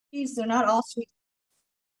These are not all sweet.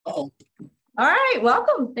 Oh. All right,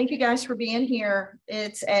 welcome. Thank you guys for being here.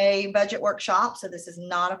 It's a budget workshop, so this is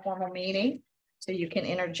not a formal meeting. So you can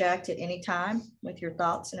interject at any time with your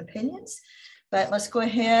thoughts and opinions. But let's go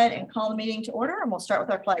ahead and call the meeting to order, and we'll start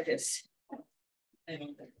with our pledges. I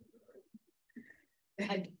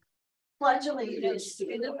pledge allegiance to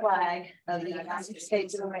the flag of the United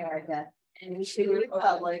States of America and to the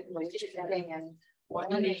republic which stands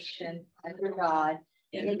one nation under God,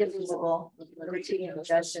 indivisible, with liberty and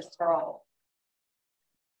justice for all.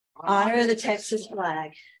 Honor the Texas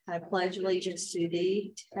flag. I pledge allegiance to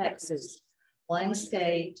thee, Texas, one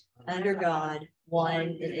state, under God,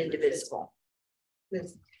 one and indivisible.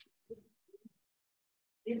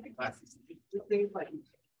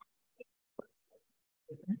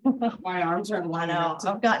 My arms are I know.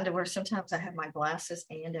 I've gotten to where sometimes I have my glasses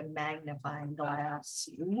and a magnifying glass.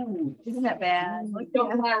 Ooh. Isn't that bad?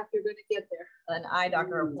 Don't laugh, you're gonna get there. An eye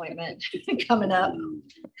doctor appointment coming up.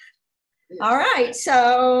 All right,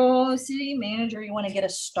 so city manager, you want to get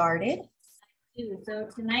us started? So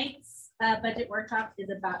tonight's budget workshop is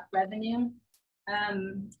about revenue.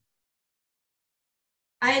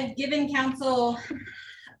 I've given council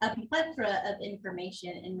a plethora of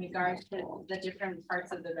information in regards to the different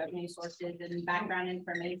parts of the revenue sources and background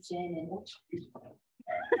information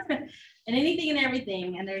and anything and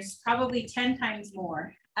everything. And there's probably 10 times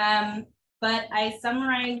more. But I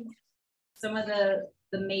summarized some of the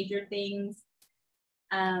major things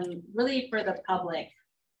really for the public.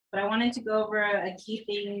 But I wanted to go over a key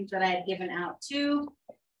thing that I had given out to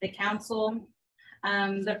the council.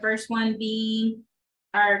 The first one being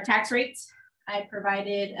our tax rates. I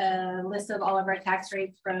provided a list of all of our tax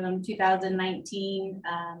rates from 2019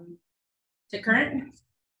 to current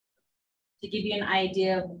to give you an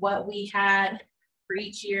idea of what we had for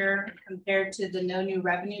each year compared to the no new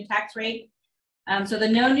revenue tax rate. So the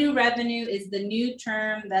no new revenue is the new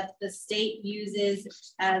term that the state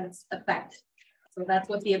uses as effective. So that's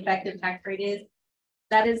what the effective tax rate is.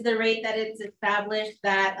 That is the rate that it's established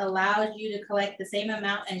that allows you to collect the same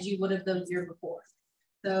amount as you would have the year before.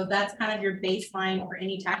 So that's kind of your baseline for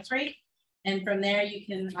any tax rate. And from there, you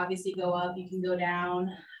can obviously go up, you can go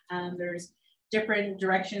down. There's different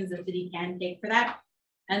directions the city can take for that.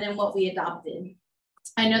 And then what we adopted.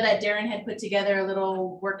 I know that Darren had put together a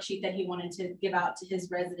little worksheet that he wanted to give out to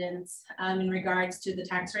his residents in regards to the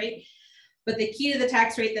tax rate. But the key to the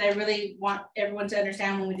tax rate that I really want everyone to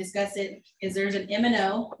understand when we discuss it is there's an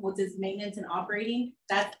M&O, which is maintenance and operating.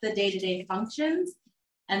 That's the day-to-day functions.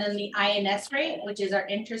 And then the INS rate, which is our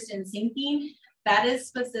interest in sinking, that is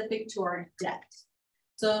specific to our debt.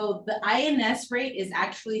 So the INS rate is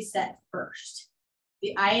actually set first.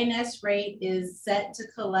 The INS rate is set to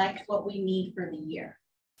collect what we need for the year.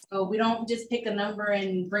 So we don't just pick a number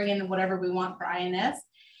and bring in whatever we want for INS.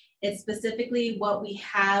 It's specifically what we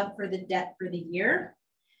have for the debt for the year.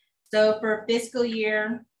 So for fiscal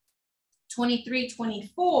year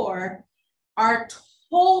 23-24, our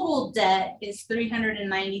total debt is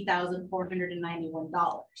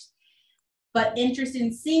 $390,491. But interest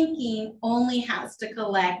in sinking only has to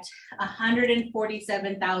collect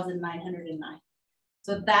 $147,909.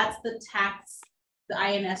 So that's the tax, the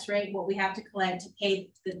INS rate, what we have to collect to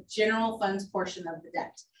pay the general funds portion of the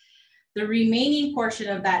debt. The remaining portion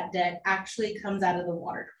of that debt actually comes out of the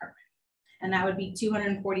water department. And that would be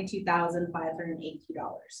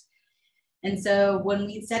 $242,582. And so when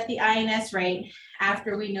we set the INS rate,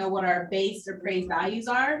 after we know what our base appraised values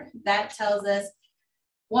are, that tells us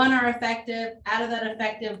one, our effective, out of that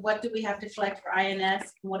effective, what do we have to collect for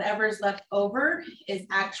INS? Whatever is left over is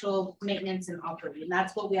actual maintenance and operating.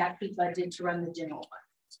 That's what we actually budget to run the general fund.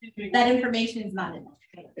 That information is not in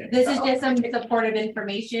there. This is just some supportive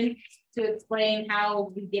information to explain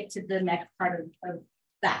how we get to the next part of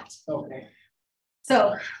that. Okay.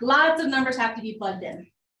 So lots of numbers have to be plugged in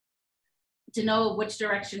to know which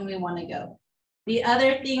direction we want to go. The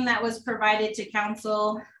other thing that was provided to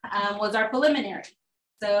council was our preliminary.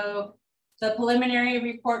 So the preliminary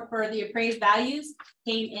report for the appraised values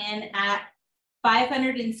came in at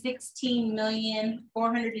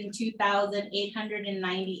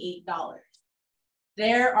 $516,402,898.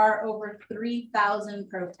 There are over 3,000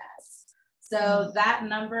 protests. So that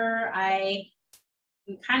number, I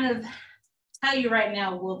can kind of tell you right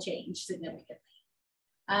now, will change significantly.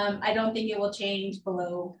 I don't think it will change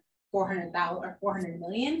below 400,000 or 400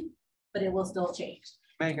 million, but it will still change.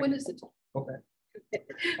 When is it? Okay.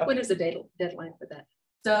 When is the deadline for that?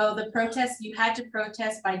 So the protest, you had to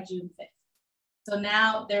protest by June 5th. So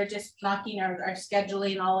now they're just knocking our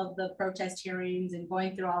scheduling all of the protest hearings and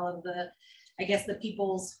going through all of the, I guess, the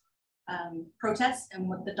people's protests and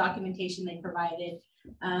what the documentation they provided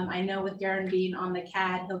I know with Darren being on the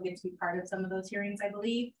CAD, he'll get to be part of some of those hearings, I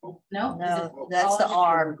believe. No? Is No, it that's all the in-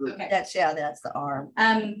 arm. Okay. That's the arm.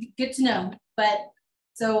 Good to know, but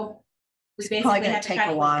so we It's basically probably gonna have to take kind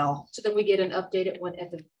a of- while. So then we get an updated one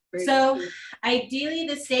at the. very So beginning. ideally,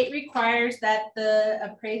 the state requires that the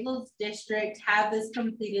appraisals district have this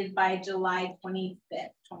completed by July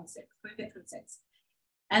 25th, 26th.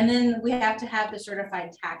 And then we have to have the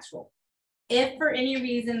certified tax roll. If for any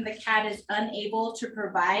reason the CAD is unable to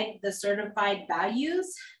provide the certified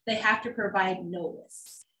values, they have to provide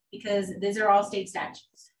notice because these are all state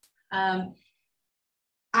statutes.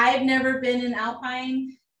 I've never been in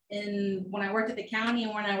Alpine when I worked at the county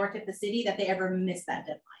and when I worked at the city that they ever missed that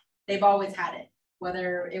deadline. They've always had it,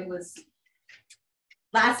 whether it was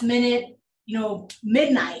last minute,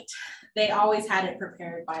 midnight, they always had it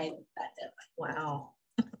prepared by that deadline. Wow.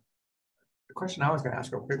 The question I was going to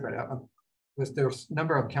ask real quick, right up, was there's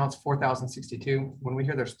number of counts 4,062. When we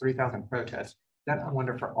hear there's 3,000 protests, that I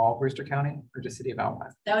wonder for all Brewster County or just city of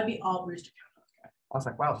Alpine? That would be all Brewster I was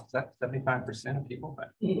like, wow, is that 75% of people? But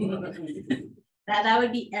County. That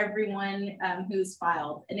would be everyone who's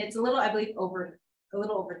filed, and it's a little, I believe, a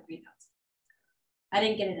little over 3,000. I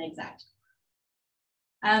didn't get an exact.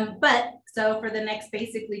 But so for the next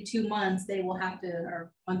basically 2 months, they will have to,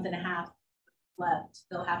 or month and a half left,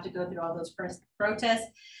 they'll have to go through all those protests,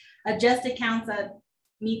 adjust accounts that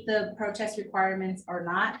meet the protest requirements or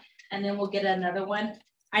not, and then we'll get another one.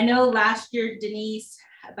 I know last year, Denise,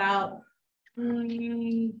 about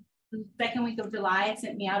the second week of July,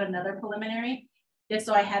 sent me out another preliminary, just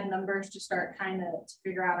so I had numbers to start kind of to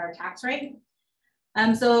figure out our tax rate.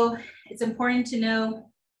 So it's important to know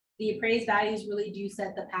the appraised values really do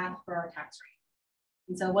set the path for our tax rate.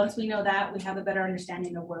 And so once we know that, we have a better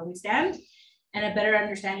understanding of where we stand and a better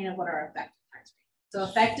understanding of what our effective tax rate. So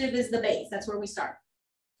effective is the base, that's where we start.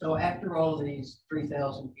 So after all of these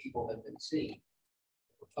 3,000 people have been seen,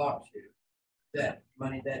 or talked to, that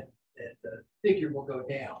money, that the figure will go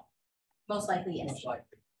down, Most likely, yes. most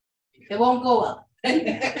likely. It won't go up.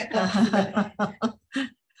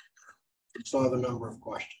 So I have a number of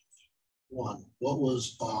questions. One, what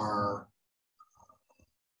was our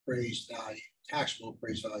appraised value, taxable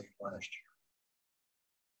appraised value last year?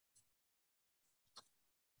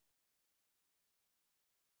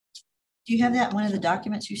 Do you have that in one of the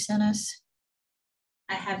documents you sent us?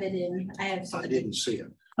 I have it in, I have. I didn't see it.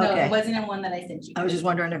 No, Okay. it wasn't in one that I sent you. I was just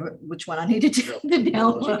wondering which one I needed to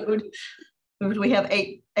download. We have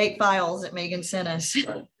eight files that Megan sent us.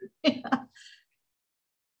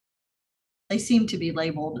 They seem to be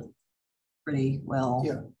labeled pretty well.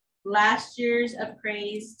 Yeah. Last year's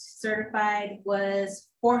appraised certified was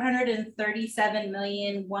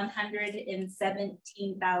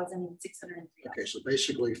 437,117,603. Okay, so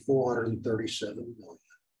basically 437 million.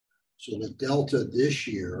 So the delta this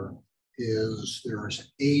year is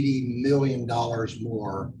there's $80 million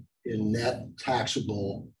more in net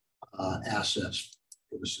taxable assets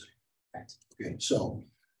for the city. Okay, so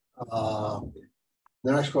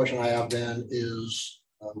the next question I have then is,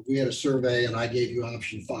 we had a survey and I gave you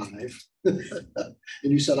option 5. And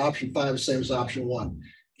you said option 5 is the same as option 1.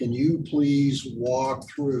 Can you please walk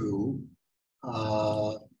through,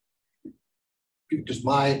 because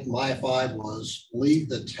my 5 was leave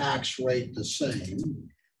the tax rate the same,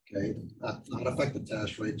 okay, not affect the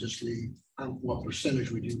tax rate, just leave what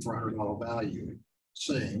percentage we do for $100 value,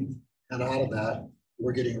 same. And out of that,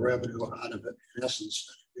 we're getting revenue out of it, in essence,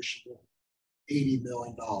 an additional $80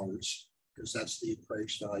 million, because that's the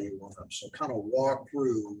appraised value on them. So kind of walk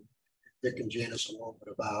through, Dick and Janice, a little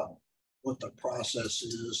bit about what the process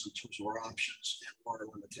is in terms of our options and what our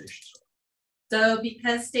limitations are. So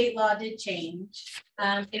because state law did change,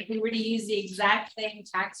 if we were to use the exact same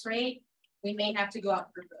tax rate, we may have to go out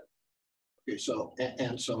for vote. Okay, so,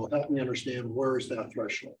 and so help me understand, where is that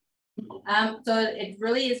threshold? So it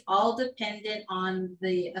really is all dependent on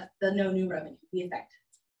the no new revenue, the effective.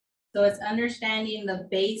 So it's understanding the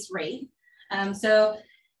base rate. So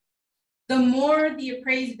the more the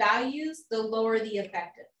appraised values, the lower the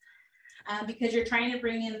effective. Because you're trying to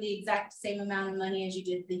bring in the exact same amount of money as you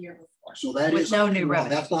did the year before. So that With is no option new one.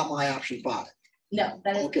 revenue. That's not my option 5. No,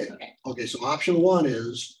 that is Okay. okay. Okay, so option 1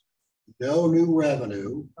 is no new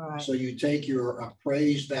revenue. Right. So you take your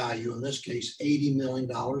appraised value, in this case, $80 million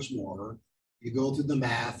more. You go through the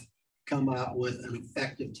math, come out with an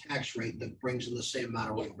effective tax rate that brings in the same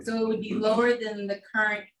amount of revenue. So it would be lower than the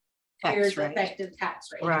current year's Tax rate. effective tax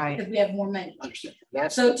rate. Right. Because we have more money. Understand?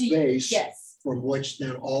 That's So the base Yes. from which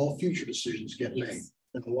then all future decisions get made. Yes.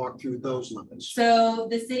 And walk through those limits. So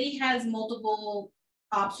the city has multiple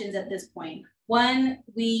options at this point. One,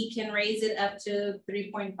 we can raise it up to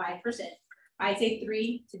 3.5%. I say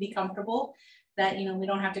 3 to be comfortable that, you know, we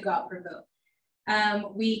don't have to go out for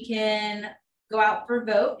vote. We can go out for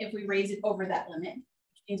vote if we raise it over that limit,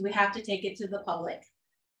 which means we have to take it to the public.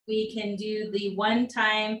 We can do the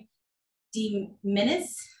one-time de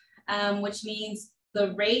minimis, which means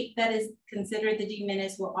the rate that is considered the de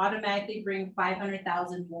minimis will automatically bring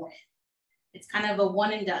 500,000 more in. It's kind of a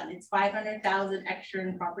one and done. It's 500,000 extra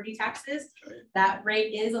in property taxes. That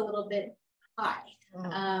rate is a little bit high.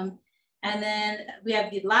 And then we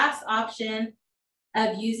have the last option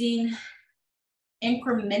of using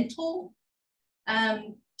incremental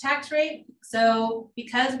tax rate. So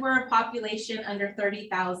because we're a population under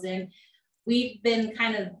 30,000, we've been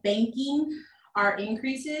kind of banking our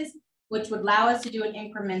increases, which would allow us to do an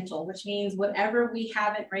incremental, which means whatever we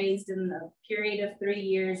haven't raised in the period of 3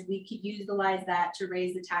 years, we could utilize that to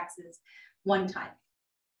raise the taxes one time.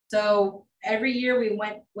 So every year we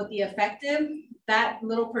went with the effective, that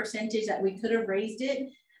little percentage that we could have raised it,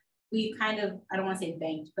 we kind of, I don't want to say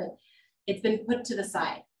banked, but it's been put to the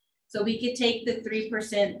side. So we could take the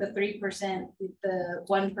 3%, the 3%, the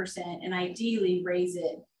 1%, and ideally raise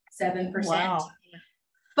it 7%. Wow.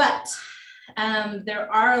 But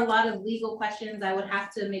there are a lot of legal questions. I would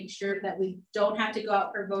have to make sure that we don't have to go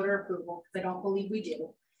out for voter approval, because I don't believe we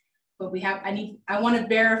do. But we have, I want to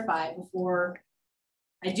verify before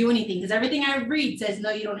I do anything, because everything I read says,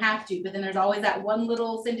 no, you don't have to. But then there's always that one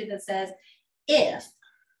little sentence that says, if.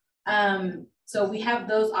 So we have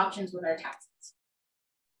those options with our taxes.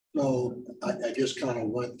 So I just kind of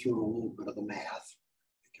went through a little bit of the math,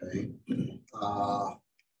 okay?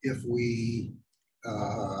 If we,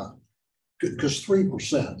 because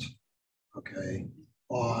 3%, okay,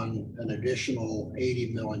 on an additional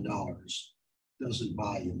 $80 million doesn't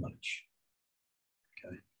buy you much,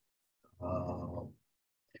 okay?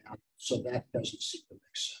 So that doesn't seem to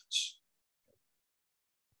make sense.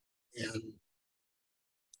 And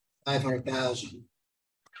 500,000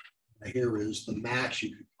 here is the max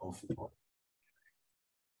you could go for.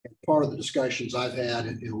 And part of the discussions I've had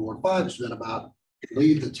in Ward 5 has been about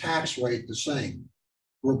leave the tax rate the same.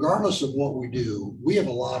 Regardless of what we do, we have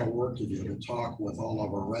a lot of work to do to talk with all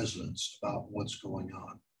of our residents about what's going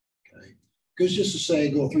on, okay? Because just to say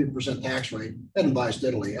go 3% tax rate, doesn't buy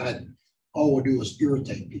steadily. All we'll do is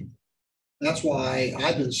irritate people. That's why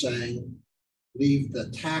I've been saying leave the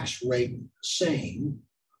tax rate the same,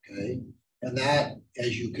 okay? And that,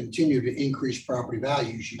 as you continue to increase property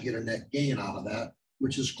values, you get a net gain out of that,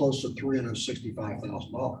 which is close to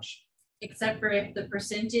 $365,000. Except for if the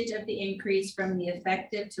percentage of the increase from the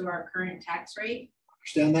effective to our current tax rate,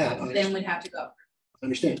 Understand that? then we'd have to go. I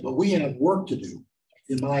understand, but we have work to do,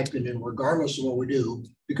 in my opinion, regardless of what we do,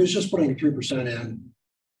 because just putting 3% in,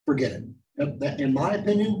 forget it. That, in my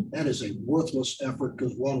opinion, that is a worthless effort,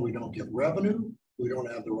 because one, we don't get revenue, we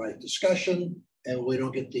don't have the right discussion, and we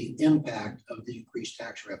don't get the impact of the increased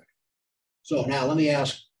tax revenue. So now let me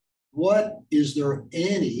ask, what is there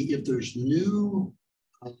any, if there's new,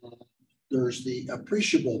 there's the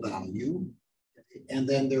appreciable value, and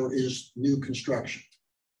then there is new construction.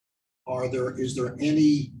 Is there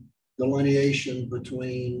any delineation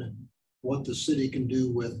between what the city can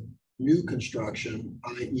do with new construction,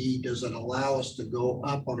 i.e. does it allow us to go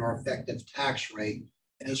up on our effective tax rate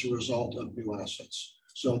as a result of new assets?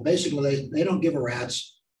 So basically they don't give a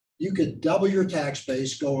rat's. You could double your tax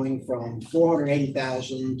base going from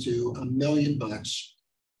 480,000 to $1 million.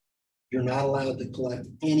 You're not allowed to collect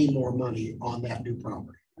any more money on that new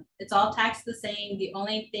property. It's all taxed the same. The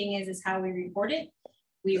only thing is how we report it.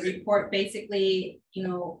 We report basically, you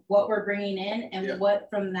know, what we're bringing in and what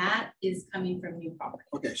from that is coming from new property.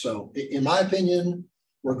 Okay, so in my opinion,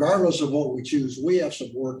 regardless of what we choose, we have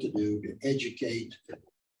some work to do to educate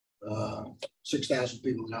 6,000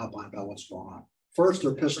 people in Alpine about what's going on. First,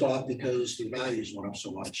 they're pissed off because their values went up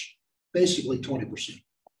so much, basically 20%.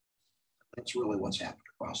 That's really what's happened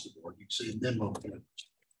across the board. You can see minimum.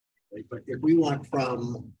 But if we went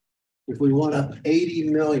up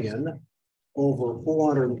 80 million over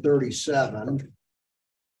 437,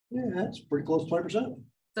 yeah, that's pretty close to 20%.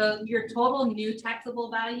 So your total new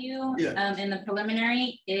taxable value in the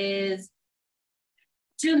preliminary is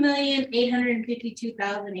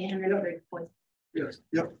 $2,852,834. Yes.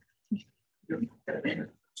 Yep.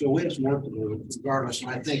 So we have some work to do regardless.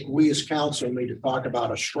 And I think we as council need to talk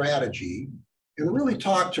about a strategy and really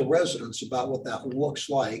talk to residents about what that looks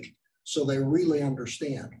like so they really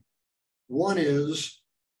understand. One is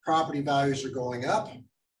property values are going up.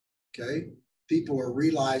 Okay. People are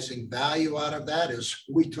realizing value out of that. As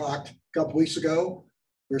we talked a couple weeks ago,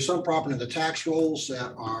 there's some property in the tax rolls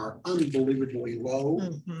that are unbelievably low,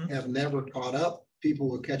 have never caught up. People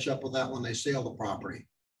will catch up with that when they sell the property.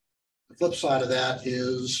 the flip side of that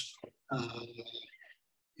is,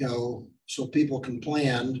 you know, so people can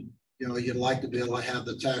plan, you know, you'd like to be able to have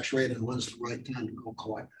the tax rate and when's the right time to go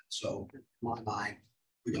collect it. So in my mind,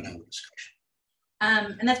 we're gonna have a discussion.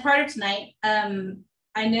 And that's part of tonight.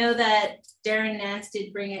 I know that Darren Nance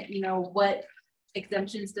did bring it, you know, what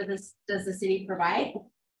exemptions does the city provide?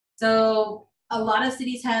 So a lot of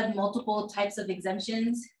cities have multiple types of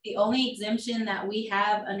exemptions. The only exemption that we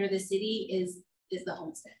have under the city is the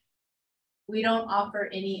homestead. We don't offer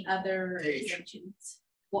any other exemptions.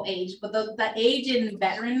 Well, age, but the age and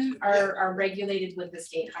veteran are regulated with the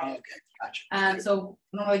state highway. Okay, gotcha. So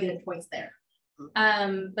we don't really get points there.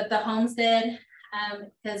 But the homestead,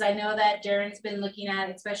 because I know that Darren's been looking at,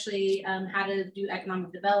 especially how to do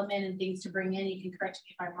economic development and things to bring in. You can correct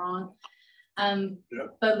me if I'm wrong.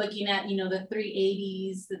 But looking at, you know, the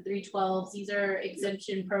 380s, the 312s, these are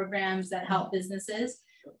exemption programs that help businesses.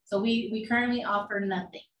 So we currently offer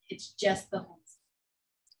nothing. It's just the homestead.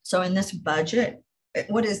 So in this budget,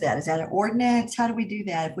 what is that? Is that an ordinance? How do we do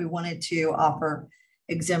that if we wanted to offer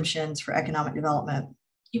exemptions for economic development?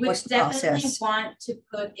 You would What's the definitely process? want to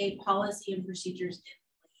put a policy and procedures in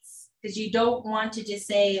place, because you don't want to just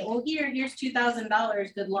say, oh, here's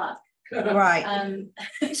 $2,000, good luck. Right.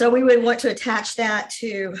 So we would want to attach that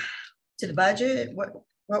to the budget.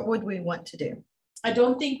 What would we want to do? I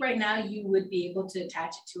don't think right now you would be able to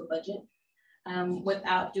attach it to a budget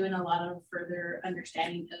without doing a lot of further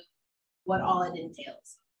understanding of what all it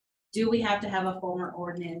entails. Do we have to have a formal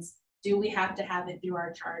ordinance? Do we have to have it through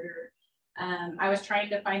our charter? I was trying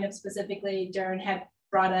to find out specifically, Darren had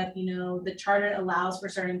brought up, you know, the charter allows for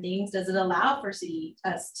certain things. Does it allow for us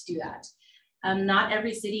to do that? Not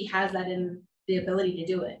every city has that in the ability to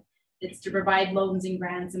do it. It's to provide loans and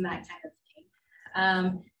grants and that kind of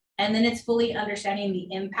thing. And then it's fully understanding the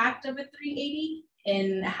impact of a 380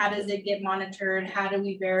 and how does it get monitored? How do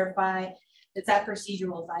we verify? It's that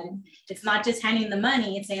procedural side. It's not just handing the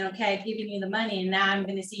money. It's saying, okay, I've given you the money and now I'm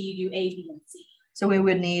going to see you do A, B, and C. So we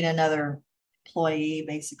would need another employee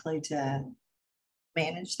basically to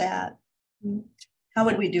manage that. How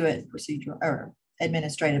would we do it procedural or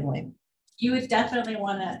administratively? You would definitely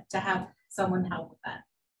want to have someone help with that,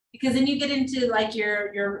 because then you get into like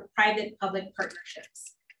your private public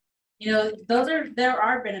partnerships. You know, there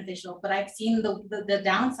are beneficial, but I've seen the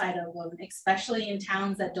downside of them, especially in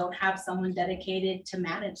towns that don't have someone dedicated to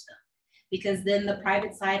manage them, because then the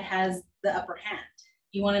private side has the upper hand.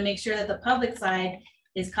 You want to make sure that the public side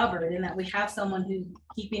is covered and that we have someone who's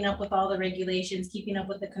keeping up with all the regulations, keeping up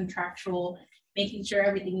with the contractual, making sure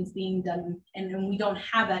everything is being done, and we don't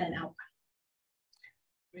have that in Alpine.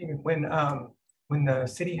 When the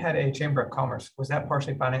city had a chamber of commerce, was that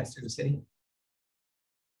partially financed through the city?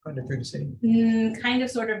 Funded through the city? Kind of,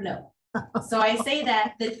 sort of, no. So I say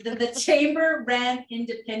that the chamber ran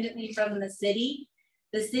independently from the city.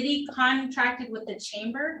 The city contracted with the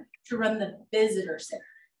chamber to run the visitor center.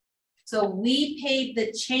 So we paid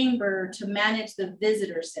the chamber to manage the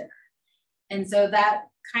visitor center. And so that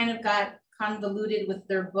kind of got convoluted with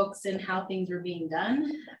their books and how things were being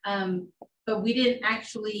done. But we didn't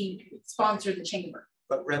actually sponsor the chamber.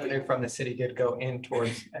 But revenue from the city did go in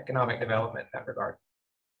towards economic development in that regard.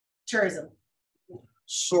 Tourism.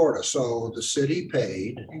 Sort of. So the city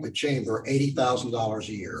paid the chamber $80,000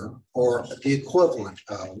 a year, or the equivalent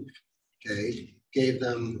of, okay, gave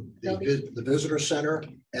them the visitor center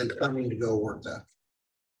and funding to go work that.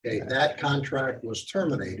 Okay, that contract was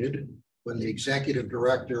terminated when the executive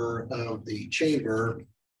director of the chamber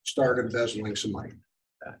started embezzling some money.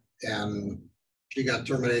 And she got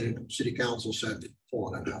terminated. City council said,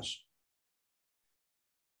 pull it in-house.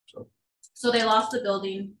 So they lost the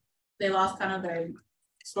building. They lost kind of their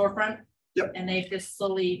storefront. Yep. And they just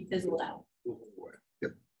slowly fizzled out.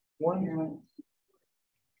 Yep. What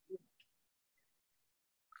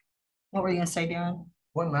were you going to say, Darren?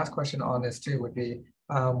 One last question on this too would be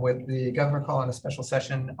with the governor calling a special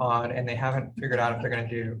session on, and they haven't figured out if they're going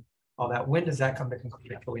to do all that. When does that come to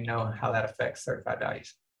conclusion? So we know how that affects certified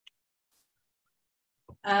values.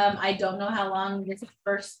 I don't know how long this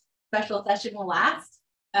first special session will last.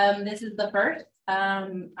 This is the first.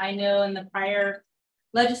 I know in the prior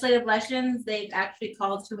legislative sessions, they've actually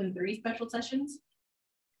called 2 and 3 special sessions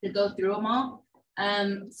to go through them all.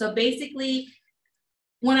 So basically,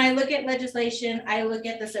 when I look at legislation, I look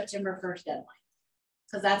at the September 1st deadline,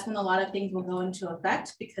 because that's when a lot of things will go into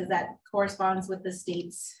effect, because that corresponds with the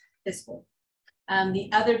state's fiscal.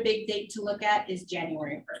 The other big date to look at is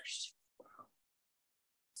January 1st.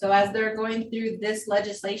 So as they're going through this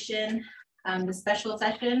legislation, the special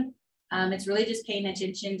session, it's really just paying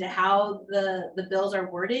attention to how the bills are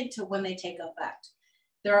worded to when they take effect.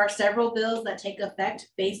 There are several bills that take effect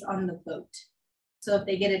based on the vote. So if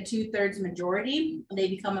they get a 2/3 majority, they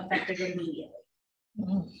become effective immediately.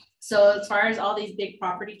 So as far as all these big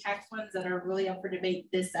property tax ones that are really up for debate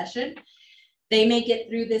this session, they may get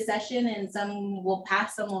through this session and some will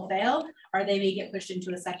pass, some will fail, or they may get pushed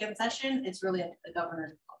into a second session. It's really up to the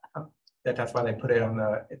governor. That's why they put it on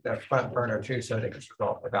the front burner too, so they can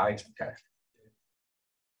resolve the values of tax.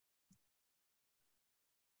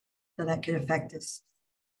 So that could affect us.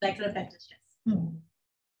 That could affect us, yes. Hmm.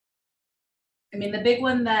 I mean, the big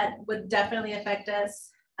one that would definitely affect us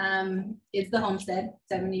is the homestead,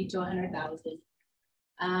 70 to 100,000.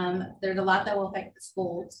 There's a lot that will affect the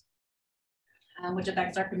schools, which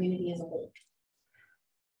affects our community as a whole.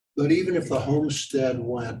 But even if the homestead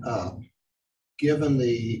went up, given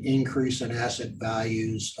the increase in asset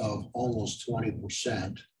values of almost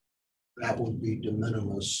 20%, that would be de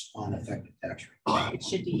minimis on effective tax rate. It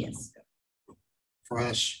should be, yes. For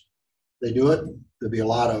us, they do it. There'd be a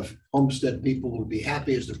lot of homestead people who would be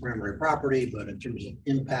happy as the primary property, but in terms of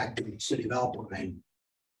impact to the city of Alpine,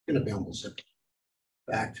 going to be almost zero.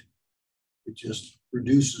 In fact, it just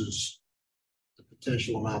reduces the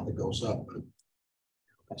potential amount that goes up, but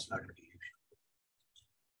that's not going to be huge.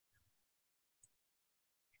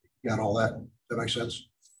 Got all that? That makes sense?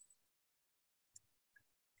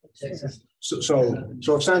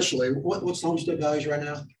 So essentially, what's the homestead values right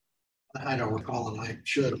now? I don't recall, and I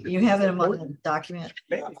should. You have it on the document.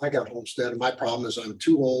 I got homestead, and my problem is I'm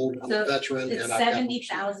too old, I'm a So veteran. It's and I've got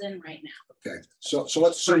 70,000 right now. Okay, so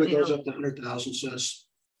let's assume it goes up to 100,000, so it's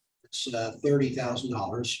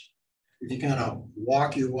 $30,000. If you kind of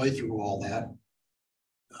walk your way through all that,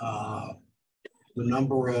 the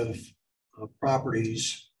number of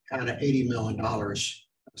properties, kind of $80 million,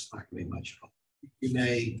 that's not gonna be much. You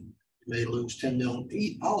may lose 10 million.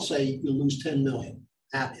 I'll say you lose 10 million.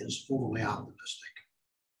 That is overly optimistic.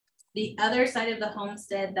 The other side of the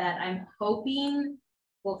homestead that I'm hoping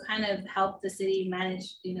will kind of help the city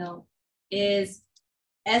manage, is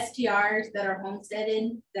STRs that are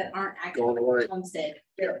homesteaded that aren't Going actually away. homestead.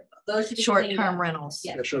 Those should be cleaned up. Short-term rentals.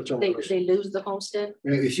 Yeah. Yeah, short-term They rentals. lose the homestead.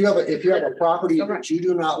 If you have a property that you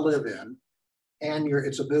do not live in and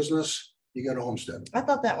it's a business, you got a homestead. I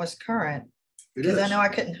thought that was current, It because I is. know I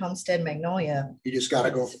couldn't homestead Magnolia. You just got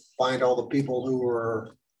to go find all the people who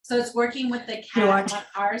are, So it's working with the Who aren't- cat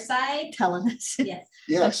on our side. Telling us. Yes,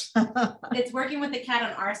 yes, it's working with the cat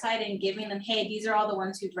on our side and giving them, hey, these are all the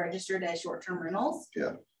ones who've registered as short-term rentals.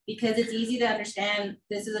 Yeah. Because it's easy to understand,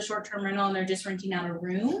 this is a short-term rental and they're just renting out a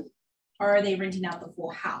room, or are they renting out the full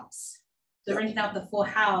house? If they're renting out the full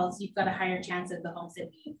house, you've got a higher chance of the homestead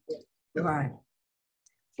being full. Right.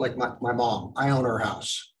 like my mom, I own her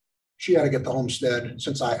house. She had to get the homestead.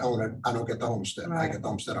 Since I own it, I don't get the homestead. I Right. get the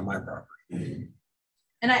homestead on my property.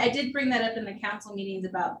 And I did bring that up in the council meetings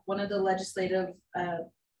about one of the legislative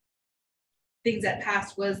things that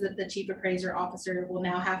passed was that the chief appraiser officer will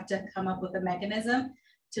now have to come up with a mechanism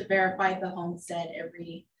to verify the homestead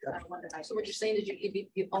every 1 to 5 years. So what you're saying is if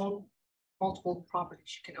you own multiple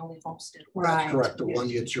properties, you can only homestead. Right. That's correct. The one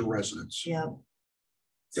that's your residence. Yeah.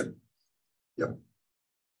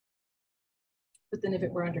 But then if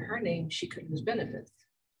it were under her name, she could lose benefits.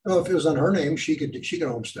 No, if it was on her name, she could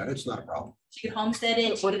homestead. It's not a problem. She could homestead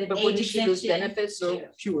it, she But could but age wouldn't she lose exemption. benefits? No,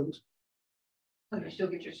 she wouldn't. You still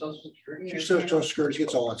get your social security. She still Social Security,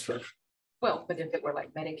 gets all that stuff. Well, but if it were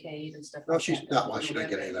like Medicaid and stuff. No, like she's that, not. Why should I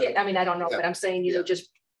get any of that? Yeah, I mean, I don't know, Yeah. but I'm saying, Yeah. just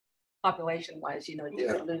population wise, you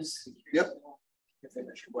Yeah. could lose. Yep.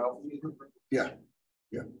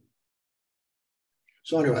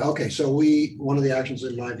 So anyway, okay, so one of the actions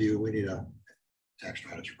in my view, we need a tax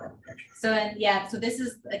strategy, property tax strategy. So, and yeah, so this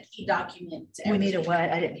is a key document. to We need a everything. what?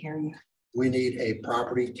 I didn't hear you. We need a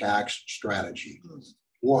property tax strategy.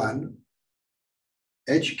 One,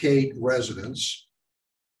 educate residents.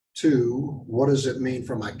 Two, what does it mean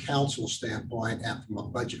from a council standpoint and from a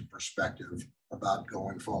budget perspective about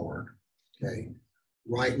going forward? Okay,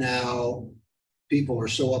 right now, people are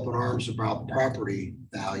so up in arms about property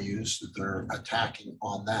values that they're attacking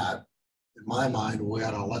on that. In my mind, we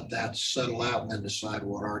ought to let that settle out and then decide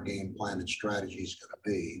what our game plan and strategy is going to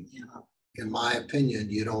be. In my opinion,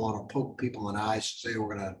 you don't want to poke people in the eyes and say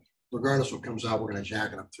we're going to, regardless of what comes out, we're going to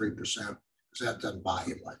jack it up 3%, because that doesn't buy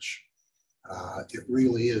you much. It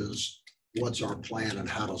really is, what's our plan and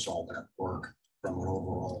how does all that work from an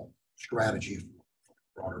overall strategy,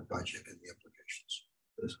 broader budget and the implications.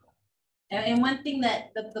 And one thing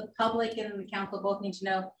that the public and the council both need to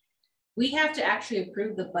know, we have to actually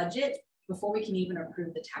approve the budget before we can even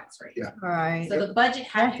approve the tax rate. Yeah. Right. So the budget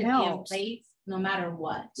has That to be in helps. place no matter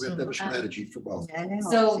what. We have to have a strategy for both. That helps,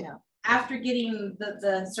 So- yeah. after getting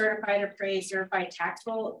the certified appraised, certified tax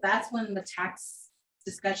roll, that's when the tax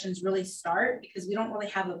discussions really start, because we don't really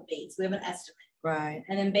have a base, we have an estimate. Right.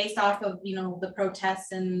 And then based off of, you know, the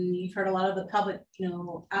protests, and you've heard a lot of the public, you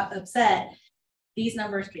know, upset, these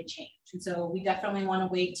numbers could change. And so we definitely want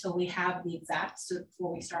to wait till we have the exact, so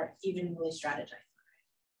before we start even really strategizing.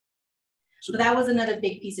 So that was another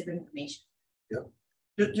big piece of information.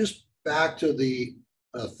 Yep. Just back to the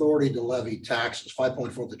authority to levy taxes.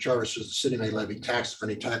 5.4 of the charter says the city may levy taxes for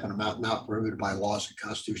any type and amount not prohibited by laws and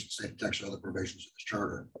constitution, state protection, or other provisions of this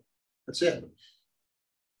charter. That's it.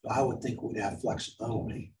 So I would think we'd have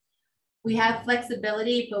flexibility. We have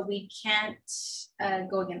flexibility, but we can't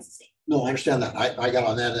go against the state. No, I understand that. I got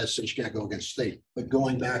on that. That says you can't go against state. But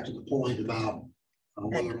going back to the point about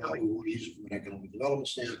whether or not we want to use it from an economic development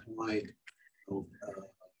standpoint,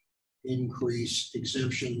 increase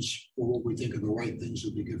exemptions for what we think are the right things that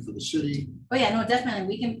would be good for the city. Oh yeah, no, definitely.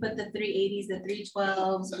 We can put the 380s, the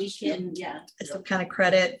 312s. We can, yeah. Some kind of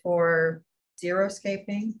credit for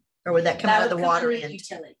xeriscaping, or would that come out of the would come water through and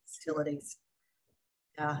utilities.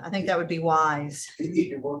 Yeah, I think that would be wise. You need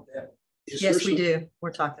to work that. Yes, we do.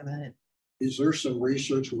 We're talking about it. Is there some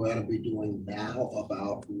research we ought to be doing now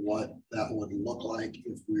about what that would look like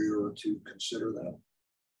if we were to consider that?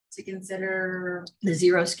 To consider, The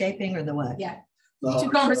xeriscaping or the what? yeah. No, Two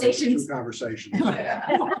conversations. Two conversations.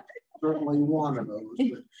 Certainly one of those,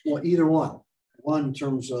 but, well, either one. One in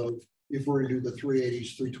terms of if we're gonna do the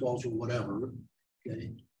 380s, 312s or whatever,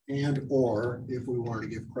 okay, and or if we wanted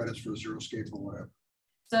to give credits for xeriscape or whatever.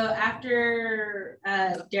 So after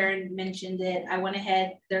Darren mentioned it, I went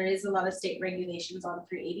ahead, there is a lot of state regulations on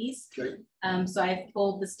 380s. Okay. So I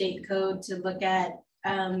pulled the state code to look at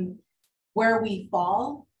where we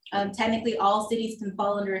fall. Technically, all cities can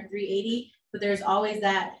fall under a 380, but there's always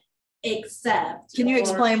that except. Can you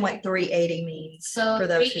explain what 380 means So for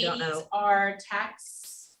those who don't know? Are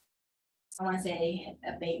tax, I want to say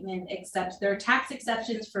abatement, except there are tax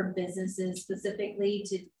exceptions for businesses specifically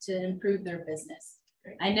to improve their business.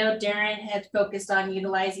 I know Darren had focused on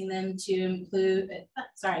utilizing them to include,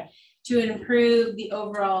 to improve the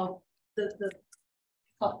overall, the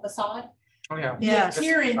facade. Oh, yeah. Yeah. The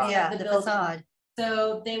appearance Yeah, of the the building. facade.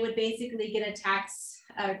 So they would basically get a tax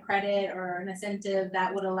credit or an incentive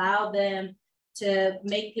that would allow them to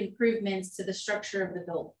make improvements to the structure of the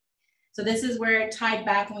building. So this is where it tied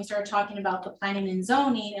back when we started talking about the planning and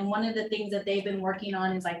zoning. And one of the things that they've been working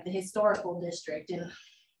on is like the historical district. And,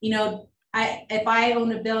 you know, if I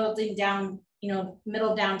own a building down, you know,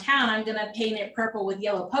 middle downtown, I'm gonna paint it purple with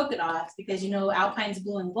yellow polka dots because, you know, Alpine's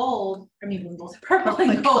blue and gold, I mean, blue and gold, purple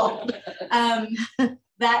and gold.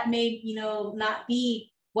 That may, you know, not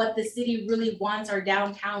be what the city really wants our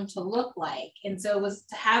downtown to look like. And so it was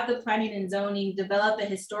to have the planning and zoning develop a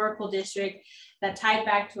historical district that tied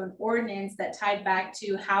back to an ordinance that tied back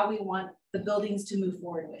to how we want the buildings to move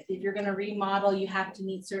forward with. If you're gonna remodel, you have to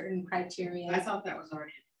meet certain criteria. I thought that was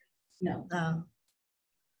already, No.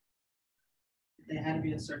 they had to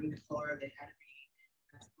be a certain color, they had to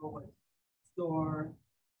be store.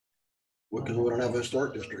 Because we don't have a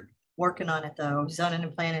historic district. Working on it though. Zoning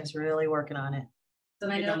and planning is really working on it. So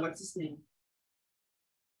I You know, know, what's his name?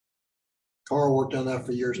 Carl worked on that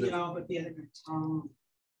for years now. No, but the other guy,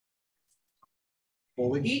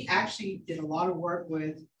 Foley? he actually did a lot of work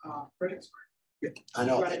with Fredericksburg. I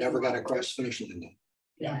know, I never got across the finish line though.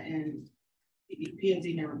 Yeah, and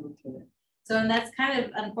P&Z never moved to it. so and that's kind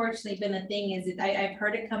of unfortunately been a thing is I've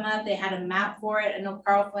heard it come up. They had a map for it. I know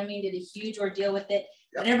Carl Fleming did a huge ordeal with it.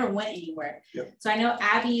 It never went anywhere. Yep. So I know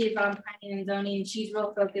Abby is on planning and zoning and she's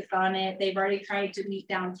real focused on it. They've already tried to meet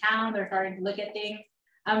downtown. They're starting to look at things.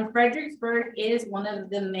 Fredericksburg is one of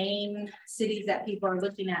the main cities that people are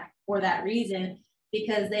looking at for that reason,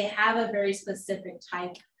 because they have a very specific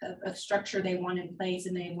type of structure they want in place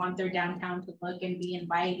and they want their downtown to look and be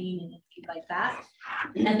inviting and things like that.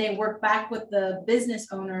 And they work back with the business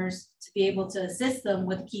owners to be able to assist them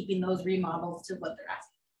with keeping those remodels to what they're asking.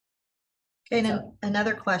 Okay, and then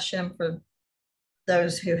another question for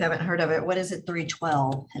those who haven't heard of it. What is it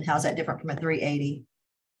 312 and how's that different from a 380?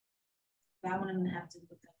 That one I'm gonna have to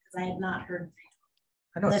look up because I had not heard.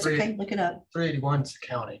 I know That's okay, look it up. 381's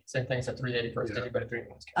county, same thing as a 380 for a city, but a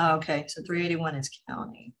 381's county. Oh, okay, so 381 is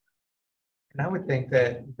county. And I would think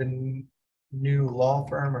that the new law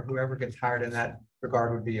firm or whoever gets hired in that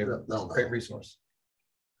regard would be a great resource.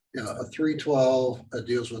 Yeah, a 312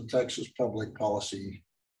 deals with Texas public policy.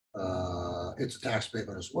 It's a tax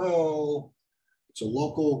abatement as well. It's a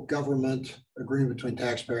local government agreement between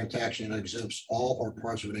taxpayer and taxing and exempts all or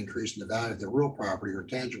parts of an increase in the value of the real property or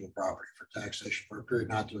tangible property for taxation for a period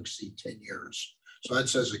not to exceed 10 years. So that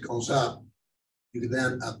says it goes up you can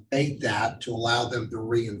then abate that to allow them to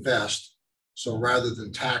reinvest. So rather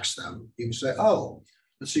than tax them, you can say, oh,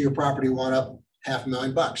 let's see, your property went up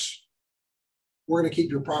 $500,000. We're going to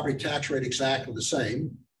keep your property tax rate exactly the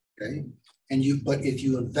same, okay? But if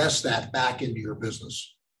you invest that back into your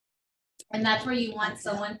business. And that's where you want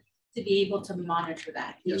someone to be able to monitor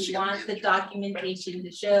that. Yes, You yeah. want the documentation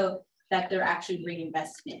to show that they're actually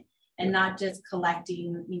reinvesting it and not just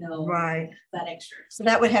collecting, Right. that extra. So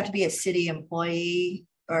that would have to be a city employee,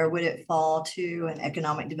 or would it fall to an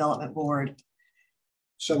economic development board?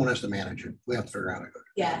 Someone has to manage it. We have to figure out how to go.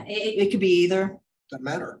 Yeah, It could be either. Doesn't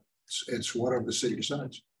matter. It's whatever the city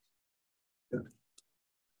decides.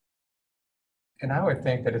 And I would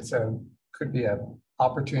think that could be a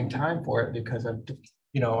opportune time for it because of,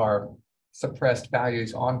 our suppressed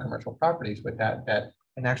values on commercial properties with that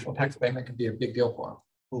an actual tax payment could be a big deal for them.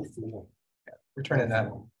 Oh, fool. Returning that,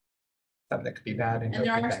 something that could be bad. and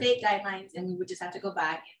there are state guidelines, and we would just have to go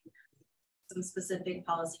back and some specific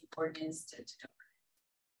policy ordinance to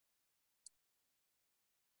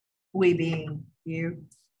We being you.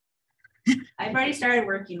 I've already started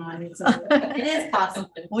working on it, so it is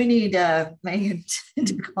possible. We need Megan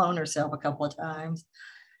to clone herself a couple of times.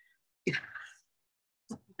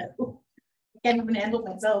 Can't even handle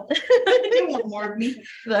myself. You want more of me.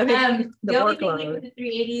 The The only thing workload. with the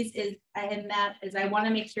 380s is, I want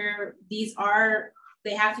to make sure they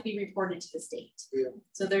have to be reported to the state. Yeah.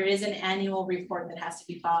 So there is an annual report that has to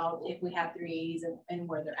be filed if we have 380s and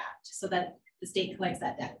where they're at, so that the state collects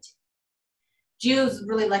that data too. Gio's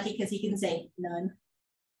really lucky because he can say none.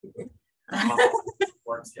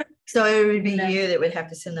 So it would be No. you that would have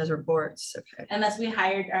to send those reports. Okay. Unless we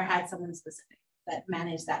hired or had someone specific that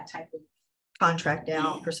managed that type of. Contract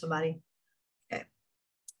out for somebody.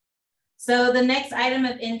 So the next item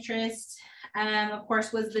of interest, of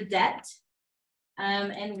course, was the debt,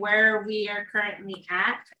 and where we are currently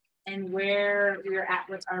at and where we're at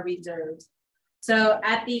with our reserves. So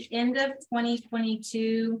at the end of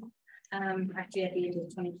 2022, actually at the end of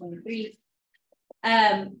 2023,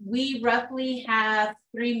 we roughly have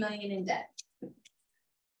 $3 million in debt.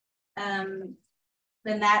 Then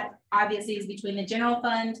that obviously is between the general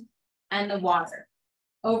fund and the water.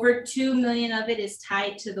 Over 2 million of it is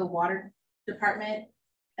tied to the water department,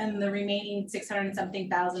 and the remaining 600 and something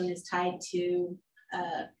thousand is tied to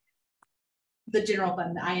the general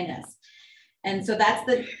fund, the INS. And so that's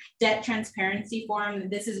the debt transparency form.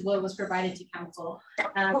 This is what was provided to council.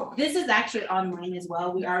 This is actually online as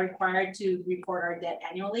well. We are required to report our debt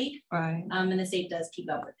annually, Right. and the state does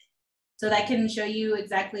keep up with it. So that can show you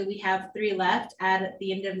exactly, we have 3 left. At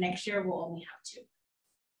the end of next year, we'll only have 2.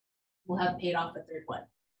 We'll have paid off the 3rd one.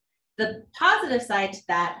 The positive side to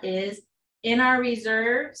that is in our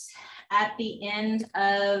reserves at the end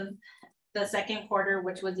of the 2nd quarter,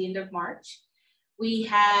 which was the end of March, we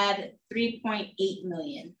had 3.8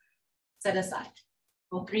 million set aside.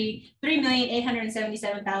 Well,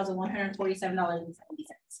 $3,877,147.70.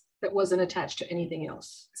 That wasn't attached to anything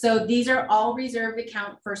else. So these are all reserved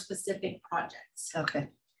account for specific projects. Okay.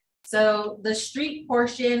 So the street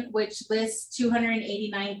portion, which lists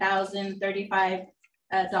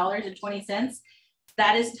 $289,035.20,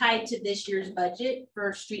 that is tied to this year's budget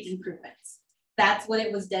for street improvements. That's what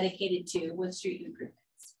it was dedicated to, with street improvements.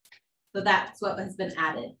 So that's what has been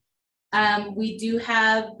added. We do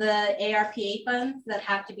have the ARPA funds that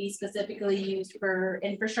have to be specifically used for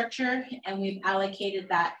infrastructure, and we've allocated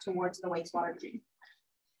that towards the wastewater treatment.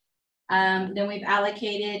 Then we've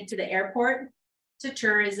allocated to the airport, to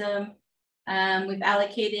tourism. We've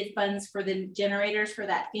allocated funds for the generators for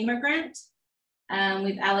that FEMA grant.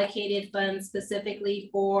 We've allocated funds specifically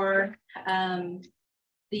for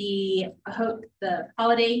the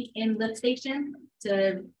Holiday Inn lift station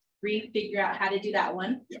to figure out how to do that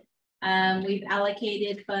one. We've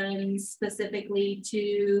allocated funds specifically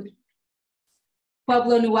to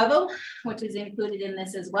Pueblo Nuevo, which is included in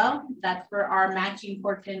this as well. That's for our matching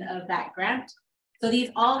portion of that grant. So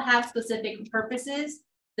these all have specific purposes.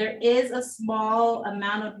 There is a small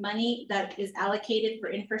amount of money that is allocated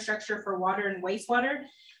for infrastructure for water and wastewater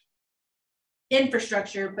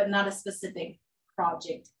infrastructure, but not a specific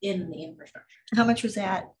project in the infrastructure. How much was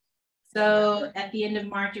that? So at the end of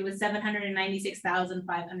March, it was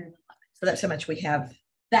 796,511. So that's how much we have.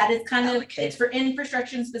 That is kind of, Allocated. it's for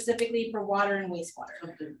infrastructure specifically for water and wastewater.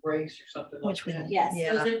 Something breaks or something like Which we that. Yes,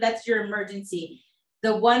 Yeah. that's your emergency. The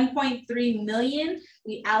 1.3 million,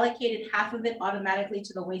 we allocated half of it automatically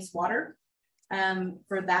to the wastewater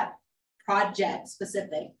for that project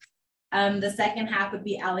specific. The second half would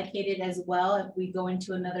be allocated as well if we go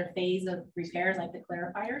into another phase of repairs like the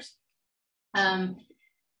clarifiers.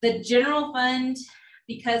 The general fund,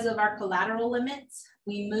 because of our collateral limits,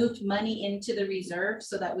 we moved money into the reserve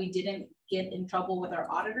so that we didn't get in trouble with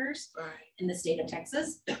our auditors in the state of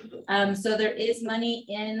Texas. So there is money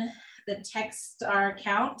in the Techstar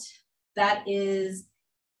account that is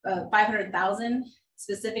 500,000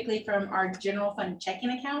 specifically from our general fund checking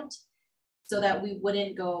account, so that we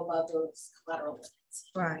wouldn't go above those collateral limits.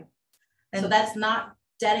 Right. So that's not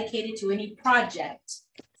dedicated to any project,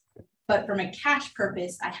 but from a cash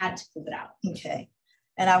purpose, I had to move it out. Okay.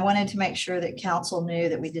 And I wanted to make sure that council knew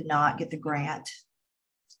that we did not get the grant.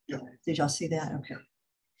 Yeah. Did y'all see that? Okay.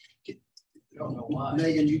 I don't know why.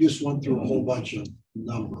 Megan, you just went through a whole bunch of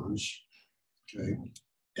numbers. Okay.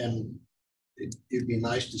 And it'd be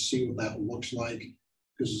nice to see what that looks like.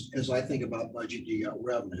 Because as I think about budget, you got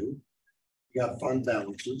revenue, you got fund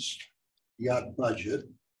balances, you got budget,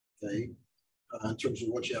 okay, in terms of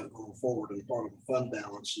what you have going forward, and part of the fund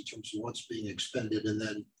balance in terms of what's being expended, and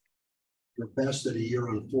then your best at a year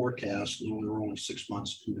on forecast, and we're only 6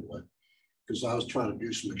 months into it. Because I was trying to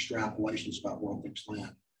do some extrapolations about where things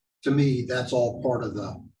land. To me, that's all part of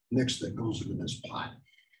the mix that goes into this pot.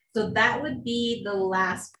 So that would be the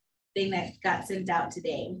last thing that got sent out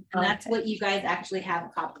today. And that's what you guys actually have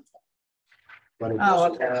copies of. But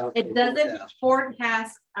It doesn't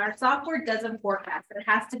forecast, our software doesn't forecast, it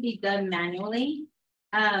has to be done manually.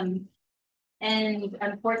 And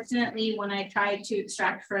unfortunately, when I tried to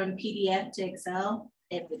extract from PDF to Excel,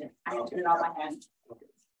 it didn't, I had to do it all by hand.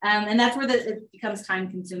 And that's where it becomes time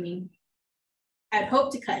consuming. I'd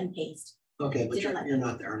hope to cut and paste. Okay, but you're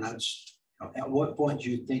not there, and that's, at what point do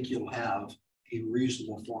you think you'll have a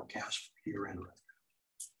reasonable forecast for year end?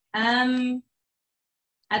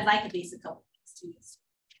 I'd like at least a couple weeks, 2 weeks.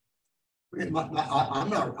 I'm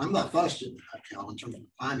not fussed at that, Cal, in terms of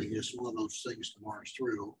timing. It's one of those things to march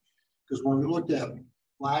through. Because when we looked at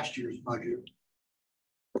last year's budget,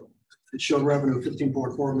 it showed revenue of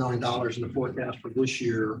 $15.4 million in the forecast for this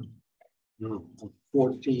year,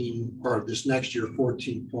 14, or this next year,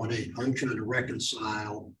 14.8. I'm trying to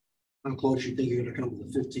reconcile how close you think you're going to come to the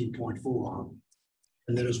 15.4.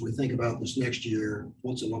 And then as we think about this next year,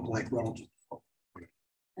 what's it look like relative?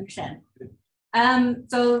 Understand.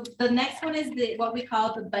 So the next one is what we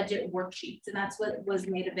call the budget worksheets, and that's what was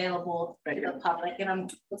made available to the public. And I'm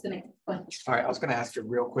just gonna. All right, I was gonna ask you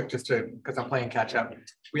real quick, just to, because I'm playing catch up.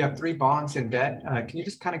 We have 3 bonds in debt. Can you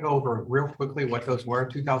just kind of go over real quickly what those were,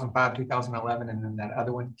 2005, 2011, and then that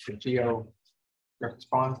other one, the GEO reference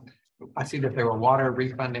bonds? I see that there were water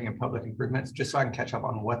refunding and public improvements, just so I can catch up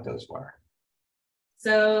on what those were.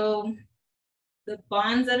 So the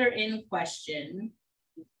bonds that are in question.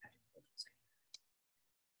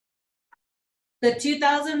 The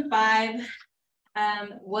 2005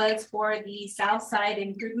 was for the south side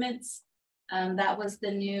improvements. That was the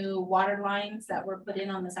new water lines that were put in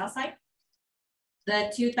on the south side.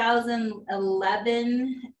 The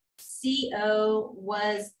 2011 CO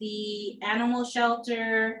was the animal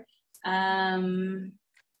shelter.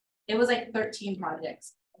 It was like 13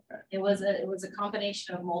 projects. It was a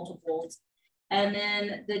combination of multiples. And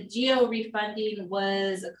then the GEO refunding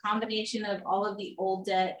was a combination of all of the old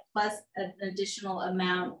debt plus an additional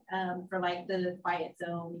amount for like the quiet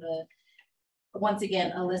zone, once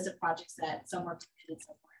again, a list of projects that some were completed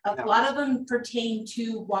somewhere. A lot of them pertain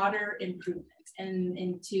to water improvements and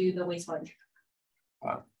into the wastewater.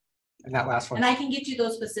 And that last one. And I can get you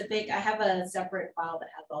those specific. I have a separate file that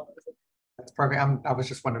has all those. That's perfect. I was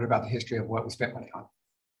just wondering about the history of what we spent money on.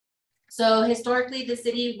 So historically, the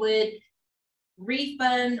city would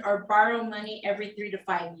refund or borrow money every 3 to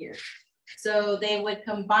 5 years. So they would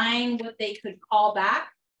combine what they could call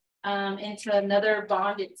back into another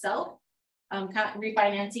bond itself, kind of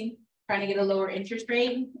refinancing, trying to get a lower interest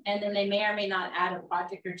rate. And then they may or may not add a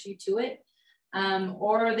project or 2 to it.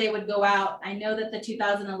 Or they would go out. I know that the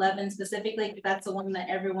 2011 specifically, that's the one that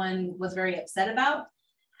everyone was very upset about,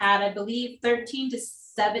 had, I believe, 13 to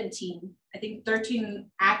 17, I think 13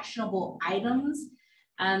 actionable items.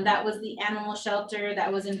 That was the animal shelter,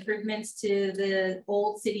 that was improvements to the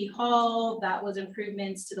old city hall, that was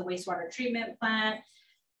improvements to the wastewater treatment plant.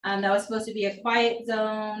 That was supposed to be a quiet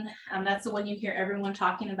zone. That's the one you hear everyone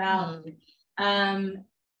talking about.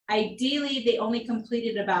 Ideally, they only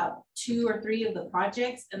completed about 2 or 3 of the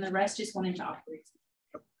projects, and the rest just went into operations.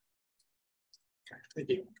 Thank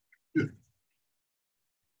you.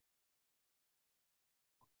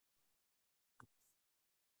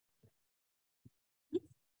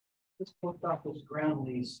 This post office ground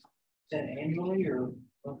lease, set annually or?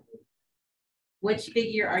 Which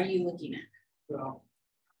figure are you looking at? Well,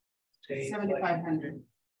 say 7,500.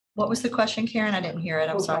 What was the question, Karen? I didn't hear it.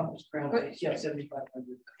 I'm post sorry. office ground lease, yeah,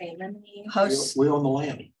 7,500. Okay, let me. Post, We own the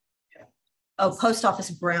land. Oh, post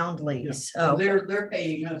office ground lease. So Oh, they're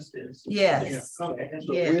paying us this. yes. Okay.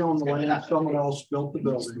 So Yeah. we own the land, someone else built the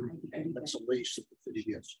building, that's a lease that the city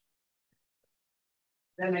gets.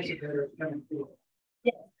 That makes it better.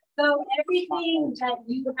 So everything that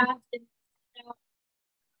you have to.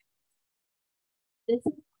 This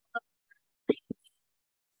is.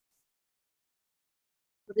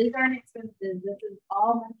 So these aren't expenses, this is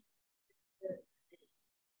all money.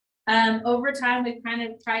 Over time, we've kind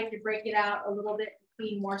of tried to break it out a little bit,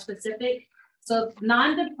 be more specific. So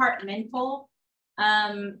non-departmental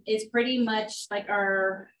is pretty much like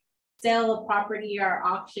our sale of property, our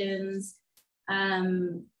auctions.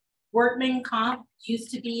 Workman comp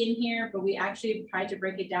used to be in here, but we actually tried to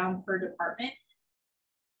break it down per department.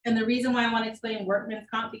 And the reason why I want to explain workman's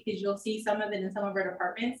comp, because you'll see some of it in some of our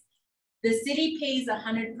departments. The city pays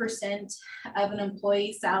 100% of an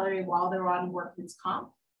employee's salary while they're on workman's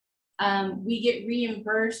comp. We get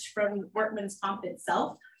reimbursed from workman's comp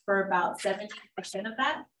itself for about 70% of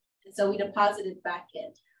that. And so we deposit it back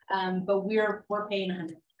in, but we're paying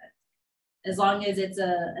 100% as long as it's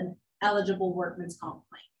an eligible workman's comp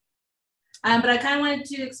claim. But I kind of wanted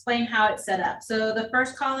to explain how it's set up. So the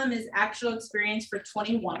first column is actual experience for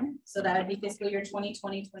 21. So that would be fiscal year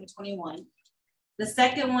 2020, 2021. The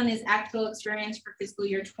second one is actual experience for fiscal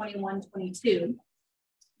year 21, 22.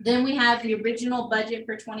 Then we have the original budget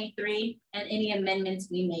for 23 and any amendments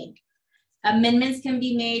we make. Amendments can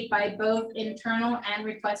be made by both internal and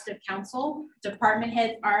request of council. Department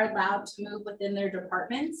heads are allowed to move within their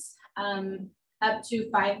departments up to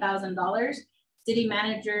 $5,000. City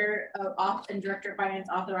manager and director of finance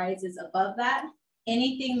authorizes above that.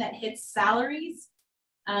 Anything that hits salaries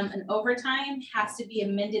and overtime has to be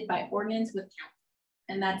amended by ordinance with council,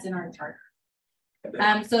 and that's in our charter.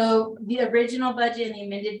 So the original budget and the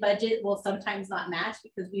amended budget will sometimes not match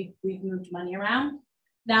because we've moved money around.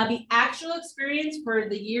 Now the actual experience for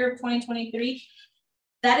the year of 2023,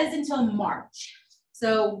 that is until March.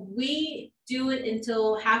 So we do it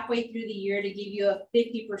until halfway through the year to give you a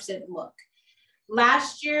 50% look.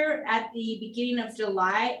 Last year at the beginning of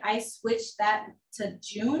July, I switched that to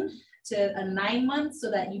June to a 9 months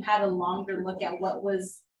so that you had a longer look at what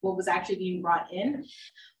was actually being brought in.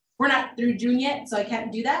 We're not through June yet, so I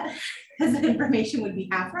can't do that because the information would be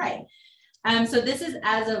half right. So this is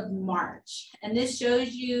as of March, and this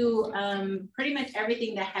shows you pretty much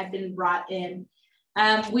everything that had been brought in.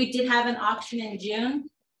 We did have an auction in June.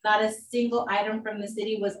 Not a single item from the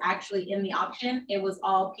city was actually in the auction. It was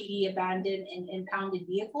all PD abandoned and impounded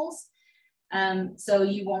vehicles. So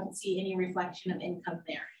you won't see any reflection of income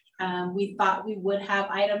there. We thought we would have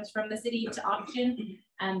items from the city to auction,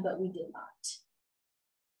 but we did not.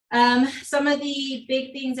 Some of the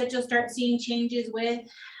big things that you'll start seeing changes with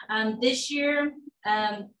this year,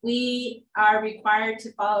 we are required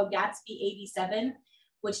to follow Gatsby 87,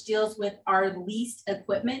 which deals with our leased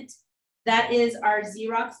equipment. That is our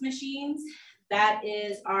Xerox machines. That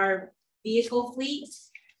is our vehicle fleet.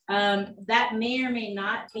 That may or may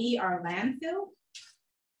not be our landfill.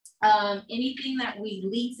 Anything that we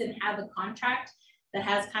lease and have a contract that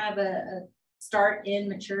has kind of a start in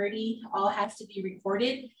maturity, all has to be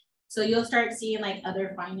recorded. So you'll start seeing like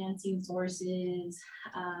other financing sources,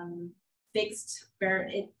 fixed,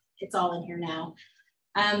 it's all in here now.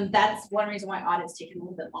 That's one reason why audits take a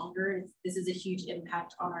little bit longer. This is a huge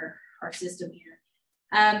impact on our system here.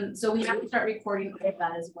 So we have to start recording all of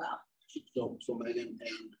that as well. So Megan,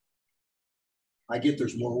 and I get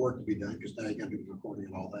there's more work to be done because now you got to do recording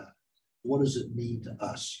and all that. What does it mean to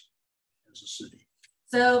us as a city?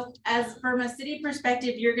 So as from a city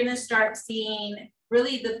perspective, you're going to start seeing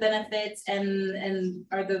really the benefits and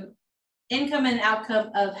or the income and outcome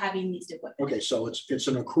of having these equipment. Okay, so it's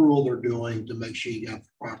an accrual they're doing to make sure you got the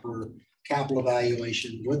proper capital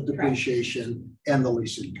evaluation with depreciation and the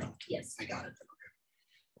lease income. Yes. I got it.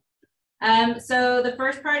 Okay. So the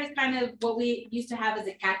first part is kind of what we used to have as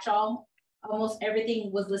a catch-all. Almost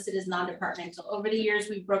everything was listed as non-departmental. Over the years,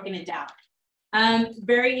 we've broken it down.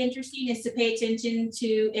 Very interesting is to pay attention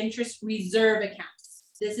to interest reserve accounts.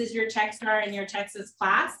 This is your Techstar and your Texas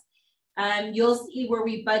class. You'll see where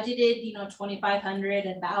we budgeted, you know, 2,500,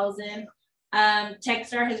 1,000.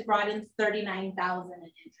 Techstar has brought in 39,000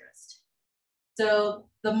 in interest. So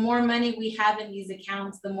the more money we have in these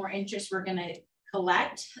accounts, the more interest we're going to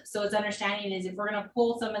collect. So its understanding is if we're going to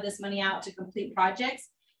pull some of this money out to complete projects,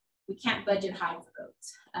 we can't budget high for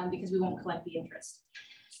those because we won't collect the interest.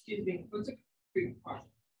 Excuse me, what's a concrete project?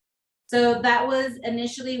 So that was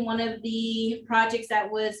initially one of the projects that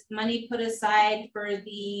was money put aside for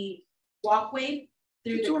the walkway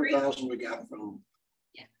through the creek. 200,000 we got from.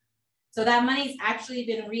 Yeah. So that money's actually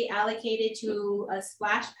been reallocated to a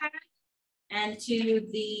splash pad and to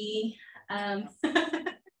the,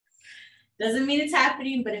 doesn't mean it's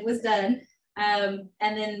happening, but it was done. And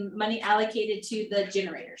then money allocated to the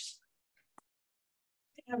generators.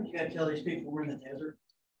 How much you gotta tell these people we're in the desert?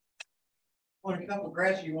 Want a couple of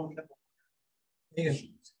grass, or you want a couple?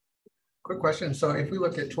 Quick question. So if we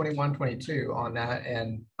look at 21, 22 on that,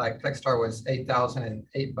 and like Techstar was $8,008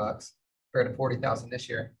 compared to 40,000 this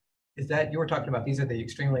year, is that you were talking about? These are the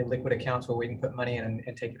extremely liquid accounts where we can put money in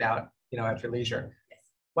and take it out, you know, at your leisure. Yes.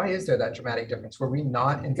 Why is there that dramatic difference? Were we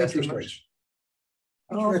not investing Interest much? rates.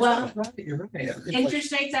 Oh, Well, you're right.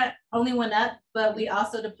 interest rates that only went up, but we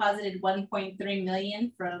also deposited 1.3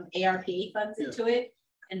 million from ARPA funds into it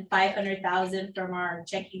and 500,000 from our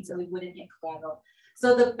checking, so we wouldn't hit collateral.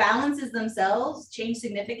 So the balances themselves changed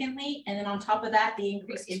significantly, and then on top of that, the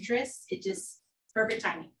increased interest, it just perfect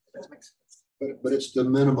timing. But it's de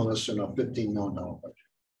minimis in a $15 million budget.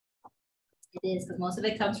 It is, because most of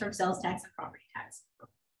it comes from sales tax and property tax.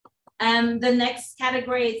 The next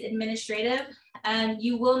category is administrative.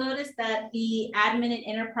 You will notice that the admin and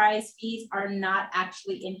enterprise fees are not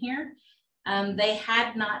actually in here. They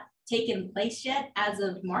had not taken place yet as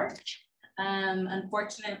of March.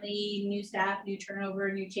 Unfortunately, new staff, new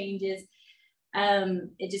turnover, new changes.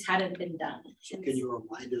 It just hadn't been done. So can you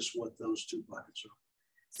remind us what those two buckets are?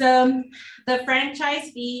 So the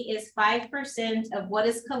franchise fee is 5% of what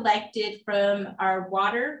is collected from our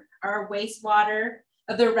water, our wastewater,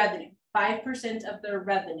 of their revenue, 5% of their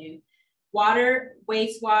revenue, water,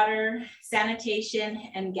 wastewater, sanitation,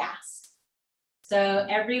 and gas. So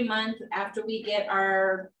every month after we get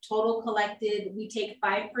our total collected, we take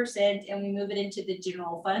 5% and we move it into the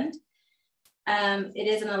general fund. It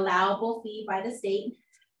is an allowable fee by the state.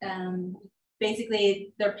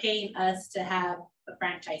 Basically, they're paying us to have a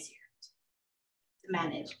franchise here to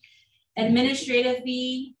manage. Administrative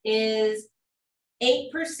fee is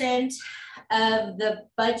 8% of the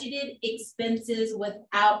budgeted expenses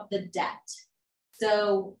without the debt.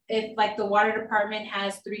 So if like the water department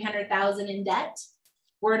has 300,000 in debt,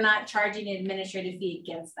 we're not charging an administrative fee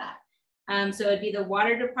against that. So it'd be the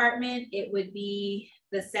water department, it would be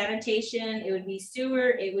the sanitation, it would be sewer,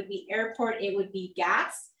 it would be airport, it would be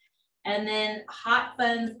gas. And then hot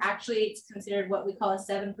funds, actually it's considered what we call a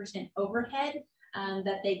 7% overhead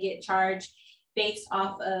that they get charged based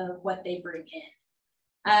off of what they bring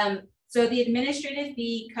in. So the administrative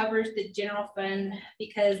fee covers the general fund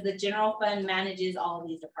because the general fund manages all of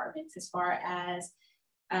these departments as far as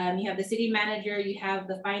you have the city manager, you have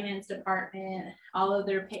the finance department, all of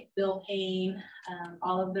their bill paying,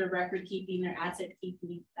 all of their record keeping, their asset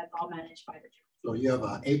keeping, that's all managed by the general. So you have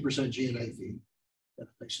an 8% G&A fee.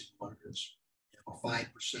 That's basically what it is. You have a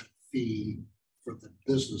 5% fee for the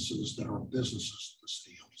businesses that are businesses, the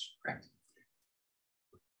steals. Correct.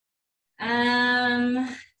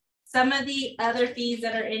 Some of the other fees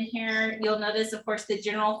that are in here, you'll notice, of course, the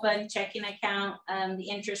general fund checking account, the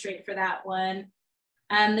interest rate for that one.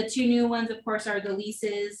 The two new ones, of course, are the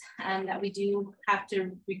leases that we do have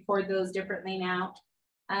to record those differently now.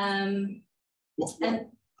 I'm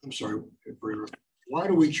sorry, why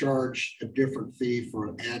do we charge a different fee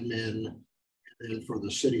for admin and then for the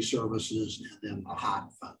city services and then the hot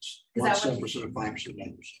funds? Why 7%, 5%,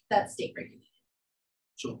 9%? That's state regulated.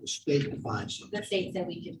 So the state defines them. The state said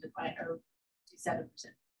we can define or do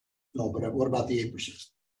 7%. No, but what about the 8%?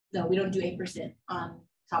 No, we don't do 8% on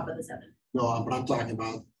top of the 7. No, but I'm talking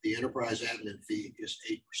about the enterprise admin fee is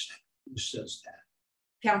 8%. Who says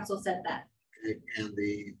that? Council said that. Okay, and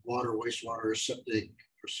the water, wastewater, septic,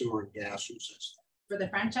 or sewer and gas, who says that? For the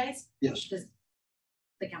franchise? Yes.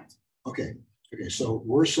 The council. Okay. Okay. So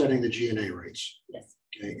we're setting the G&A rates. Yes.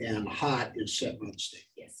 Okay. And hot is set by the state.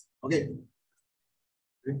 Yes. Okay.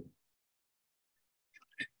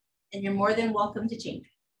 And you're more than welcome to change.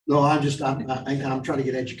 No, I'm trying to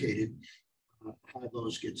get educated. How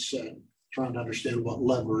those get set, trying to understand what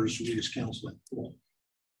levers we as council pull.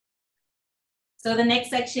 So the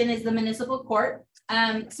next section is the municipal court.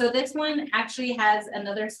 So this one actually has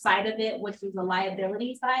another side of it, which is the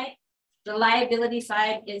liability side. The liability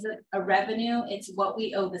side is a revenue. It's what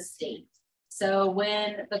we owe the state. So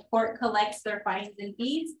when the court collects their fines and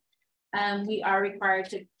fees, we are required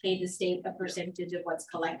to pay the state a percentage of what's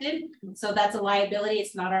collected. So that's a liability.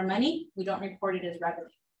 It's not our money. We don't report it as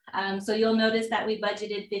revenue. So you'll notice that we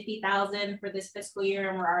budgeted 50,000 for this fiscal year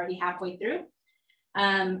and we're already halfway through.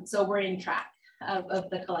 So we're in track of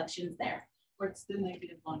the collections there. What's the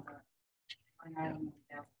negative number?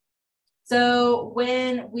 So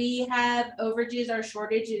when we have overages or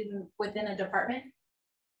shortage within a department,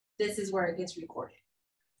 this is where it gets recorded.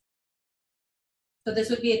 So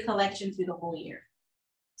this would be a collection through the whole year.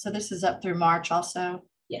 So this is up through March also?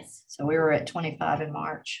 Yes. So we were at 25 in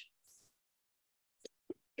March.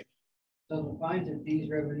 So the fines and fees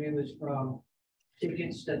revenue is from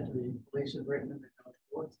tickets that the police have written and gone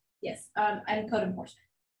forth. Yes, and code enforcement.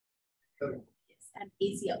 Code. Yes, and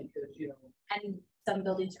ACO Because, you know, and some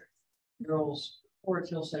building service. girls, or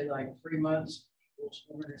he'll say like 3 months, equals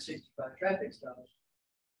 465 traffic stops.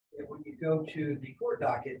 And when you go to the court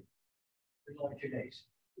docket, there's only 2 days.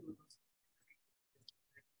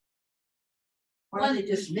 Why are they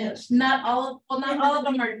dismissed? Not all of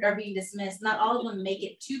them are being dismissed. Not all of them make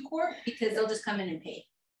it to court because they'll just come in and pay.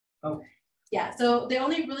 Okay. Yeah, so they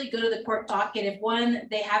only really go to the court docket if one,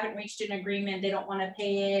 they haven't reached an agreement, they don't want to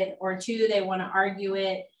pay it, or two, they want to argue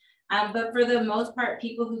it. But for the most part,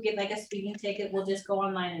 people who get like a speeding ticket will just go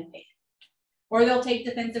online and pay it. Or they'll take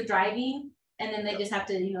defensive driving and then they just have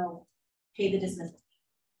to, you know, pay the dismissal.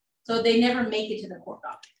 So they never make it to the court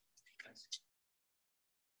docket.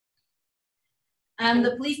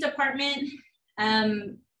 The police department,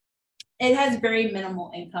 it has very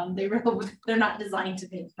minimal income. They're not designed to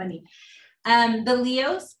make money. The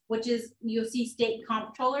LEOs, which is you'll see state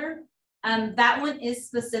comptroller, that one is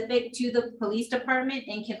specific to the police department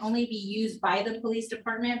and can only be used by the police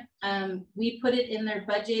department. We put it in their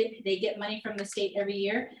budget. They get money from the state every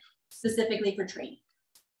year, specifically for training.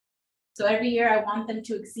 So every year I want them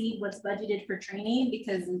to exceed what's budgeted for training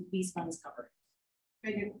because these funds cover it.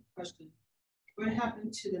 I get a question. What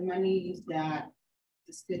happened to the money that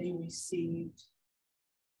the city received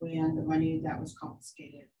when the money that was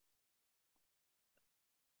confiscated?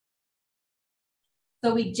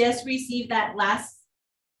 So we just received that last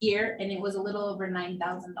year and it was a little over $9,000.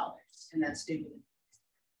 And that's stated.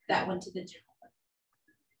 That went to the general fund.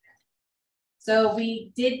 So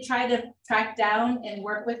we did try to track down and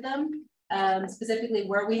work with them, specifically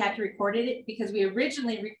where we had to record it because we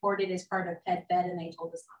originally recorded as part of PED Fed and they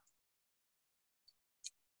told us not.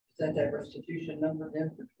 Is that restitution number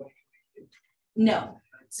then for 2022? No.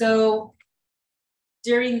 So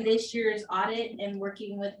during this year's audit and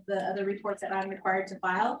working with the other reports that I'm required to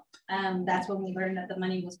file, that's when we learned that the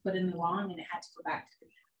money was put in the wrong and it had to go back to the.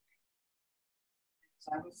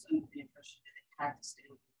 So I was under the impression that it had to stay.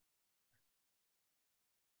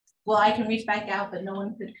 Well, I can reach back out, but no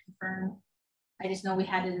one could confirm. I just know we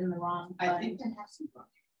had it in the wrong. I think that has some.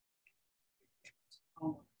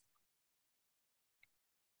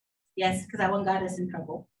 Yes, because that one got us in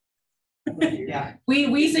trouble. Yeah.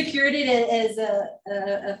 We secured it as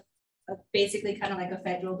a basically kind of like a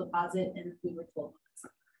federal deposit, and we were told.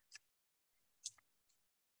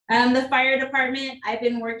 The fire department, I've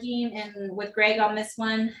been working and with Greg on this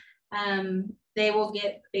one. They will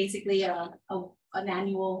get basically an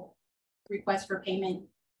annual request for payment.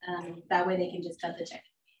 That way they can just cut the check.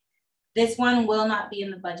 This one will not be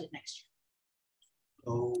in the budget next year.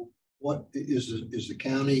 So what is the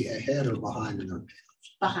county ahead or behind in their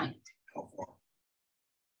payments? Behind. How far?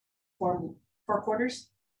 4 quarters.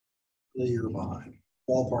 A year behind.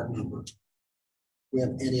 Ballpark number. We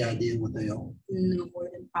have any idea what they owe? No more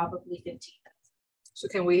than probably 15,000. So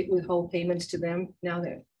can we withhold payments to them now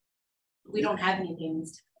that, We don't have any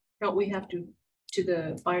payments. don't we have to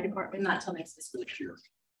the fire department? Not till next fiscal year. Next year.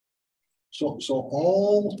 So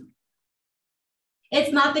all,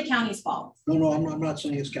 It's not the county's fault. no, I'm not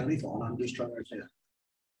saying it's county fault. I'm just trying to say.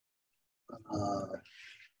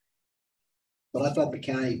 But I thought the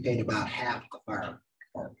county paid about half the fire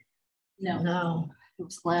department. No. No, it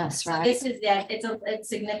was less, right? This is, yeah, it's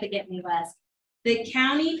significantly less. The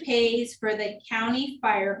county pays for the county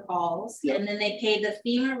fire calls, Yep. and then they pay the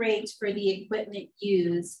FEMA rates for the equipment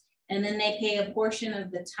used, and then they pay a portion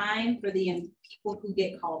of the time for the people who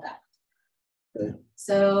get called out. Okay.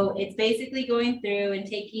 So it's basically going through and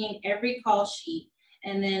taking every call sheet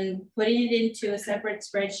and then putting it into a separate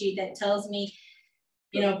spreadsheet that tells me,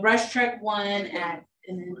 you know, brush truck 1 at,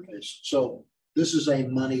 and then, Okay, so this is a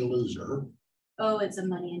money loser. oh, it's a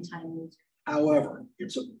money and time loser. However,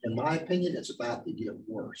 in my opinion, it's about to get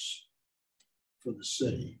worse for the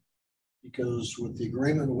city. Because with the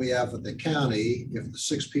agreement we have with the county, if the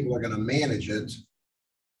 6 people are going to manage it,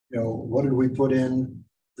 you know, what did we put in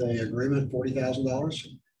the agreement, $40,000?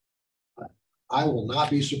 I will not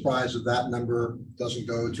be surprised if that number doesn't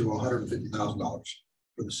go to $150,000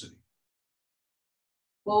 for the city.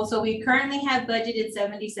 Well, so we currently have budgeted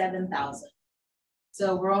 77,000.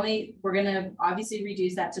 So we're gonna obviously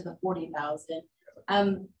reduce that to the 40,000.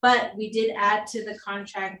 But we did add to the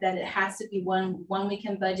contract that it has to be one we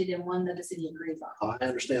can budget and one that the city agrees on. I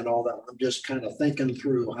understand all that. I'm just kind of thinking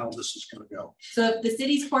through how this is going to go. So if the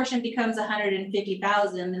city's portion becomes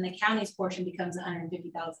 150,000, then the county's portion becomes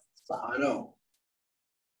 150,000 as well. I know.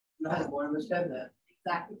 Not one of us have that.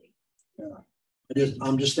 Exactly.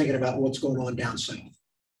 I'm just thinking about what's going on down south.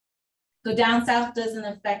 So down south doesn't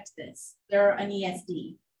affect this. They're an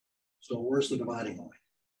ESD. So where's the dividing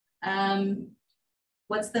line?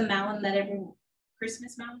 What's the mountain that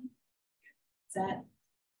Christmas Mountain? Is that?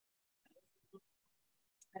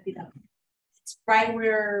 Might be that one. It's right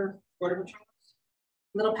where Border Patrol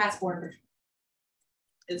little past border.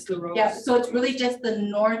 is the road. Yeah, so it's really just the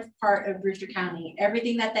north part of Brewster County.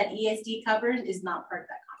 Everything that ESD covers is not part of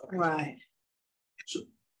that contract. Right.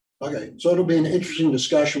 Okay, so it'll be an interesting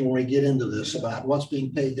discussion when we get into this about what's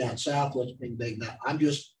being paid down south, what's being paid down.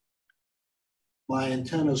 My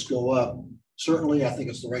antennas go up. Certainly, I think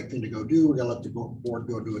it's the right thing to go do. We're gonna let the board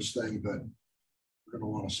go do its thing, but we're gonna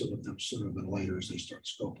want to sit with them sooner than later as they start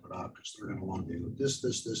scoping it out, because they're gonna want to do this.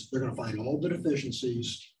 They're gonna find all the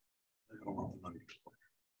deficiencies. They're gonna want the money.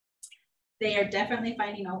 They are definitely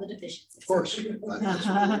finding all the deficiencies. Of course, that's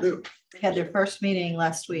what we do. They had their first meeting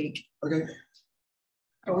last week. Okay.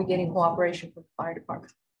 Are we getting cooperation from the fire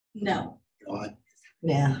department? No.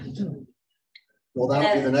 Yeah. Well,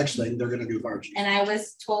 that'll be the next thing they're gonna do, fire chief. And I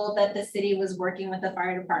was told that the city was working with the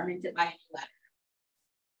fire department to buy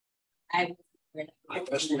a new ladder. I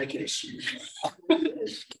rest my case.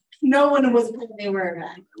 No one was fully aware of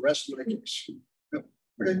that. I rest my case. Yep.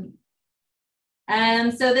 Okay.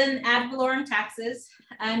 So then ad valorem taxes,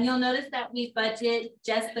 you'll notice that we budget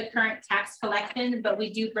just the current tax collection, but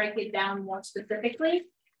we do break it down more specifically.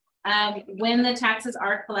 When the taxes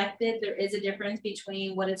are collected, there is a difference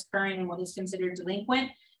between what is current and what is considered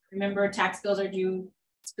delinquent. Remember, tax bills are due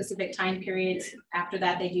specific time periods. After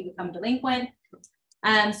that, they do become delinquent.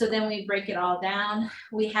 So then we break it all down.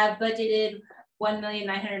 We have budgeted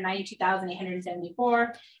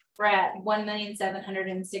 $1,992,874. We're at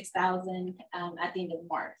 $1,706,000 at the end of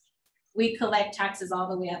March. We collect taxes all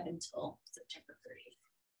the way up until September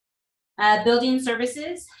 30th. Building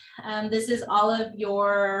services. This is all of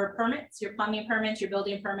your permits, your plumbing permits, your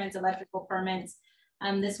building permits, electrical permits.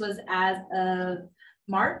 This was as of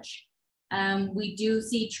March. We do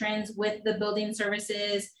see trends with the building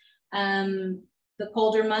services. The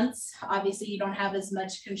colder months, obviously you don't have as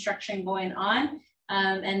much construction going on.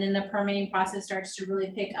 And then the permitting process starts to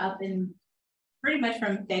really pick up in pretty much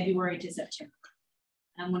from February to September.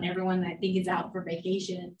 When everyone, I think, is out for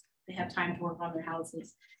vacation, they have time to work on their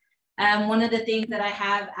houses. One of the things that I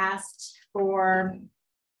have asked for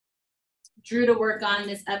Drew to work on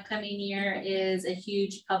this upcoming year is a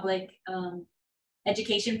huge public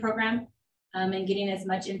education program and getting as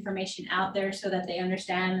much information out there so that they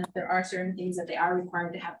understand that there are certain things that they are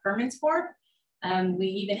required to have permits for. We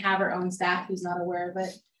even have our own staff who's not aware of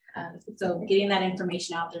it. So getting that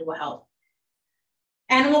information out there will help.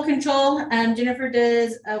 Animal control, Jennifer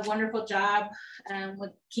does a wonderful job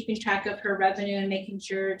with keeping track of her revenue and making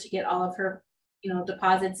sure to get all of her,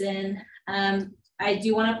 deposits in. I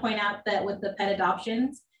do want to point out that with the pet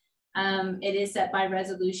adoptions, it is set by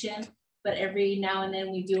resolution, but every now and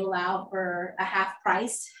then we do allow for a half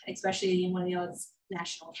price, especially when it's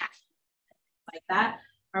national cat like that,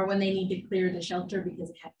 or when they need to clear the shelter because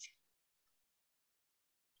of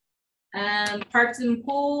cat. Parks and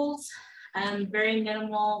pools, very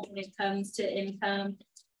minimal when it comes to income.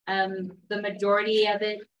 The majority of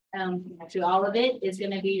it, actually all of it, is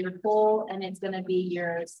going to be your pool, and it's going to be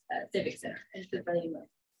your civic center. It's the building.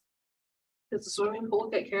 Does the swimming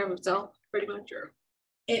pool take care of itself pretty much, or?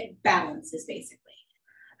 It balances basically.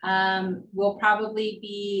 We'll probably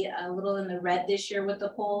be a little in the red this year with the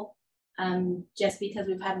pool, just because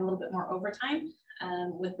we've had a little bit more overtime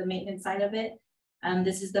with the maintenance side of it.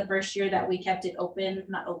 This is the first year that we kept it open,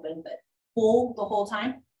 not open, but full the whole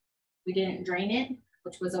time. We didn't drain it,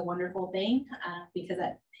 which was a wonderful thing because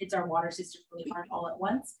that hits our water system really hard all at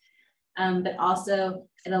once. But also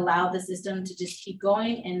it allowed the system to just keep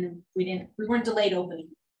going, and we weren't delayed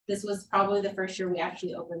opening. This was probably the first year we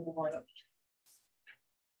actually opened the water.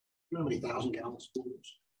 How many thousand gallons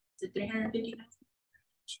pools? Is it 350,000?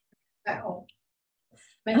 Wow.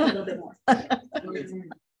 Maybe a little bit more.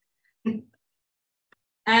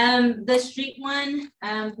 The street one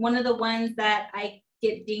of the ones that I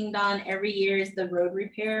get dinged on every year is the road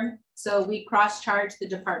repair. So we cross-charge the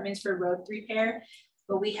departments for road repair,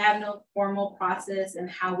 but we have no formal process in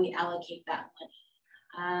how we allocate that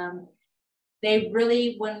money. They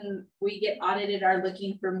really, when we get audited, are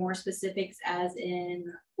looking for more specifics, as in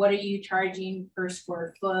what are you charging per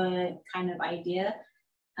square foot kind of idea.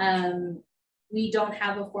 We don't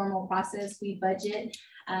have a formal process, we budget.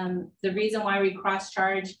 The reason why we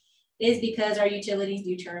cross-charge is because our utilities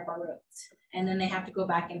do tear up our roads, and then they have to go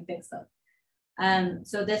back and fix them.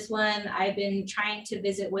 So this one, I've been trying to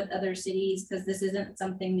visit with other cities because this isn't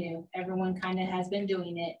something new. Everyone kind of has been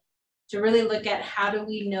doing it, to really look at how do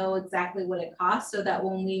we know exactly what it costs so that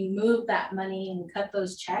when we move that money and cut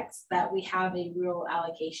those checks, that we have a real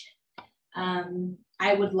allocation.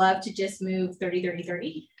 I would love to just move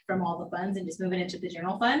 30-30-30 from all the funds and just move it into the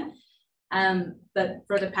general fund. But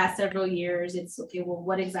for the past several years, it's okay, well,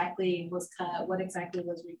 what exactly was cut? What exactly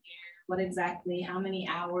was repaired? What exactly, how many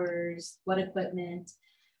hours, what equipment?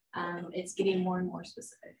 It's getting more and more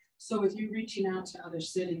specific. So with you reaching out to other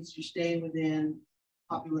cities, you stay within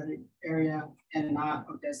populated area and not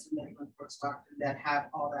Odessa, Midland, Fort Stockton that have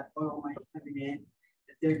all that oil money coming in,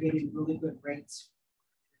 that they're getting really good rates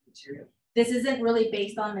for material. This isn't really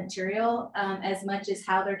based on material as much as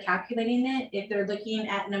how they're calculating it. If they're looking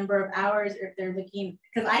at number of hours, or if they're looking,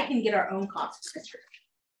 because I can get our own cost for material.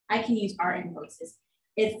 I can use our invoices.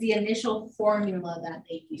 It's the initial formula that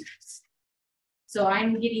they use. So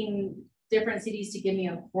I'm getting different cities to give me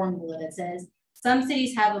a formula that says, some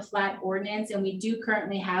cities have a flat ordinance, and we do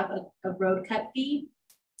currently have a road cut fee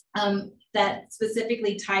that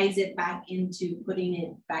specifically ties it back into putting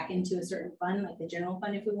it back into a certain fund, like the general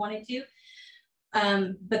fund if we wanted to.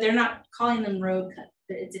 But they're not calling them road cut,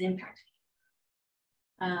 it's an impact fee.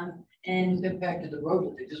 And the impact of the road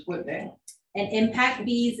that they just put down. And impact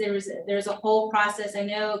fees, there's a whole process. I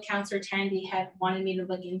know Councilor Tandy had wanted me to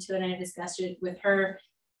look into it, and I discussed it with her.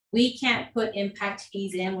 We can't put impact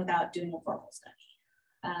fees in without doing a formal study.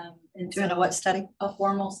 And Doing a what study? A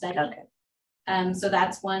formal study. Okay. So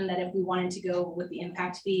that's one that if we wanted to go with the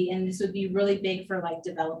impact fee, and this would be really big for like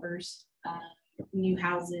developers, new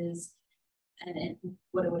houses, and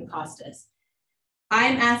what it would cost us.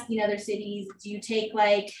 I'm asking other cities, do you take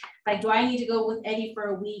like do I need to go with Eddie for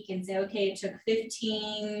a week and say, okay, it took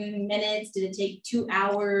 15 minutes, did it take 2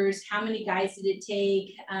 hours? How many guys did it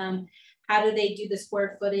take? How do they do the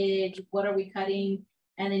square footage? What are we cutting?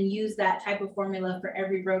 And then use that type of formula for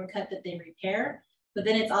every road cut that they repair. But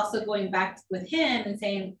then it's also going back with him and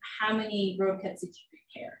saying, how many road cuts did you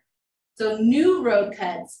repair? So new road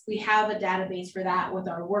cuts, we have a database for that with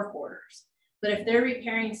our work orders. But if they're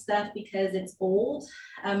repairing stuff because it's old,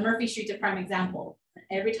 Murphy Street's a prime example.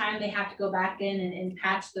 Every time they have to go back in and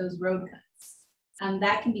patch those road cuts,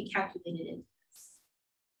 that can be calculated into this.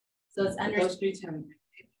 So it's under, Those streets haven't been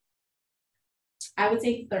paved. I would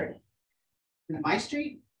say 30. And my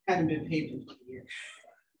street hadn't been paved in 20 years.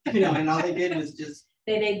 You know, and all they did was just.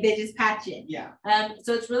 They just patch it. Yeah.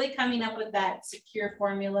 So it's really coming up with that secure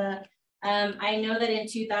formula. I know that in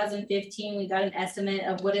 2015, we got an estimate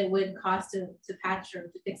of what it would cost to patch or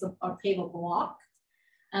to fix or pave a block.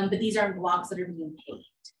 But these aren't blocks that are being paved.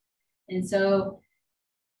 And so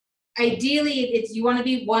ideally it's, you want to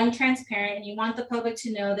be one, transparent, and you want the public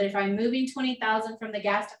to know that if I'm moving 20,000 from the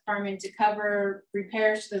gas department to cover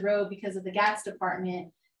repairs to the road because of the gas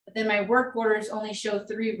department, but then my work orders only show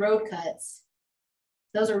 3 road cuts,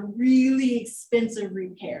 those are really expensive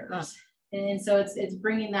repairs. And so it's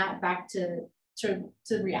bringing that back to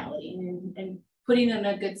reality and putting in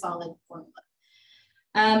a good solid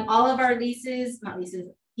formula. All of our leases,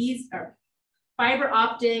 these are fiber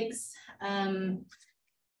optics.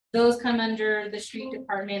 Those come under the street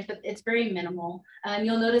department, but it's very minimal.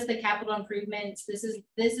 You'll notice the capital improvements. This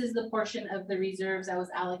is the portion of the reserves that was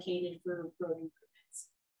allocated for road improvements.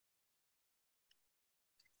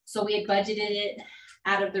 So we had budgeted it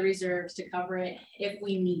out of the reserves to cover it if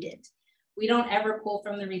we need it. We don't ever pull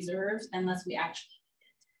from the reserves unless we actually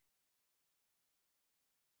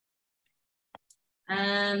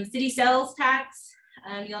need it. City sales tax,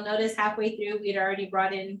 you'll notice halfway through, we had already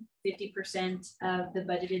brought in 50% of the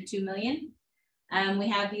budgeted 2 million. We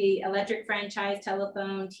have the electric franchise,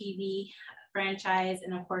 telephone, TV franchise,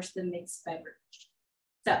 and of course the mixed beverage.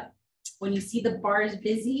 So when you see the bars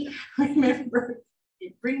busy, remember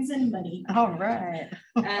it brings in money. All right.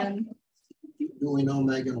 Do we know,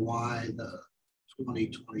 Megan, why the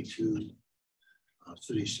 2022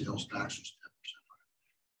 city sales tax was 10%?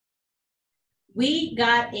 We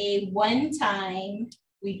got a one-time,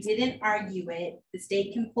 we didn't argue it. The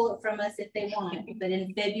state can pull it from us if they want, but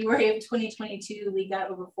in February of 2022, we got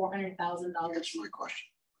over $400,000. That's my question.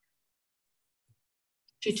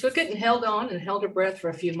 She took it and held on and held her breath for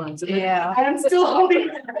a few months. Yeah. I'm still holding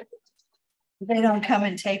it. They don't come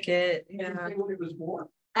and take it. Yeah. It was born.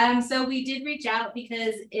 So we did reach out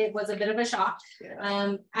because it was a bit of a shock.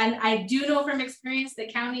 Yeah. And I do know from experience, the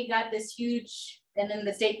county got this huge, and then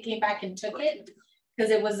the state came back and took it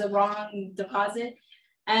because it was the wrong deposit.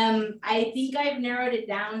 I think I've narrowed it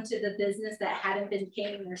down to the business that hadn't been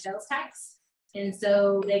paying their sales tax. And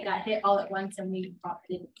so they got hit all at once and we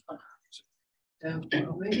profited.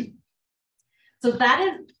 So that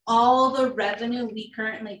is all the revenue we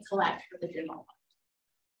currently collect for the general fund.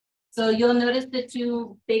 So you'll notice the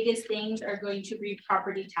two biggest things are going to be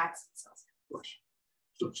property tax and sales.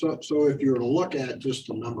 So if you were to look at just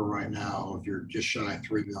the number right now, if you're just shy of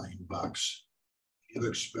 $3 million, you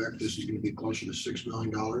expect this is going to be closer to $6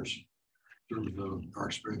 million in terms of our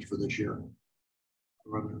experience for this year.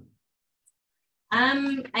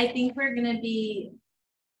 I think we're gonna be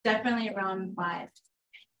definitely around 5.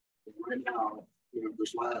 Right now,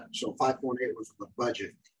 this last, so 5.8 was the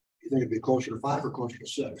budget. You think it'd be closer to 5 or closer to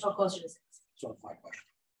 6? Oh, closer to 6. So my question.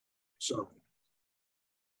 So.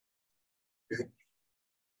 Okay.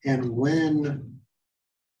 And when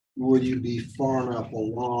will you be far enough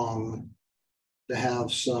along to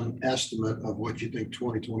have some estimate of what you think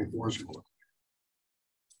 2024 is going to look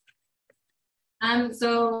like?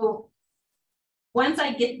 So once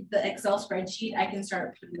I get the Excel spreadsheet, I can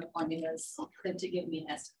start putting the formulas to give me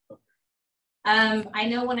an estimate. I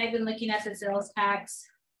know when I've been looking at the sales tax,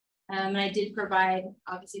 and I did provide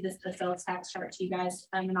obviously the sales tax chart to you guys,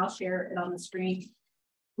 and I'll share it on the screen.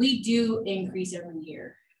 We do increase every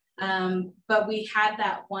year. But we had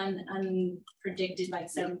that one unpredicted like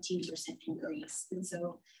 17% increase. And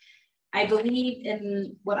so I believe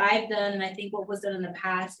in what I've done, and I think what was done in the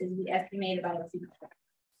past is we estimate about a 2%.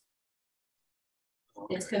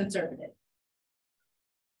 It's conservative.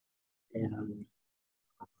 And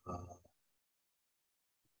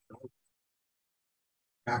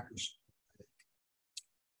factors.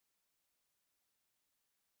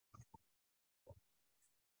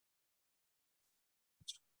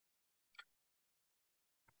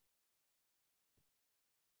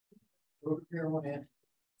 Over here on that.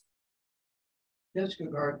 Jessica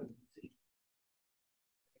Gardner.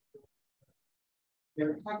 They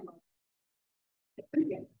were talking about.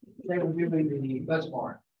 They were doing the bus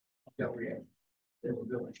barn. Over here. They were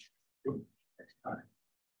building.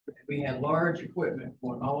 We had large equipment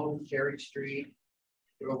going all over Cherry Street,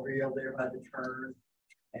 over here there by the turn.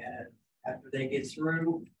 And after they get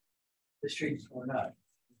through, the street's going up.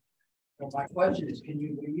 So my question is,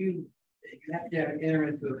 you have to enter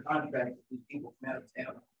into a contract with these people from out of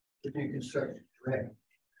town to do construction, correct?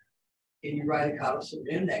 Can you write a codicil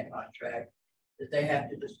in that contract that they have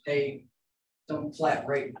to just pay some flat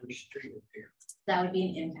rate for the street repair? That would be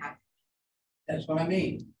an impact. That's what I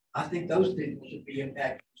mean. I think those people should be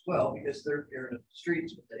impacted as well because they're repairing the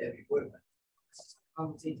streets with the heavy equipment.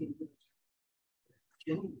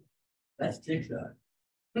 That's TICSA.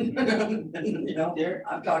 You know,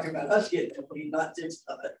 I'm talking about us getting it, not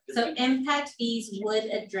TICSA. So impact fees would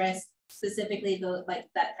address specifically the like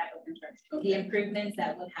that type of construction, the improvements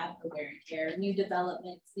that would have the wear and tear, new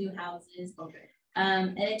developments, new houses. Okay.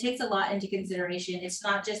 And it takes a lot into consideration. It's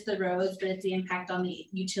not just the roads, but it's the impact on the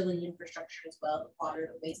utility infrastructure as well, the water,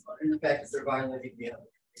 the wastewater. And the fact that they're violating the other.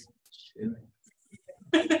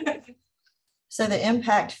 So the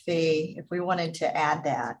impact fee, if we wanted to add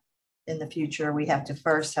that in the future, we have to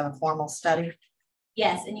first have a formal study.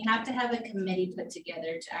 Yes, and you have to have a committee put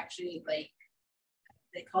together to actually like,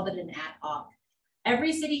 they called it an ad hoc.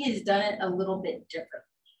 Every city has done it a little bit different.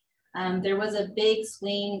 There was a big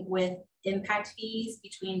swing with impact fees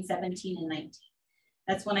between 17 and 19.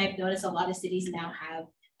 That's when I've noticed a lot of cities now have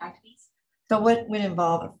impact fees. So what would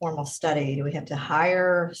involve a formal study? Do we have to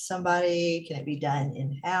hire somebody? Can it be done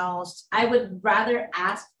in-house? I would rather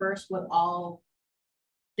ask first what all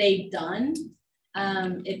they've done.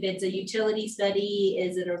 If it's a utility study,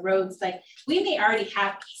 is it a roads? Like we may already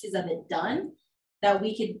have pieces of it done that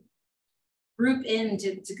we could group in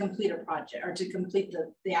to complete a project or to complete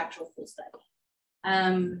the actual full study.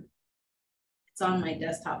 It's on my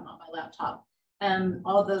desktop, not my laptop.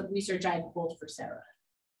 All the research I pulled for Sarah.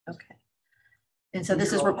 Okay. And so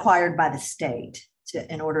this is required by the state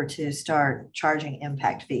in order to start charging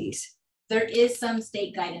impact fees. There is some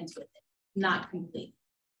state guidance with it, not complete.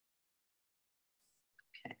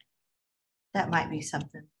 Okay. That might be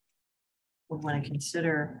something we want to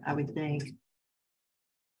consider, I would think.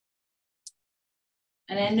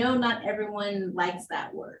 And I know not everyone likes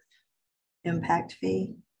that word. Impact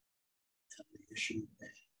fee.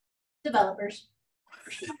 Developers.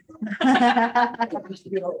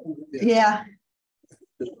 Yeah.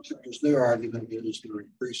 Because their argument is they're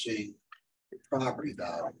increasing property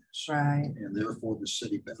values. Right. And therefore the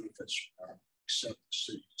city benefits except the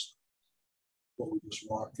cities. What we just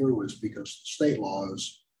walked through is because the state law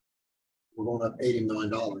is we're going up $80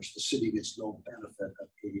 million. The city gets no benefit of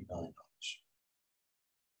 $80 million.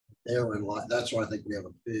 Therein line, that's why I think we have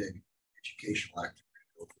a big educational activity.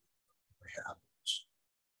 What happens?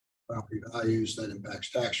 Property values, that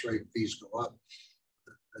impacts tax rate, fees go up.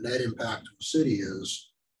 The net impact to the city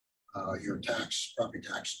is your property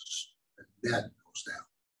taxes, the net goes down.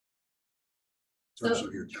 In terms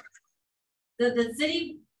of your tax rate. the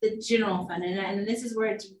city, the general fund, and this is where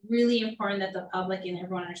it's really important that the public and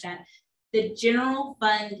everyone understand. The general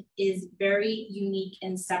fund is very unique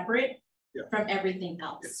and separate from everything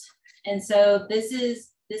else. And so this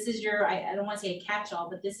is your, I don't want to say a catch-all,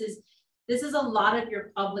 but this is a lot of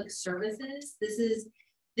your public services. This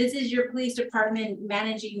is your police department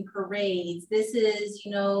managing parades. This is,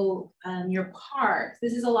 your parks.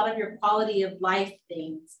 This is a lot of your quality of life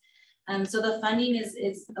things. So the funding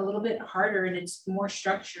is a little bit harder and it's more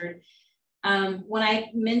structured. When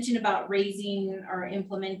I mentioned about raising or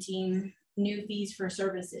implementing new fees for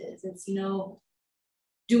services, it's,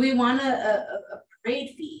 do we want a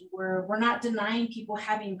parade fee where we're not denying people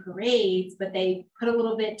having parades, but they put a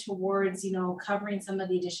little bit towards, covering some of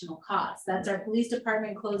the additional costs? That's our police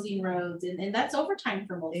department closing roads, and that's overtime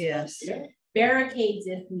for most of us. Barricades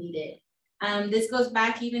if needed. This goes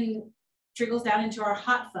back, even trickles down into our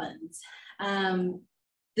hot funds.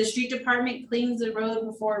 The street department cleans the road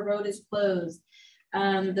before a road is closed.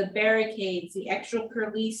 The barricades, the extra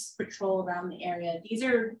police patrol around the area. These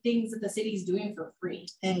are things that the city's doing for free.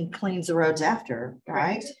 And cleans the roads after,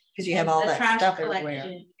 right? Because you have all that trash stuff collection.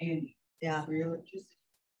 everywhere. And Yeah. free electricity.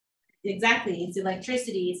 Exactly, it's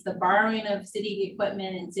electricity, it's the borrowing of city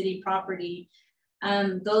equipment and city property.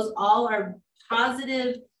 Those all are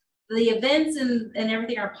positive. The events and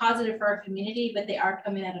everything are positive for our community, but they are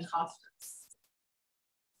coming at a cost.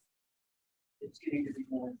 It's getting to be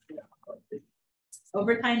more.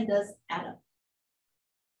 Overtime does add up.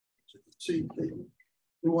 See,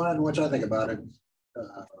 the one in which I think about it,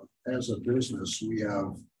 as a business, we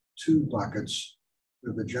have two buckets.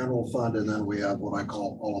 We have the general fund, and then we have what I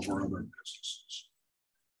call all of our other businesses.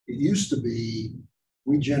 It used to be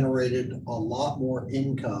we generated a lot more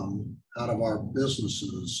income out of our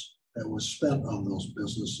businesses that was spent on those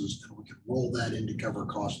businesses, and we could roll that in to cover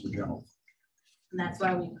costs of the general fund. And that's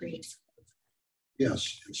why we create.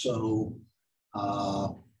 Yes, and so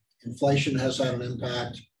inflation has had an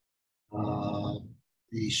impact.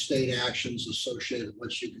 The state actions associated with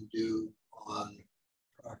what you can do on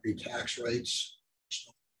property tax rates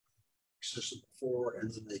existed before,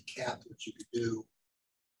 and then they capped what you could do.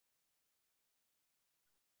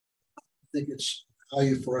 I think it's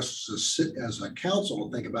value for us as a council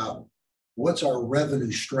to think about what's our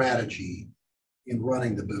revenue strategy in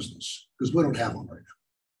running the business, because we don't have one right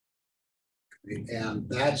now. And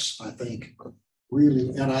that's, I think, really,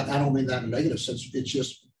 and I don't mean that in a negative sense, it's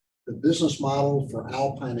just the business model for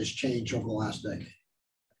Alpine has changed over the last decade.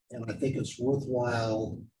 And I think it's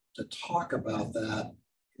worthwhile to talk about that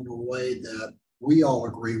in a way that we all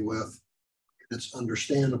agree with, it's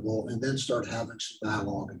understandable, and then start having some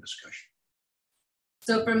dialogue and discussion.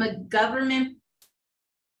 So from a government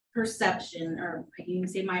perception, or I can even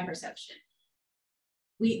say my perception,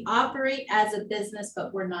 we operate as a business,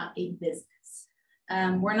 but we're not a business.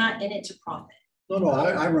 We're not in it to profit. No,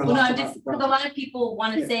 I run. Well, no, just because a lot of people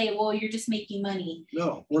want to say, well, you're just making money.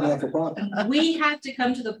 No, we're not for profit. We have to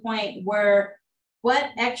come to the point where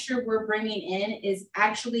what extra we're bringing in is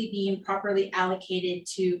actually being properly allocated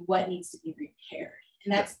to what needs to be repaired.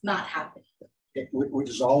 And that's not happening. Which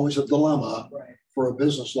is always a dilemma for a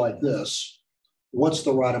business like this. What's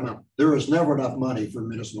the right amount? There is never enough money for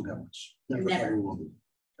municipal governments. Never ever will be.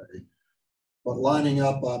 Okay. But lining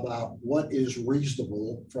up about what is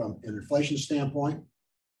reasonable from an inflation standpoint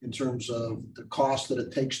in terms of the cost that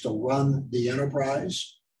it takes to run the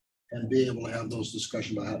enterprise and being able to have those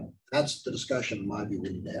discussions about it. That's the discussion in my view we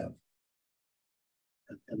need to have.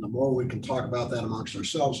 And the more we can talk about that amongst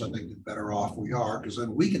ourselves, I think the better off we are, because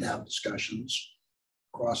then we can have discussions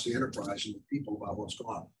across the enterprise and with people about what's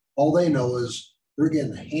going on. All they know is they're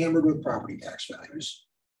getting hammered with property tax values.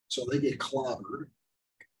 So they get clobbered.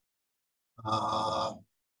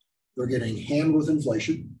 They're getting hammered with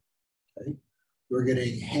inflation. Okay? They're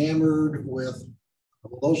getting hammered with,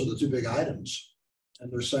 well, those are the two big items.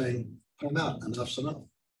 And they're saying, time out, enough's enough.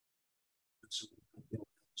 It's a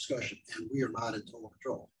discussion, and we are not in total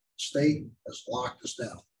control. State has locked us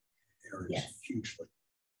down in areas hugely.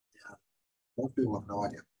 Yeah. Most people have no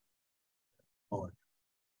idea. No idea.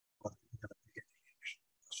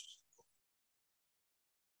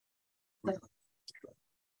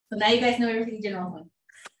 So now you guys know everything general fund.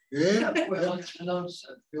 Yeah. Well, I noticed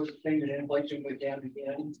there was a thing that inflation went down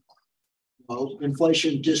again. Well,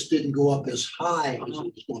 inflation just didn't go up as high as it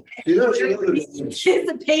was going. See, there's the other difference.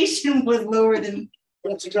 Anticipation was lower than.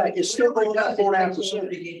 That's exactly. It's still going up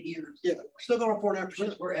 4.5%. Years. Yeah, still going up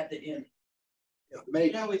 4.5%. We're at the end. Yeah, You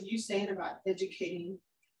maybe. know, with you saying about educating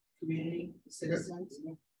community citizens,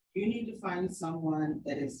 you need to find someone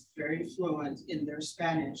that is very fluent in their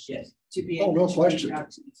Spanish. Yes. To be Oh, able no to question. reach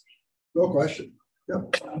out to these No question.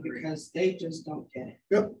 Because they just don't get it.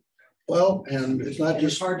 Yep. Well, and it's not And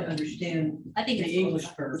it's just, hard to understand I think the it's English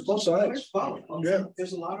both. terms. it's both sides. Yeah.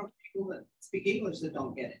 There's a lot of people that speak English that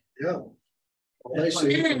don't get it. Yeah. Well, they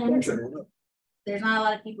see it. There's not a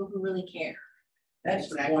lot of people who really care. That's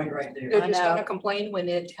the point right there. They're I just know. gonna complain when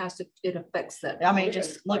it has to, it affects them. I mean,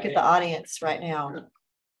 just look at the audience right now.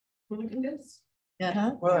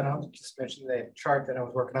 Uh-huh. Well, and I'll just mention the chart that I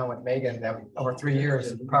was working on with Megan, that over 3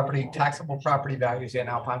 years, taxable property values in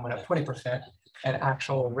Alpine went up 20%. And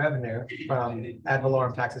actual revenue from ad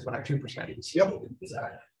valorem taxes went up 2%. Yep.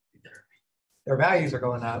 Their values are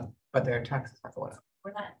going up, but their taxes are going up.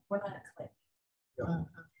 We're not clear. Yeah.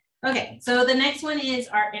 Okay, so the next one is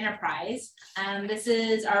our enterprise. This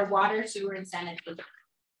is our water, sewer, and sanitation.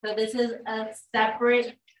 So this is a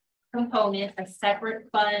separate component, a separate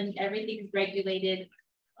fund. Everything's regulated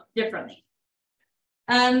differently.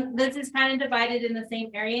 This is kind of divided in the same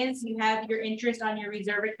areas. You have your interest on your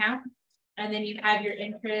reserve account, and then you have your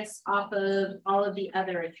interest off of all of the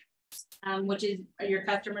other accounts, which is your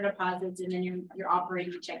customer deposits and then your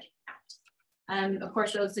operating checking account. Of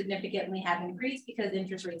course, those significantly have increased because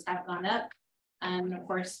interest rates have gone up. And of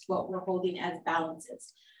course, what we're holding as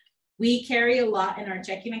balances. We carry a lot in our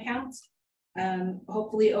checking accounts.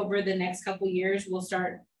 Hopefully over the next couple of years, we'll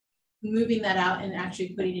start moving that out and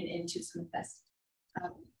actually putting it into some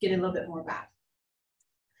investment, get a little bit more back.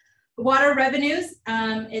 Water revenues,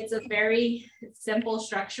 it's a very simple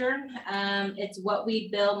structure. It's what we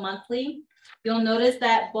bill monthly. You'll notice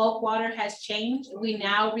that bulk water has changed. We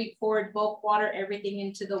now record bulk water, everything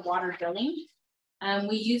into the water billing.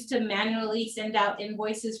 We used to manually send out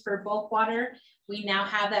invoices for bulk water. We now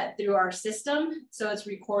have that through our system. So it's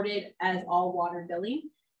recorded as all water billing.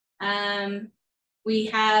 We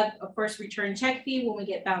have, of course, return check fee when we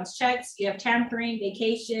get bounced checks. You have tampering,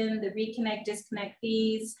 vacation, the reconnect, disconnect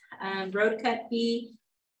fees, road cut fee,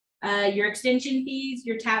 your extension fees,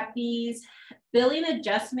 your tap fees. Billing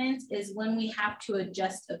adjustments is when we have to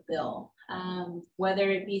adjust a bill,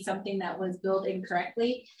 whether it be something that was billed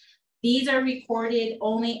incorrectly. These are recorded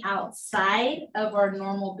only outside of our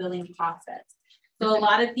normal billing process. So a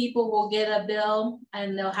lot of people will get a bill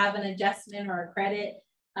and they'll have an adjustment or a credit.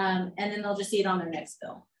 And then they'll just see it on their next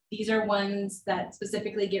bill. These are ones that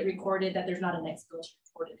specifically get recorded that there's not a next bill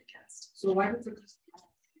recorded against. So why does it?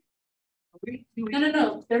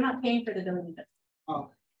 No, they're not paying for the billing.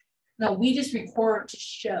 Oh. No, we just record to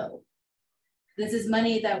show. This is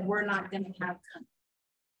money that we're not going to have come.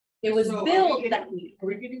 It was So billed that week. Are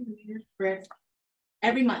we getting the meters correct?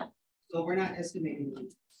 Every month. So we're not estimating them.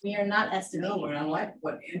 We are not No, estimating. and I like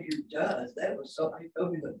what Andrew does. That was so, he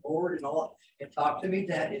told me the board and all, and talked to me.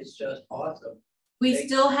 That is just awesome. We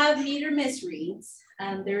still have meter misreads.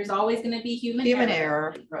 There's always going to be human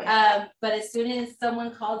error. Right. But as soon as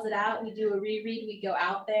someone calls it out, we do a reread, we go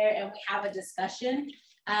out there and we have a discussion.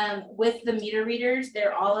 With the meter readers,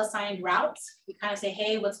 they're all assigned routes. We kind of say,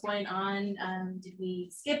 hey, what's going on? Did we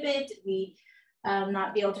skip it? Did we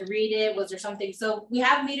not be able to read it? Was there something? So we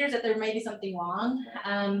have meters that there may be something wrong.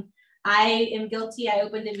 I am guilty. I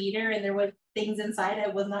opened a meter and there were things inside I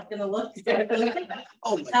was not going to look.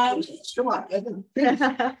 Oh my goodness, come on.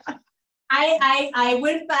 I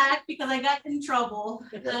went back because I got in trouble.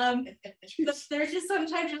 But there's just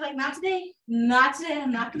sometimes you're like, not today, not today.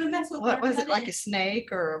 I'm not gonna mess with. What was it, like a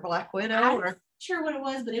snake or a black widow? I'm Or not sure what it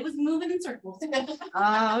was, but it was moving in circles.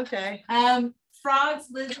 oh, okay. Frogs,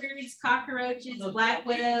 lizards, cockroaches, black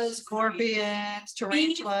widows, Scorpions,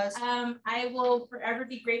 tarantulas. I will forever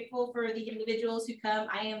be grateful for the individuals who come.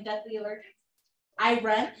 I am deathly allergic. I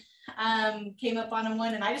run. Came up on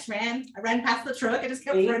one and I just ran. I ran past the truck. I just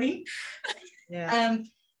kept running. Yeah.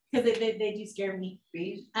 Because they do scare me.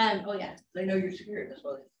 Bees, Oh yeah. they know you're scared. That's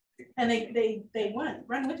why And they want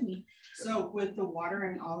run with me. So with the water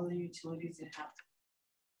and all of the utilities that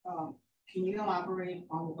have, can you elaborate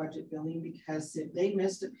on the budget billing? Because if they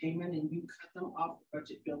missed a payment and you cut them off the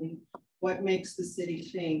budget billing, what makes the city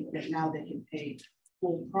think that now they can pay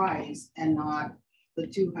full price and not the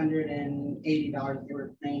 $280 they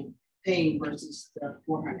were paying versus the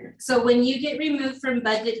 $400? So when you get removed from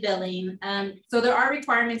budget billing, so there are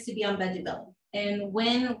requirements to be on budget billing. And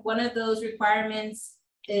when one of those requirements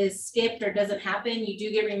is skipped or doesn't happen, you do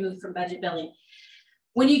get removed from budget billing.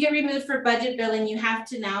 When you get removed for budget billing, you have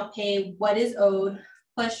to now pay what is owed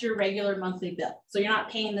plus your regular monthly bill. So you're not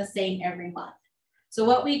paying the same every month. So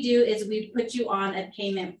what we do is we put you on a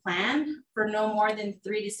payment plan for no more than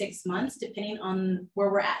 3 to 6 months, depending on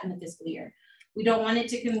where we're at in the fiscal year. We don't want it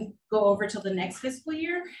to go over till the next fiscal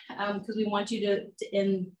year because we want you to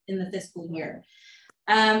end in the fiscal year.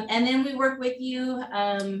 And then we work with you.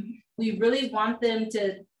 We really want them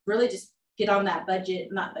to really just get on that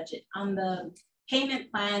on the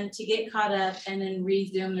payment plan to get caught up and then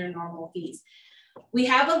resume their normal fees. We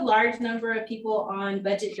have a large number of people on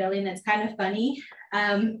budget billing. That's kind of funny.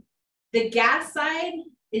 The gas side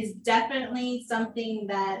is definitely something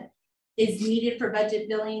that is needed for budget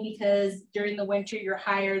billing because during the winter you're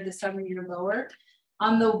higher, the summer you're lower.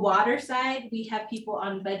 On the water side, we have people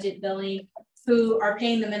on budget billing who are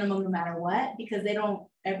paying the minimum no matter what because they don't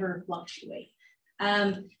ever fluctuate.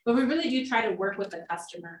 But we really do try to work with the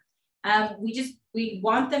customer. We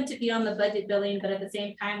want them to be on the budget billing, but at the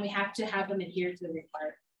same time, we have to have them adhere to the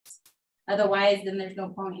requirements. Otherwise, then there's no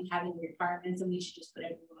point in having the requirements and we should just put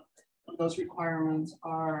everyone on. Those requirements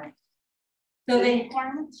are. So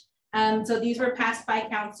so these were passed by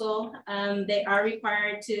council. They are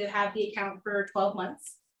required to have the account for 12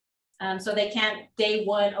 months. So they can't day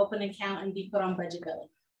one open an account and be put on budget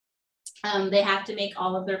billing. They have to make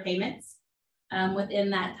all of their payments within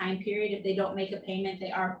that time period. If they don't make a payment,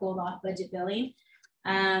 they are pulled off budget billing.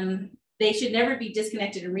 They should never be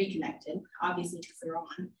disconnected and reconnected, obviously, because they're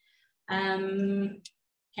on.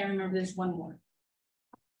 Can't remember, there's one more.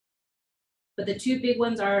 But the two big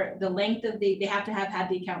ones are the length of they have to have had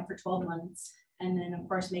the account for 12 months. And then of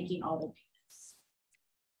course, making all their payments.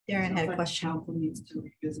 Darren had a question. Council needs to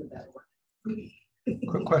revisit that one.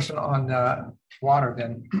 Quick question on water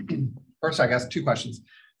then. First, I guess 2 questions.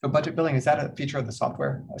 So budget billing, is that a feature of the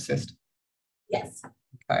software assist? Yes.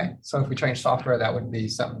 Okay, so if we change software, that would be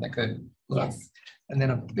something that could look. Yes. And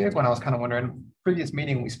then a big one, I was kind of wondering, previous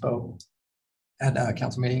meeting we spoke at a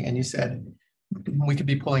council meeting and you said we could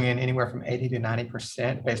be pulling in anywhere from 80 to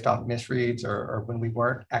 90% based off misreads or when we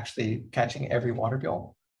weren't actually catching every water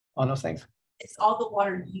bill on those things. It's all the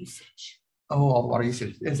water usage. Oh, all the water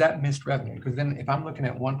usage. Is that missed revenue? Because then if I'm looking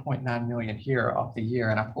at 1.9 million here off the year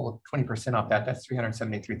and I pull 20% off that, that's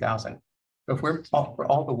 373,000. So if we're for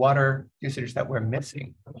all the water usage that we're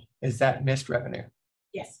missing, is that missed revenue?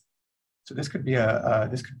 Yes. So this could be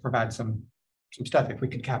this could provide some stuff if we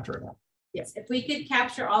could capture it. Yes, if we could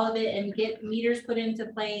capture all of it and get meters put into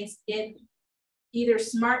place, get either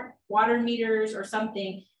smart water meters or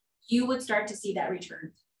something, you would start to see that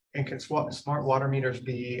return. And can smart water meters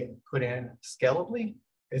be put in scalably?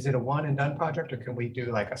 Is it a one and done project or can we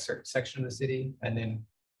do like a certain section of the city and then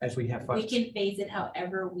as we have funds? We can phase it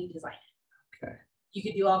however we design it. Okay. You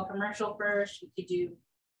could do all commercial first, you could do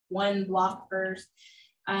one block first.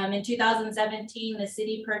 In 2017, the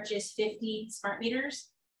city purchased 50 smart meters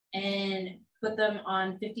and put them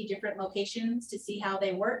on 50 different locations to see how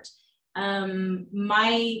they worked.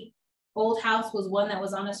 My old house was one that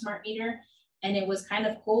was on a smart meter and it was kind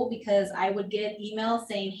of cool because I would get emails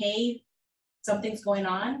saying, hey, something's going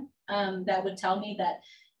on. That would tell me that,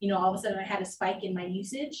 you know, all of a sudden I had a spike in my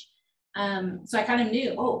usage. So I kind of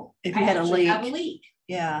knew, oh, If you had a leak. have a leak.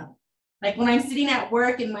 Yeah. Like when I'm sitting at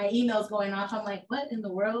work and my email's going off, I'm like, what in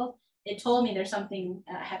the world? It told me there's something,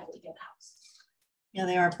 I have a leak in the house. Yeah,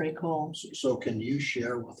 they are pretty cool. So can you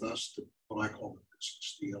share with us what I call the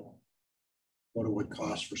business deal? What it would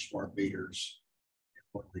cost for smart meters?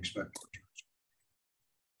 What we expect for returns?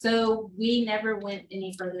 So we never went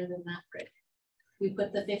any further than that, Rick. We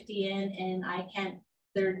put the 50 in and I can't,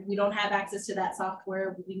 we don't have access to that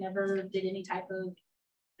software. We never did any type of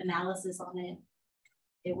analysis on it.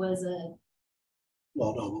 It was a.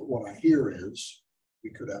 Well, no, but what I hear is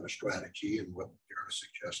we could have a strategy and what they're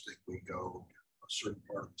suggesting, we go to a certain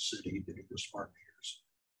part of the city to do the smart meters.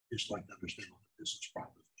 Just like to understand what the business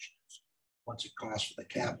proposition is. What's it cost for the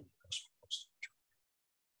capital?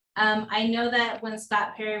 I know that when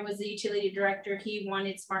Scott Perry was the utility director, he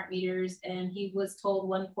wanted smart meters and he was told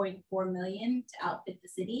 1.4 million to outfit the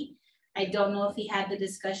city. I don't know if he had the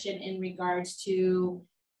discussion in regards to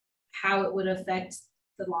how it would affect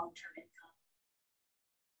the long-term income.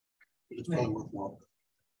 It's probably worthwhile.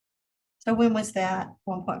 So when was that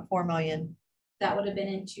 1.4 million? That would have been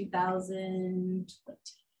in 2020.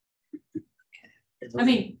 Okay. I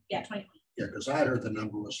mean, yeah, 2020. Yeah, because I heard the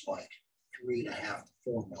number was like $3.5 to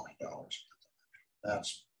 $4 million.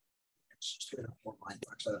 That's $3 to $4 million.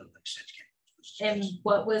 That doesn't make sense. And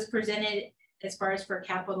what was presented as far as for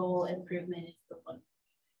capital improvement is the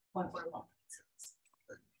 1.1.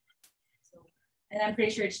 So, and I'm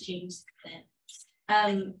pretty sure it's changed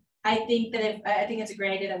then. I think that I think it's a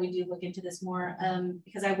great idea that we do look into this more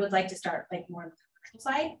because I would like to start like more on the commercial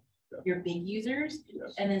side, your big users,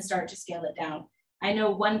 and then start to scale it down. I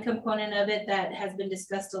know one component of it that has been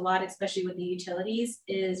discussed a lot, especially with the utilities,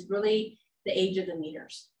 is really the age of the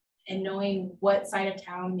meters and knowing what side of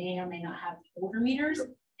town may or may not have older meters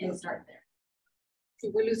and start there.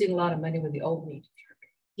 So we're losing a lot of money with the old meter.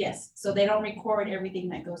 Yes, so they don't record everything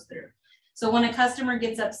that goes through. So when a customer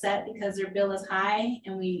gets upset because their bill is high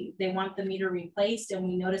and they want the meter replaced and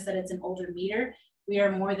we notice that it's an older meter, we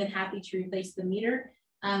are more than happy to replace the meter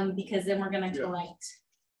because then we're gonna collect.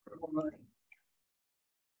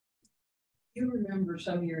 You remember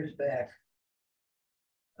some years back,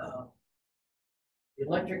 the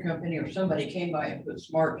electric company or somebody came by and put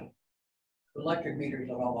smart electric meters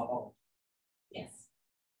on all the homes. Yes.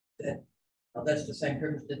 Now that's the same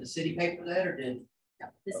purpose. Did the city pay for that or did? No,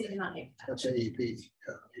 the city did not pay for that. That's AEP.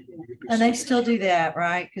 And they still do that,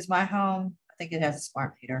 right? Because my home, I think it has a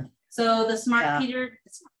smart meter. So the smart Yeah. meter,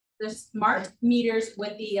 the smart meters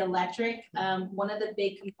with the electric, one of the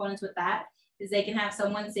big components with that is they can have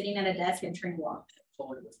someone sitting at a desk and turn you off.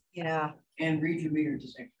 Yeah, And read your meter at the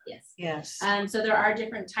same time. Yes. yes. So there are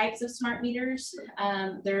different types of smart meters.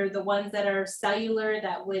 They're the ones that are cellular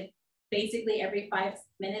that would basically every 5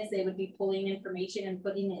 minutes, they would be pulling information and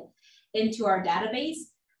putting it into our database.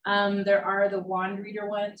 There are the wand reader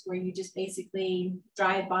ones where you just basically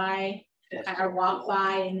drive by or walk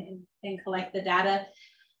by and collect the data.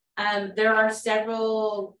 There are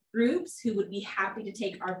several groups who would be happy to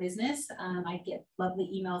take our business. I get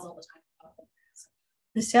lovely emails all the time.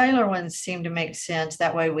 The cellular ones seem to make sense.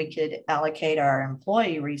 That way we could allocate our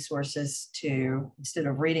employee resources to, instead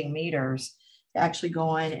of reading meters, to actually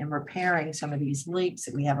going and repairing some of these leaks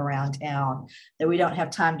that we have around town that we don't have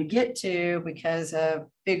time to get to because of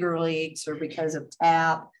bigger leaks or because of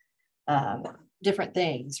tap, different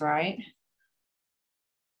things, right?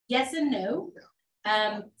 Yes and no.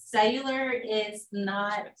 Cellular is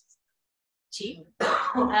not cheap,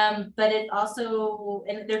 but it also,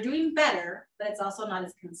 and they're doing better, but it's also not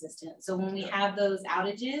as consistent. So when we have those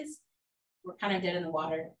outages, we're kind of dead in the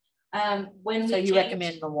water. So you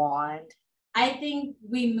recommend the wand? I think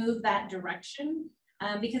we move that direction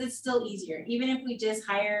because it's still easier. Even if we just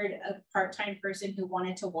hired a part-time person who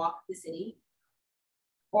wanted to walk the city,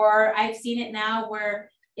 or I've seen it now where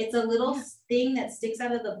it's a little thing that sticks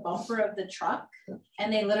out of the bumper of the truck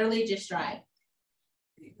and they literally just drive.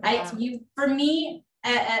 For me,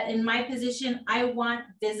 in my position, I want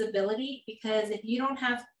visibility because if you don't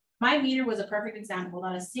have, my meter was a perfect example.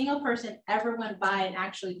 Not a single person ever went by and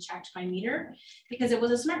actually checked my meter because it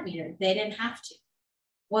was a smart meter. They didn't have to.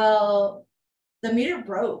 Well, the meter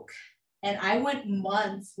broke and I went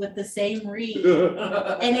months with the same read.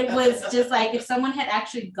 And it was just like, if someone had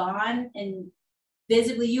actually gone and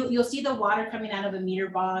visibly, you'll see the water coming out of a meter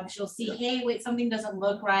box. You'll see, hey, wait, something doesn't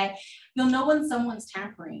look right. You'll know when someone's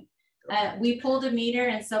tampering. We pulled a meter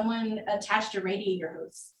and someone attached a radiator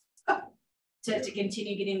hose to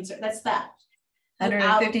continue getting, that's that.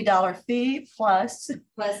 $150 fee plus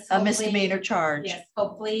a misdemeanor charge. Yes,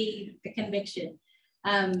 hopefully the conviction.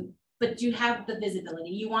 But you have the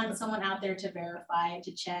visibility. You want someone out there to verify,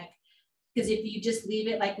 to check. Because if you just leave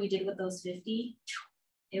it like we did with those 50,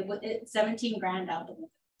 it's 17 grand out the window.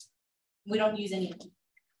 We don't use any of them.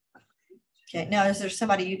 Okay, now is there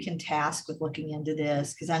somebody you can task with looking into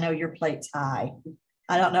this? Because I know your plate's high.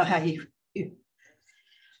 I don't know how you.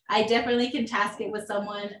 I definitely can task it with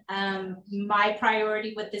someone. My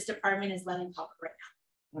priority with this department is letting talk right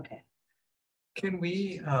now. Okay. Can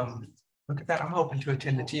we look at that? I'm hoping to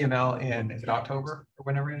attend the TML in, is it October or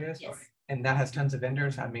whenever it is? Yes. And that has tons of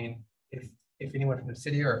vendors. I mean, if anyone from the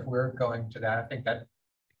city or if we're going to that, I think that'd be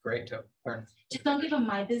great to learn. Just don't give them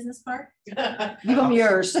my business card. Give them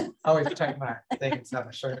yours. I always check my thing. It's not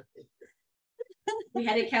a shirt. We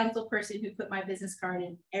had a council person who put my business card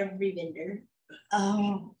in every vendor.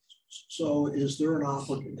 Oh. So is there an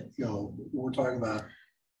opportunity, we're talking about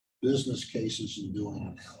business cases and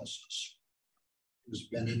doing analysis. There's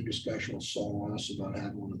been any discussion with Solaris about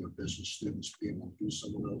having one of their business students be able to do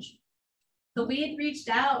some of those? So we had reached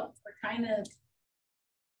out for trying to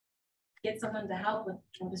get someone to help with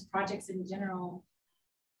just projects in general.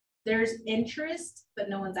 There's interest, but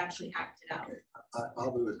no one's actually hacked it out. Okay.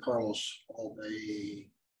 I'll be with Carlos all day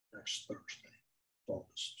next Thursday.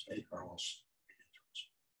 Hey, Carlos.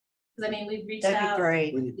 Because I mean, we've reached That'd be out.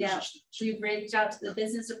 great. Yeah, we've reached out to the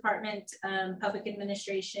business department, public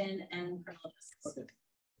administration, and criminal justice. Okay.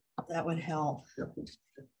 That would help.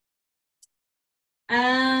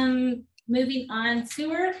 Moving on,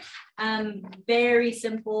 sewer, very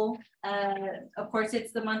simple. Of course,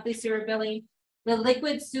 it's the monthly sewer billing. The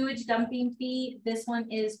liquid sewage dumping fee, this one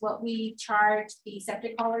is what we charge the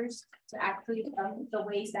septic haulers to actually dump the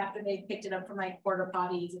waste after they picked it up from like porta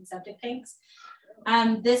potties and septic tanks.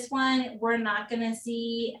 This one, we're not gonna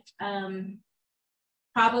see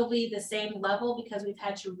probably the same level because we've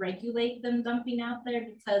had to regulate them dumping out there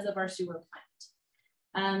because of our sewer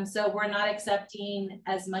plant. So we're not accepting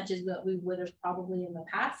as much as what we would have probably in the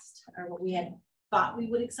past or what we had thought we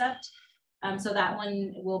would accept. So that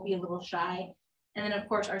one will be a little shy. And then of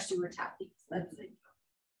course our sewer tap fees.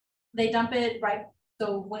 They dump it right.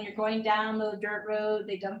 So when you're going down the dirt road,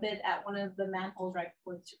 they dump it at one of the manholes right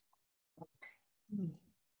before the sewer.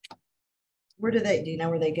 Where do you know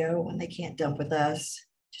where they go when they can't dump with us?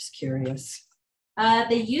 Just curious.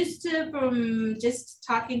 They used to, from just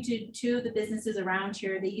talking to two of the businesses around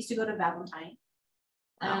here, they used to go to Valentine.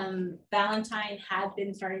 Valentine had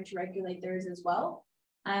been starting to regulate theirs as well.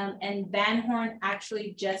 And Van Horn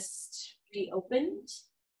actually just reopened.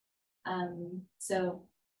 So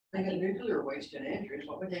They got nuclear waste and entries.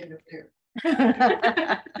 What would they do there?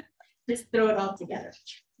 just throw it all together.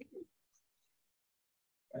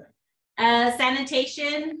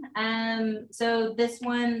 Sanitation. So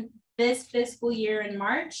this fiscal year in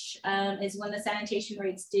March is when the sanitation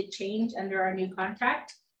rates did change under our new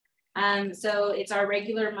contract. So it's our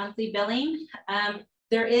regular monthly billing.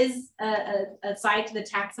 There is a side to the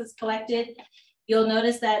taxes collected. You'll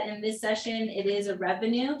notice that in this session, it is a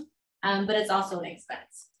revenue, but it's also an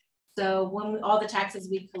expense. So when all the taxes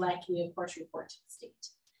we collect, we of course report to the state.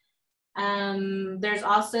 There's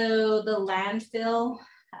also the landfill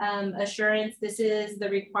assurance. This is the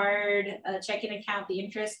required checking account, the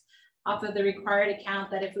interest off of the required account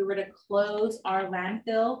that if we were to close our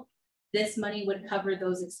landfill, this money would cover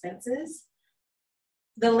those expenses.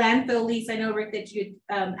 The landfill lease, I know, Rick, that you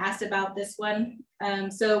asked about this one.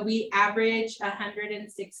 So we average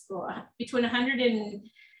 106, between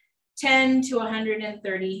 110 to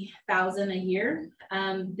 130,000 a year.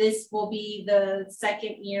 This will be the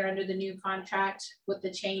second year under the new contract with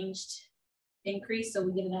the changed increase. So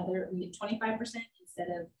we get 25% instead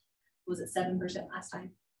of, was it 7% last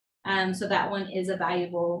time? So that one is a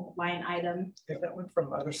valuable line item. Is that one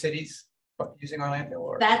from other cities using our landfill?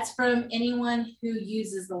 Or? That's from anyone who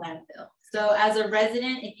uses the landfill. So as a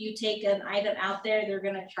resident, if you take an item out there, they're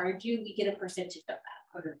going to charge you. We get a percentage of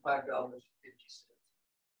that. $105.50.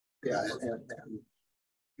 Yeah, and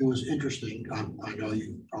it was interesting. I know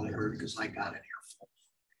you probably heard because I got it here. The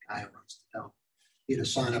guy who runs the town. He had a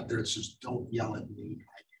sign up there that says, "Don't yell at me."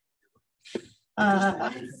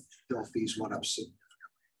 Bill fees went up significantly.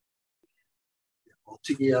 Well,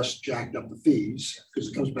 TES jacked up the fees because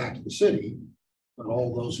it comes back to the city, but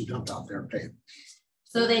all those who dumped out there pay.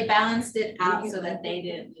 So they balanced it out so that they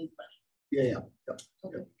didn't lose money. Yeah.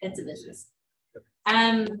 It's a business.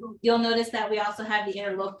 You'll notice that we also have the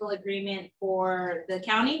interlocal agreement for the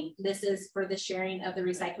county. This is for the sharing of the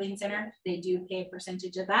recycling center. They do pay a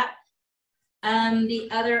percentage of that. The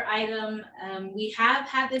other item, we have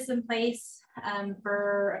had this in place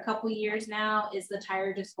for a couple years now, is the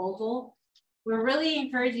tire disposal. We're really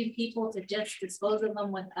encouraging people to just dispose of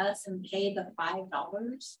them with us and pay the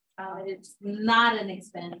 $5. It's not an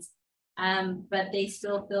expense, but they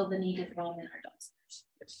still feel the need to throw them in our dumpsters.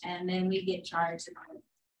 And then we get charged.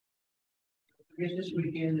 This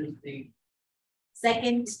weekend is the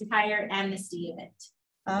second tire amnesty event.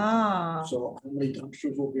 Ah. So how many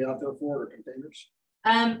dumpsters will be out there for, or containers?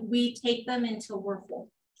 We take them until we're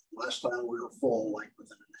full. Last time we were full, like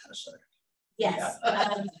within a second. Yes.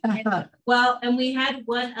 And we had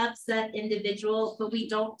one upset individual, but we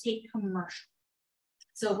don't take commercial.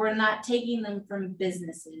 So we're not taking them from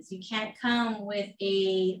businesses. You can't come with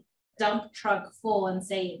a dump truck full and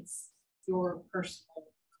say it's your personal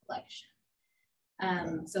collection.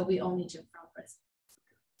 So we only took from residents.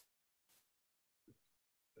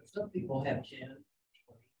 some people have 10, 20,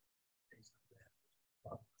 things like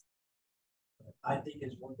that. I think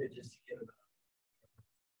it's worth it just to get it.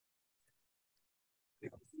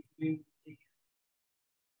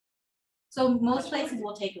 So most places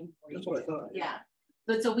will take them for you. That's what I thought. Yeah.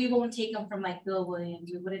 But so we won't take them from like Bill Williams.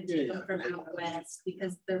 We wouldn't take them from out west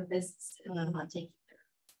because their business is not taking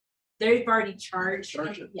they've already charged.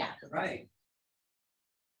 Yeah. Right.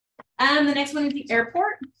 The next one is the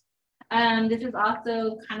airport. This is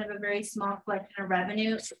also kind of a very small collection of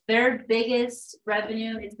revenue. Their biggest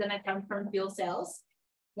revenue is going to come from fuel sales.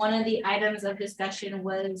 One of the items of discussion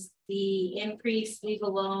was the increased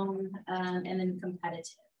legal loan and then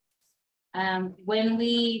competitive. When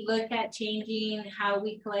we look at changing how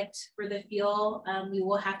we collect for the fuel, we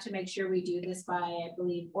will have to make sure we do this by, I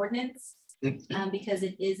believe, ordinance, because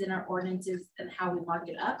it is in our ordinances and how we mark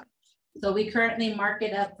it up. So we currently mark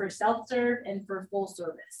it up for self-serve and for full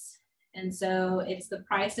service. And so it's the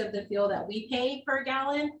price of the fuel that we pay per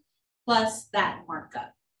gallon plus that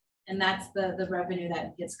markup. And that's the revenue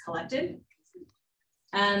that gets collected.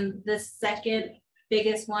 The second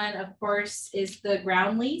biggest one, of course, is the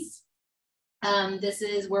ground lease. This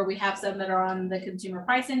is where we have some that are on the consumer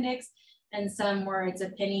price index and some where it's a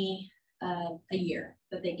penny a year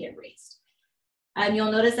that they get raised.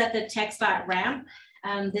 You'll notice that the tech spot ramp,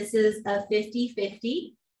 this is a 50-50.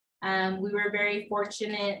 We were very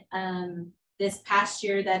fortunate this past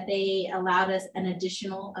year that they allowed us an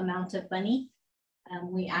additional amount of money.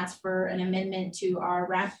 We asked for an amendment to our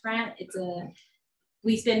ramp grant.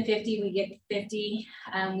 We spend 50, we get 50.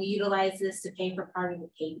 We utilize this to pay for part of the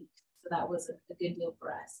payment. So that was a good deal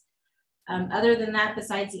for us. Other than that,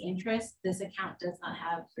 besides the interest, this account does not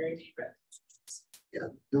have very big revenue. Yeah,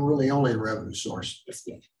 the really only revenue source is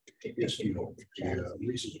fuel.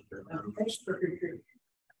 Leases are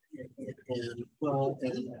and well,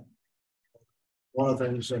 and one of the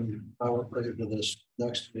things, and I won't put it to this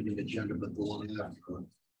next meeting agenda, but the one after,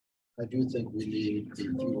 I do think we need a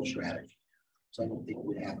fuel strategy. So I don't think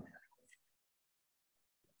we have that.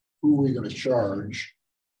 Who are we going to charge,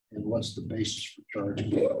 and what's the basis for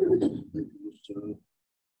charging?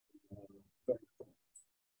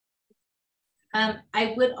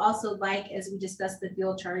 I would also like, as we discussed the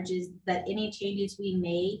fuel charges, that any changes we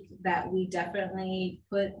make, that we definitely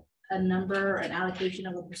put a number, an allocation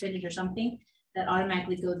of a percentage or something that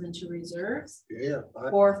automatically goes into reserves Yeah,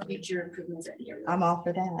 for future improvements at the area. I'm all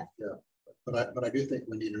for that. yeah, but I do think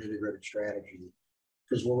we need an integrated strategy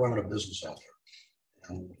because we're running a business out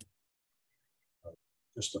there. And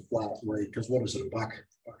just a flat rate, because what is it, a buck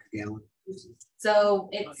a gallon? So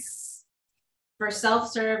it's for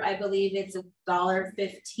self-serve, I believe it's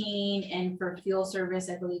 $1.15, and for fuel service,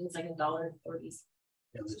 I believe it's like $1.30.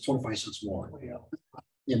 Yeah, it's 25 cents more.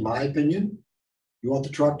 In my opinion, you want the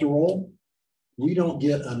truck to roll? We don't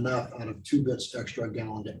get enough out of 2 bits extra a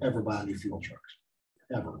gallon to ever buy new fuel trucks,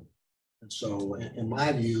 ever. And so in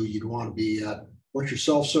my view, you'd want to be at what's your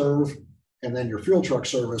self-serve, and then your fuel truck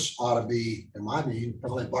service ought to be, in my view,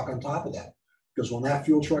 probably a buck on top of that. Because when that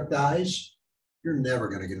fuel truck dies, you're never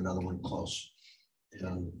going to get another one close.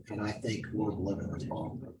 And I think we're living with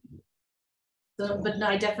problem. So, but no,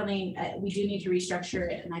 I definitely, we do need to restructure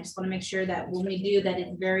it. And I just want to make sure that when we do that,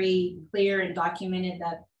 it's very clear and documented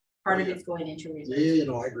that part of it's going into reserve. Yeah, you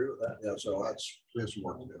know, I agree with that. Yeah, so we have some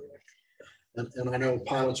work to do. And I know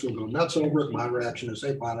pilots will go nuts over it. My reaction is,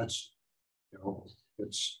 hey, pilots, you know, you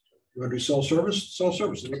want to do self-service,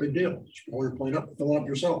 it's no big deal. Just pull your plane up, fill it up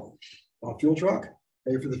yourself. On a fuel truck,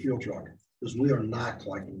 pay for the fuel truck, because we are not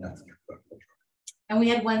collecting that. And we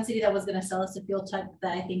had one city that was going to sell us a fuel truck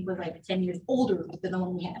that I think was like 10 years older than the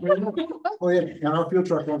one we had. Oh yeah, and our fuel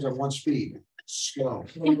truck runs at 1 speed, slow.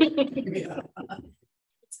 It's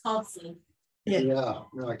called safe. Yeah. Yeah,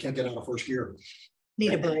 no, I can't get out of first gear.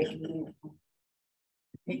 Need a break.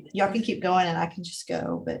 Y'all can keep going and I can just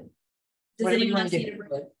go, but Does What do we anyone wanna do? see the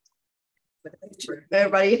break?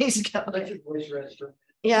 everybody needs to go.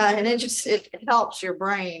 Yeah, and it helps your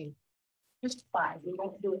brain. Just fine. We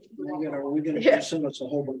won't do it. We're gonna Yeah. send us a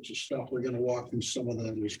whole bunch of stuff. We're gonna walk through some of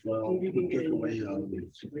them as well. We took away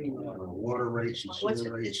water rates and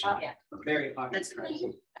sewer rates. Yeah. Very hot. That's correct.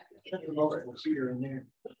 Here and there.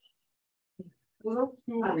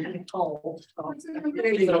 I'm cold.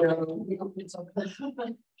 There you go.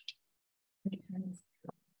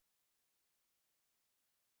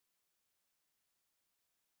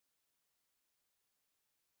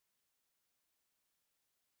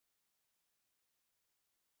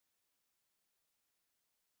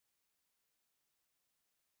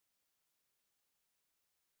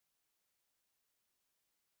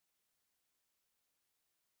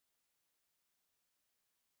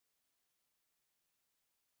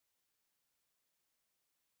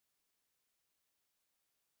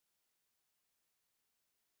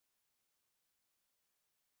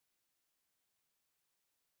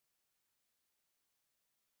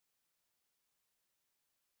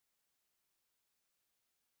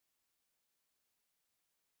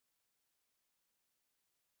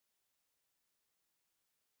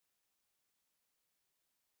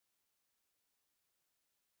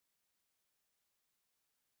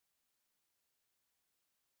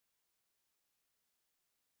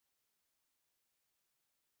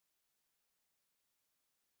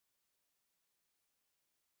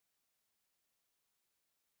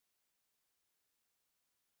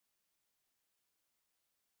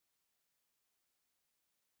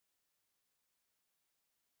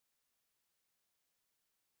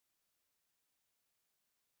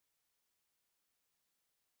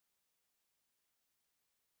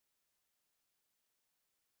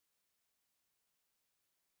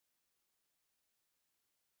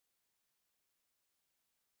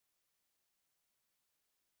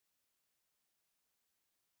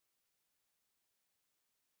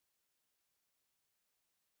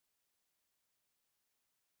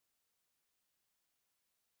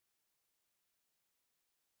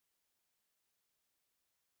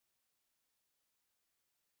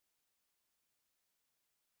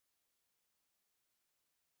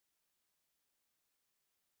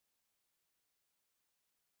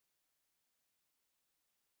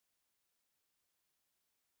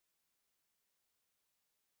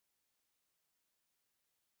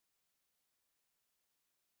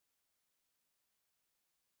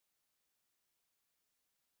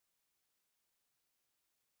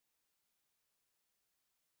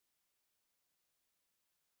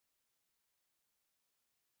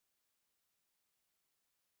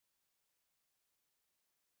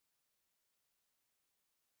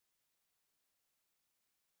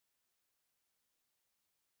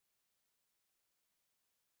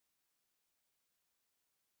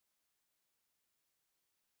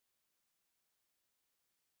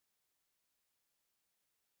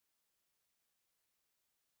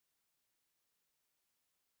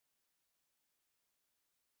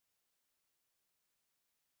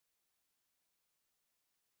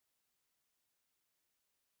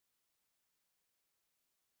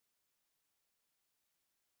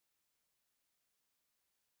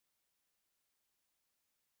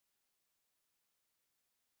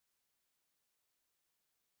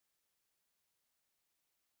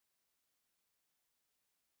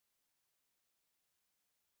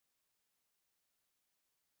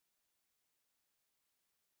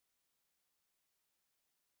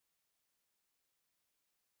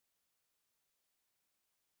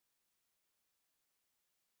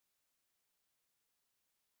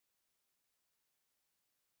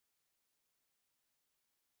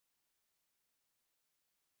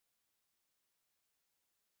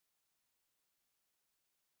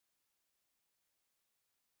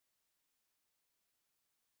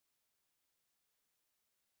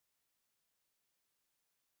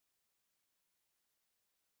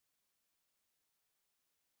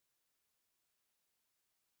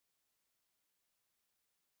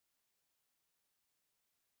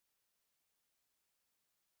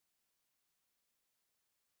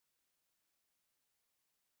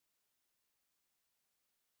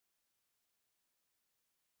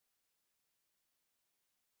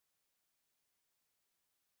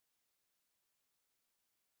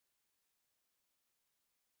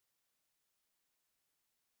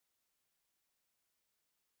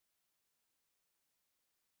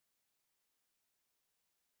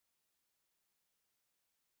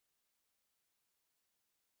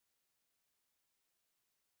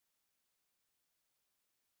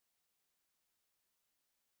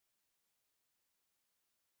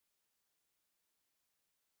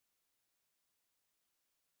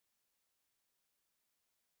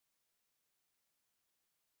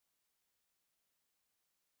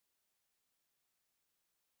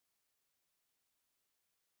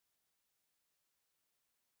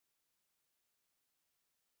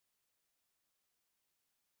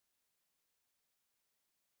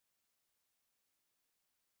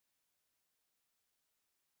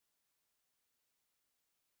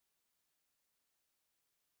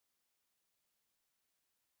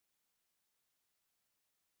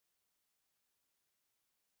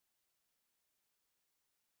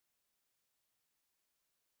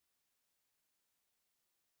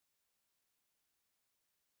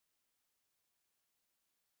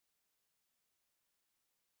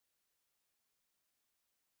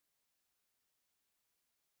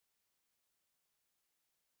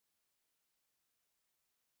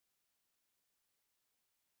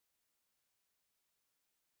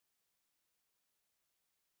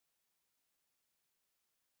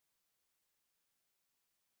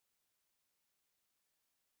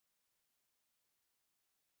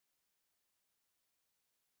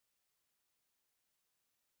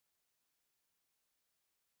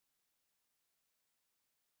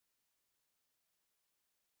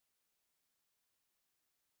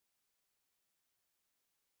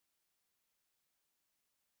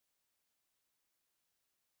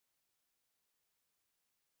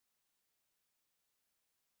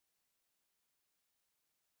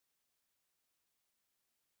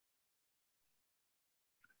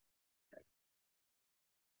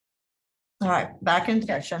 All right, back in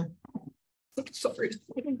session. Sorry.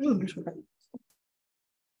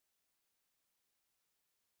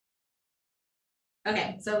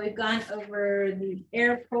 Okay, so we've gone over the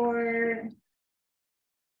airport.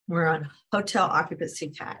 We're on hotel occupancy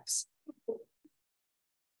tax.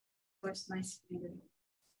 Where's my student?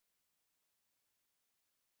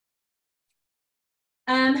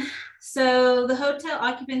 So the hotel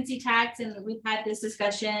occupancy tax, and we've had this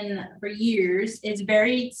discussion for years, is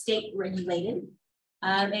very state regulated.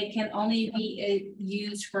 It can only be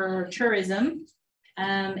used for tourism.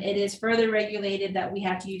 It is further regulated that we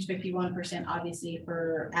have to use 51%, obviously,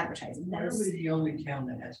 for advertising. That Where is was the only town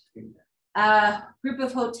that has to do that? group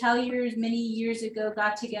of hoteliers many years ago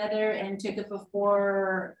got together and took it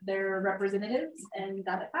before their representatives and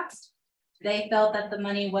got it passed. They felt that the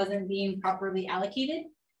money wasn't being properly allocated.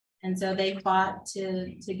 And so they fought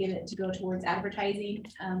to get it to go towards advertising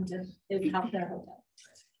to help their hotel.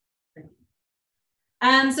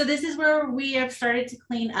 So this is where we have started to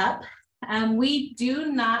clean up. We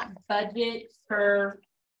do not budget per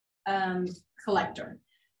collector.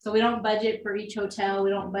 So we don't budget for each hotel. We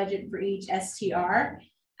don't budget for each STR.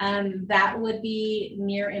 That would be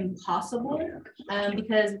near impossible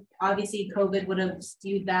because obviously COVID would have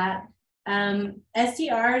skewed that.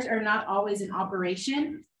 STRs are not always in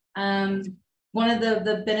operation. One of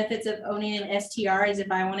the benefits of owning an STR is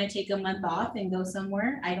if I want to take a month off and go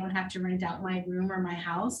somewhere, I don't have to rent out my room or my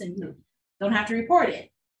house and don't have to report it.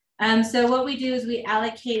 So what we do is we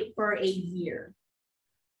allocate for a year.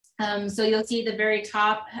 So you'll see at the very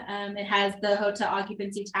top, it has the hotel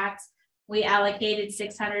occupancy tax. We allocated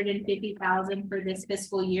 $650,000 for this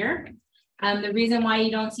fiscal year. The reason why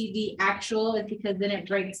you don't see the actual is because then it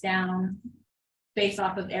breaks down based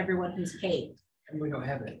off of everyone who's paid. And we don't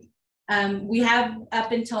have it. We have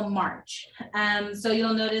up until March. So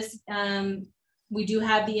you'll notice we do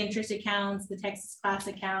have the interest accounts, the Texas class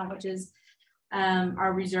account, which is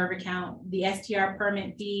our reserve account, the STR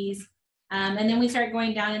permit fees. And then we start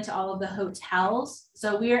going down into all of the hotels.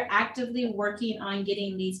 So we are actively working on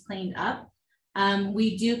getting these cleaned up.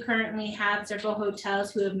 We do currently have several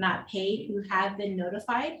hotels who have not paid, who have been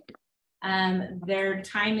notified. Their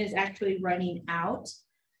time is actually running out.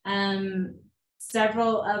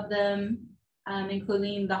 Several of them,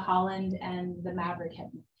 including the Holland and the Maverick,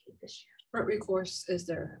 have not paid this year. What recourse is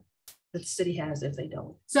there that the city has if they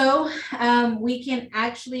don't? So we can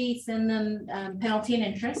actually send them penalty and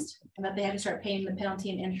interest, and that they have to start paying the penalty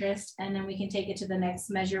and interest, and then we can take it to the next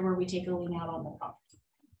measure where we take a lien out on the property.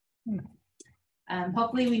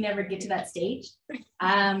 Hopefully we never get to that stage.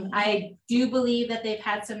 I do believe that they've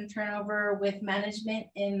had some turnover with management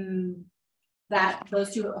in that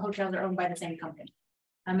those two hotels are owned by the same company.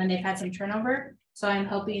 And they've had some turnover. So I'm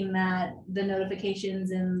hoping that the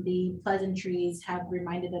notifications and the pleasantries have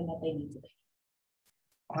reminded them that they need to be.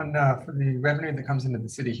 On for the revenue that comes into the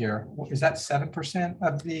city here, is that 7%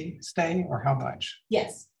 of the stay or how much?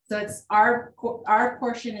 Yes, so it's our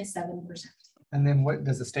portion is 7%. And then what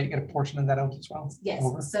does the state get a portion of that as well? Yes,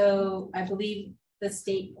 Over? so I believe the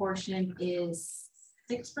state portion is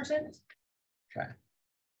 6%. Okay.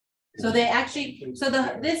 So they actually,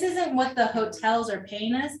 this isn't what the hotels are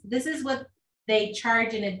paying us. This is what they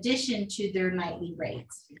charge in addition to their nightly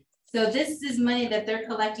rates. So this is money that they're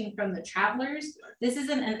collecting from the travelers. This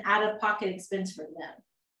isn't an out-of-pocket expense for them.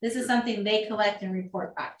 This is something they collect and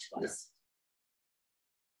report back to us.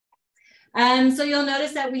 So you'll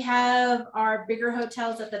notice that we have our bigger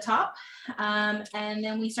hotels at the top, and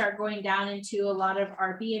then we start going down into a lot of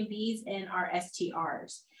our B&Bs and our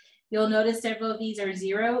STRs. You'll notice several of these are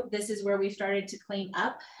 0. This is where we started to clean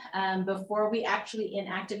up. Before we actually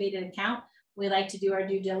inactivate an account, we like to do our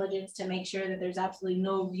due diligence to make sure that there's absolutely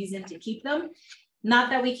no reason to keep them. Not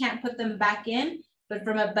that we can't put them back in, but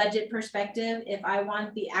from a budget perspective, if I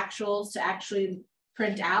want the actuals to actually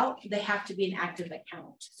print out, they have to be an active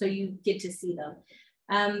account. So you get to see them.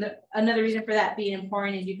 Another reason for that being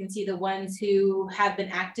important is you can see the ones who have been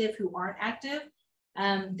active, who aren't active.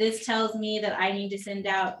 This tells me that I need to send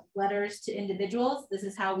out letters to individuals. This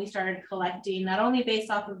is how we started collecting, not only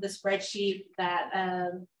based off of the spreadsheet that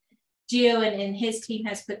Gio and his team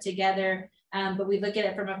has put together, but we look at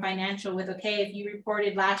it from a financial with, okay, if you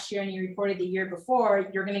reported last year and you reported the year before,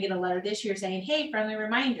 you're going to get a letter this year saying, hey, friendly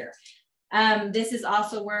reminder. This is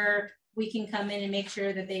also where we can come in and make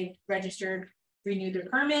sure that they've registered, renewed their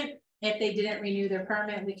permit. If they didn't renew their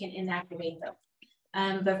permit, we can inactivate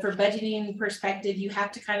them. But for budgeting perspective, you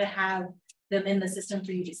have to kind of have them in the system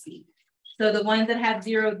for you to see. So the ones that have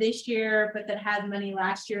 0 this year, but that had money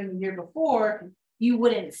last year and the year before, you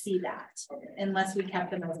wouldn't see that unless we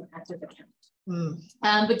kept them as an active account.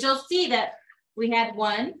 But you'll see that we had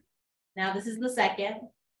 1, Now this is the second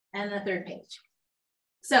and the third page.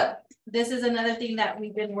 So this is another thing that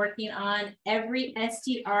we've been working on. Every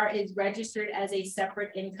STR is registered as a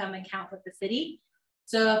separate income account with the city.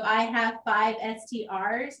 So if I have 5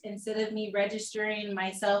 STRs, instead of me registering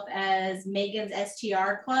myself as Megan's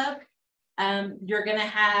STR Club, you're gonna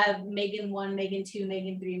have Megan 1, Megan 2,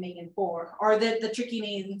 Megan 3, Megan 4, or the tricky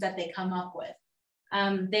names that they come up with.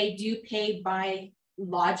 They do pay by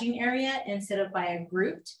lodging area instead of by a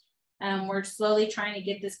grouped. We're slowly trying to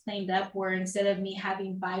get this cleaned up where instead of me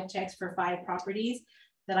having 5 checks for 5 properties,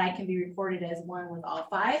 that I can be reported as one with all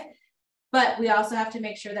 5. But we also have to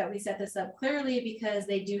make sure that we set this up clearly because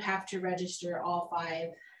they do have to register all 5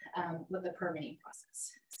 with the permitting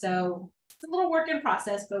process. So it's a little work in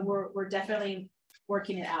process, but we're definitely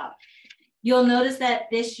working it out. You'll notice that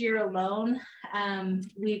this year alone,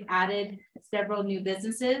 we've added several new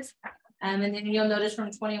businesses. And then you'll notice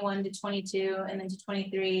from 21 to 22 and then to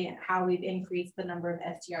 23, how we've increased the number of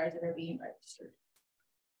STRs that are being registered.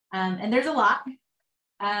 And there's a lot.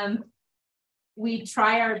 We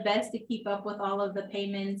try our best to keep up with all of the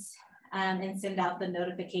payments and send out the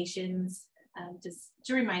notifications just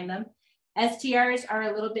to remind them. STRs are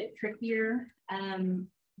a little bit trickier.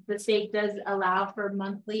 The state does allow for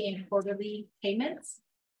monthly and quarterly payments.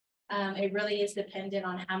 It really is dependent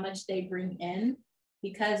on how much they bring in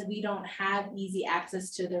because we don't have easy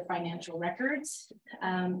access to their financial records.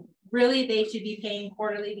 Really, they should be paying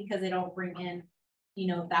quarterly because they don't bring in, you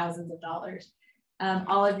know, thousands of dollars.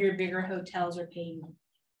 All of your bigger hotels are paying.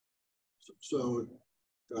 So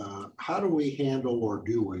how do we handle, or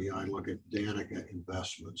do we, I look at Danica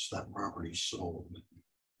Investments, that property sold.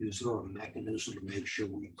 Is there a mechanism to make sure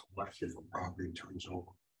we collect if the property turns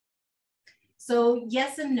over? So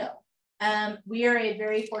yes and no. We are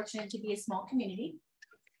very fortunate to be a small community.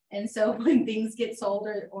 And so when things get sold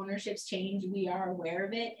or ownerships change, we are aware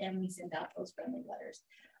of it and we send out those friendly letters.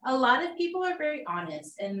 A lot of people are very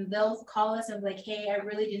honest and they'll call us and be like, hey, I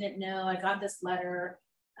really didn't know, I got this letter.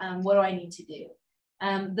 What do I need to do?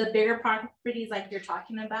 The bigger properties like you're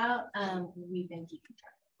talking about, we've been keeping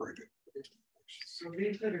track of. Very good. So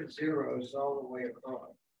these that are zeros all the way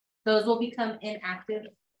across. Those will become inactive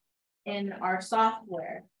in our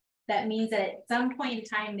software. That means that at some point in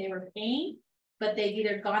time they were paying, but they've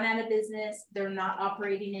either gone out of business, they're not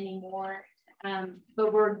operating anymore,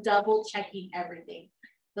 but we're double checking everything.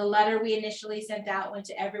 The letter we initially sent out went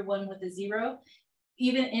to everyone with a 0.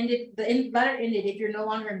 Even ended, the letter ended, if you're no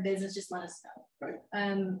longer in business, just let us know. Right.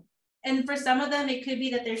 And for some of them, it could be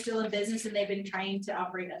that they're still in business and they've been trying to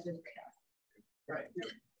operate under the radar. Right.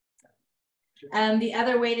 The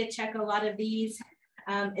other way to check a lot of these,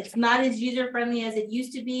 it's not as user-friendly as it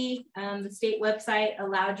used to be. The state website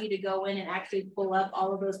allowed you to go in and actually pull up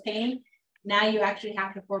all of those paying. Now you actually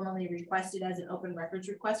have to formally request it as an open records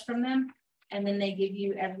request from them. And then they give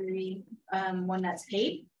you every one that's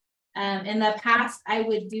paid. In the past, I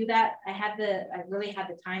would do that. I really had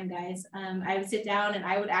the time, guys. I would sit down and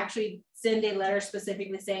I would actually send a letter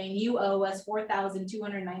specifically saying, you owe us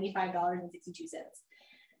 $4,295.62.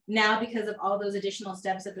 Now, because of all those additional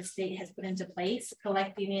steps that the state has put into place,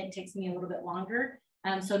 collecting it takes me a little bit longer.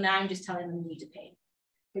 So now I'm just telling them you need to pay.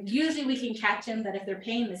 But usually we can catch them that if they're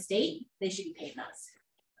paying the state, they should be paying us.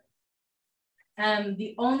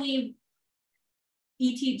 The only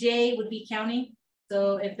ETJ would be county.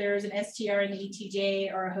 So if there's an STR in the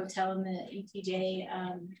ETJ or a hotel in the ETJ,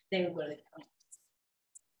 they would go to the county.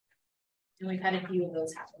 And we've had a few of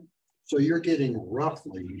those happen. So you're getting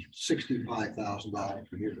roughly $65,000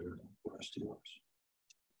 per year for STRs.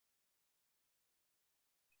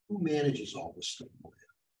 Who manages all this stuff?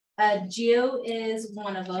 Geo is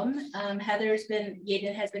one of them.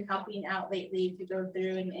 Yaden has been helping out lately to go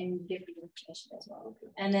through and give the information as well.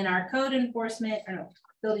 And then our code enforcement, or no,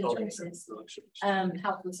 building services,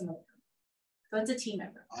 help with some of them. So it's a team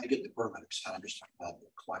effort. I get the permits. I understand about the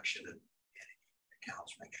collection and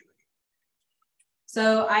accounts, make sure.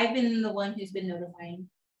 So I've been the one who's been notifying.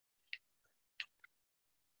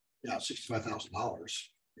 Yeah, $65,000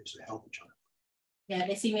 is a hell of a chunk. Yeah,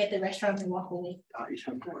 they see me at the restaurant and walk away.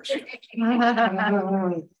 Of course. I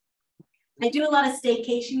do a lot of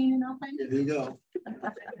staycationing in Alpine. There you go.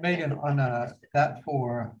 Megan, on that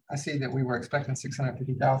I see that we were expecting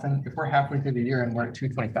 650,000. If we're halfway through the year and we're at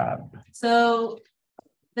 225. So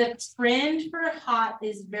the trend for HOT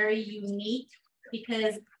is very unique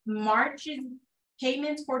because March's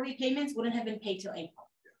payments, quarterly payments wouldn't have been paid till April.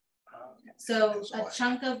 So a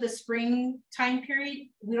chunk of the spring time period,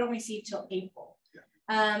 we don't receive till April.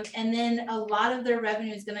 And then a lot of their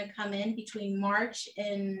revenue is going to come in between March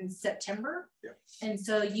and September. Yep. And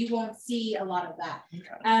so you won't see a lot of that.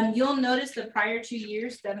 You'll notice the prior 2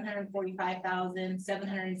 years, 745,000,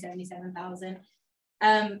 777,000.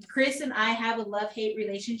 Chris and I have a love-hate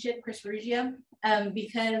relationship, Chris Ruggia,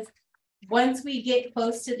 because once we get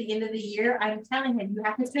close to the end of the year, I'm telling him, you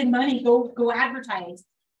have to spend money, go advertise.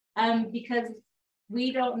 Because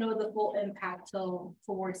we don't know the full impact till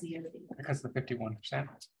towards the end of the year. Because of the 51%.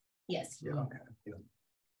 Yes. Yeah. Okay.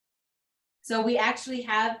 So we actually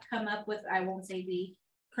have come up with, I won't say we,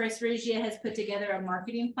 Chris Ruggia has put together a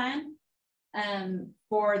marketing plan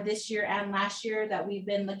for this year and last year that we've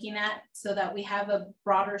been looking at, so that we have a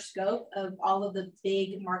broader scope of all of the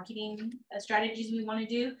big marketing strategies we want to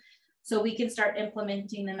do. So we can start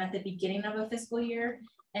implementing them at the beginning of a fiscal year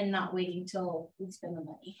and not waiting till we spend the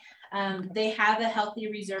money. They have a healthy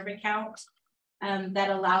reserve account that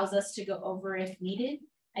allows us to go over if needed.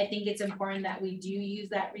 I think it's important that we do use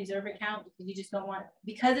that reserve account, because you just don't want,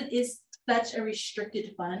 because it is such a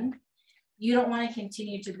restricted fund, you don't want to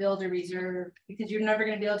continue to build a reserve because you're never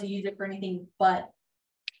going to be able to use it for anything but.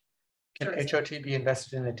 Can HOT be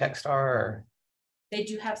invested in a Techstar, or? They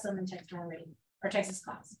do have some in Texas already, or Texas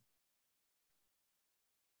class.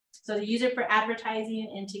 So to use it for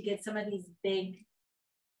advertising and to get some of these big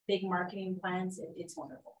marketing plans, it's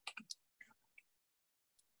wonderful.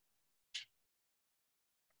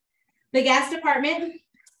 The gas department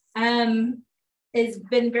has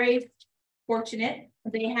been very fortunate.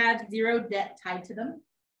 They have zero debt tied to them.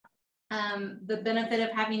 The benefit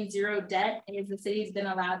of having zero debt is the city's been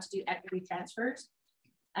allowed to do equity transfers.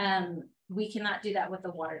 We cannot do that with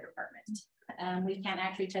the water department. We can't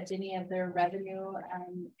actually touch any of their revenue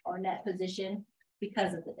or net position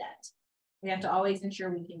because of the debt. We have to always ensure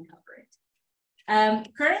we can cover it.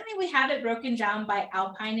 Currently, we have it broken down by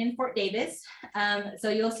Alpine and Fort Davis. So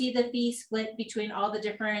you'll see the fee split between all the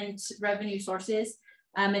different revenue sources.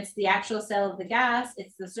 It's the actual sale of the gas,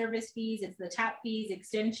 it's the service fees, it's the tap fees,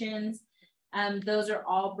 extensions. Those are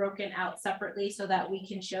all broken out separately so that we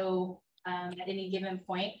can show at any given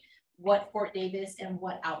point what Fort Davis and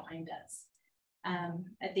what Alpine does.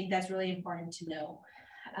 I think that's really important to know,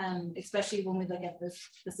 especially when we look at the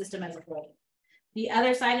system as a whole. The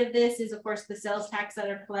other side of this is, of course, the sales tax that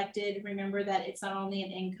are collected. Remember that it's not only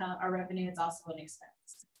an income or revenue, it's also an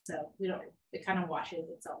expense. So it kind of washes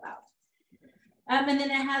itself out. And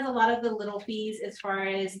then it has a lot of the little fees as far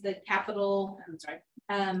as the capital,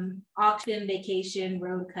 auction, vacation,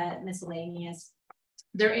 road cut, miscellaneous.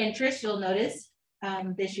 Their interest, you'll notice,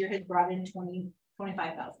 this year has brought in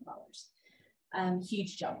 $25,000.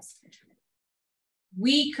 Huge jumps.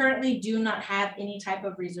 We currently do not have any type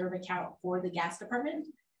of reserve account for the gas department.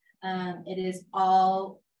 It is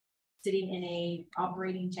all sitting in a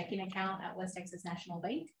operating checking account at West Texas National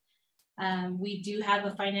Bank. We do have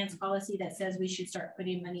a finance policy that says we should start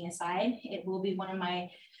putting money aside. It will be one of my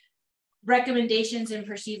recommendations and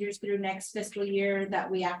procedures through next fiscal year that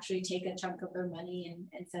we actually take a chunk of their money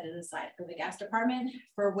and set it aside for the gas department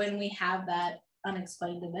for when we have that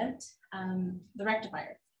unexplained event, the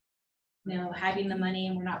rectifier. You know, having the money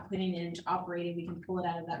and we're not putting it into operating, we can pull it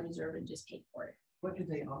out of that reserve and just pay for it. What do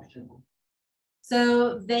they auction?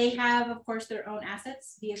 So they have, of course, their own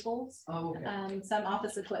assets, vehicles, Oh, okay. some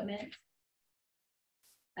office equipment.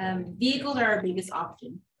 Vehicles are our biggest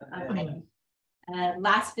option.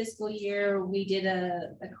 Last fiscal year, we did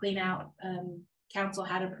a clean out. Council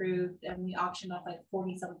had approved, and we auctioned off like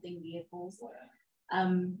 40-something vehicles.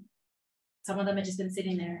 Some of them had just been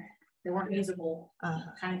sitting there. They weren't usable,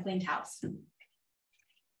 kind of cleaned house.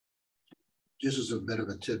 Just as a bit of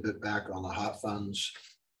a tidbit back on the hot funds,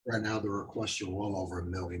 right now the requests are well over $1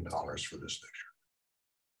 million for this next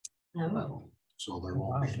year. Oh. So there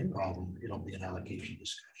won't be any problem. It'll be an allocation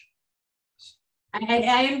discussion.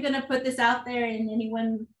 I am going to put this out there, and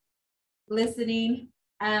anyone listening,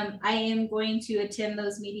 I am going to attend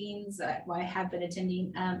those meetings. Well, I have been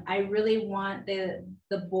attending. I really want the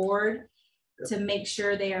board to make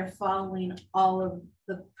sure they are following all of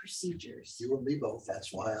the procedures. You and me both.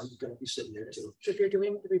 That's why I'm going to be sitting there too. So if you're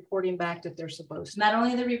doing the reporting back that they're supposed to. Not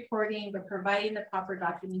only the reporting, but providing the proper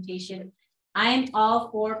documentation. I'm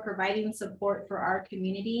all for providing support for our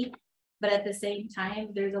community, but at the same time,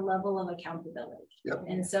 there's a level of accountability. Yep.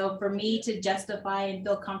 And so for me to justify and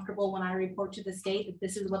feel comfortable when I report to the state that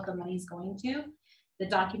this is what the money's going to, the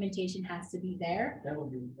documentation has to be there. That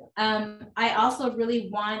would be. I also really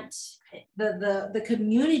want the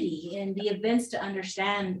community and the events to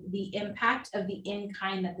understand the impact of the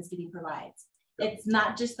in-kind that the city provides. Yep. It's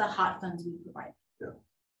not just the hot funds we provide. Yep.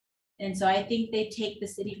 And so I think they take the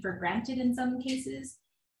city for granted in some cases.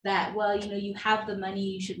 that, well, you know, you have the money,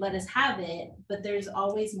 you should let us have it, but there's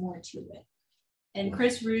always more to it. And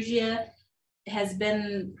Chris Ruggia has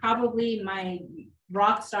been probably my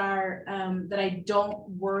rock star, that I don't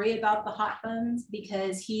worry about the hot funds,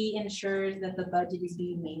 because he ensures that the budget is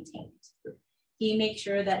being maintained. He makes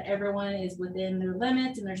sure that everyone is within their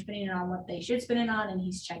limits and they're spending it on what they should spend it on, and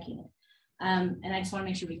he's checking it. And I just want to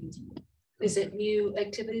make sure we continue. Is it new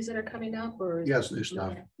activities that are coming up, or? Yes, new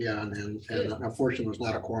stuff. Yeah, and unfortunately, there's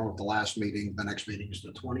not a quorum at the last meeting. The next meeting is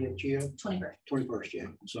the 20th, June. 21st, yeah.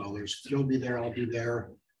 So you'll be there, I'll be there,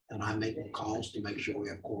 and I'm making calls to make sure we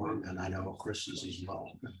have quorum, and I know Chris is as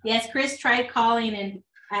well. Yes, Chris tried calling, and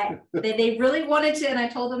they really wanted to, and I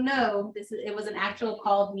told them no. It was an actual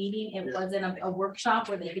called meeting. It wasn't a workshop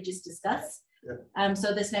where they could just discuss. Yeah.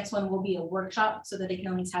 So this next one will be a workshop so that they can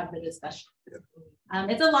at least have the discussion. Yeah.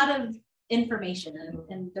 It's a lot of information,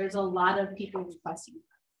 and there's a lot of people requesting.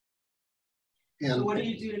 And so what do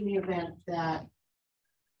you do in the event that,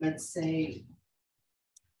 let's say,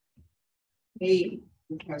 they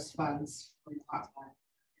request funds from hotline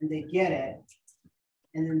and they get it,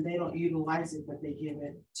 and then they don't utilize it, but they give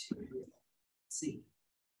it to C?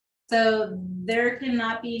 So there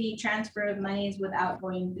cannot be any transfer of monies without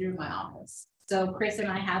going through my office. So Chris and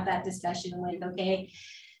I had that discussion with, okay,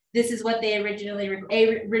 this is what they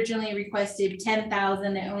originally requested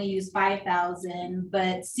 10,000, they only used 5,000,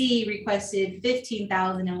 but C requested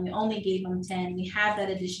 15,000 and we only gave them 10. We have that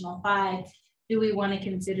additional 5. Do we want to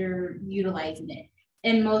consider utilizing it?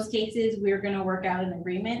 In most cases, we're going to work out an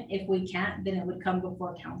agreement. If we can't, then it would come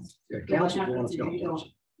before council. Yeah, So what council happens wants if to go you don't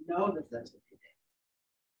first. know that that's what they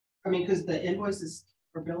did? I mean, because the invoices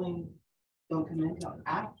for billing don't come in until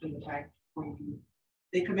after the fact.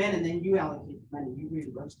 They come in and then you allocate the money, you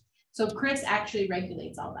reimburse. So Chris actually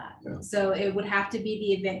regulates all that. Yeah. So it would have to be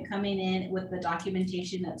the event coming in with the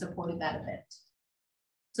documentation that supported that event.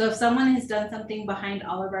 So if someone has done something behind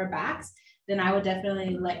all of our backs, then I would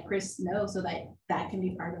definitely let Chris know so that that can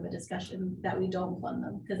be part of a discussion that we don't fund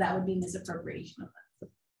them, because that would be misappropriation of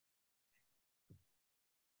funds.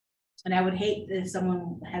 And I would hate if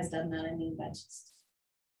someone has done that. I mean, that's just.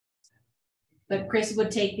 But Chris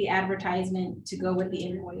would take the advertisement to go with the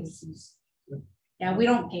invoices. Yeah, we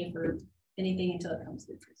don't pay for anything until it comes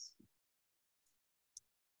through Chris.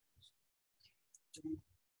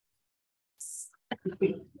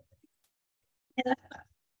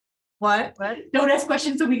 What? Don't ask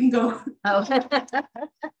questions so we can go. Oh.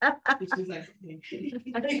 She's like,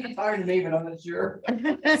 I think it's hard to me, but I'm not sure.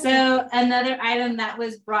 So another item that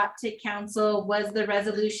was brought to council was the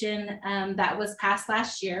resolution that was passed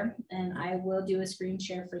last year, and I will do a screen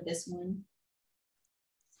share for this one.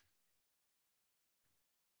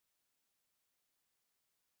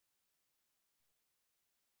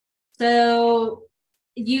 So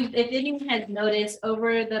if anyone has noticed,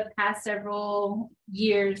 over the past several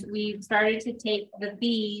years, we've started to take the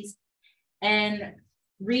fees and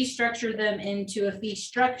restructure them into a fee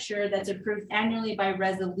structure that's approved annually by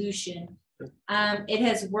resolution. It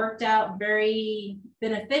has worked out very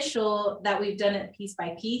beneficial that we've done it piece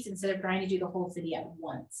by piece instead of trying to do the whole city at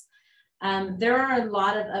once. There are a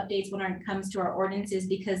lot of updates when it comes to our ordinances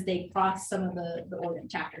because they cross some of the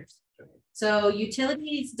ordinance chapters. So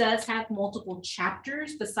utilities does have multiple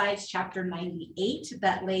chapters besides chapter 98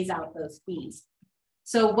 that lays out those fees.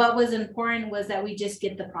 So what was important was that we just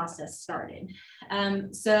get the process started.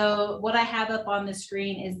 So what I have up on the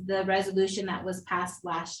screen is the resolution that was passed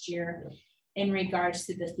last year in regards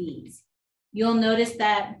to the fees. You'll notice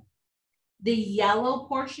that the yellow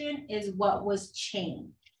portion is what was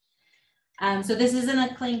changed. So this isn't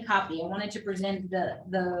a clean copy. I wanted to present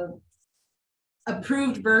the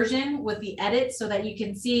approved version with the edits so that you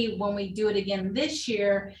can see when we do it again this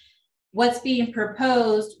year, what's being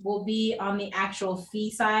proposed will be on the actual fee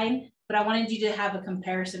side, but I wanted you to have a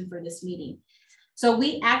comparison for this meeting. So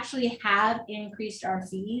we actually have increased our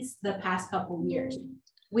fees the past couple of years.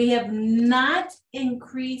 We have not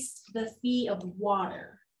increased the fee of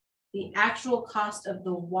water. The actual cost of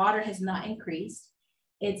the water has not increased.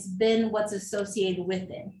 It's been what's associated with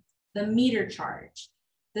it. The meter charge,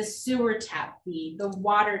 the sewer tap fee, the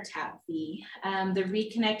water tap fee, the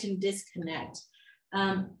reconnect and disconnect,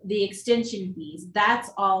 the extension fees,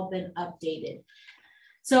 that's all been updated.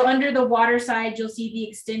 So under the water side, you'll see the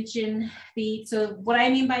extension fee. So what I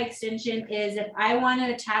mean by extension is if I want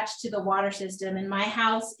to attach to the water system and my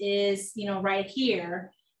house is, you know, right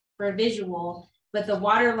here for a visual, but the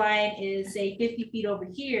water line is say 50 feet over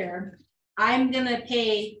here, I'm going to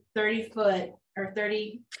pay 30 foot or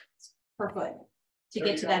 30 per foot to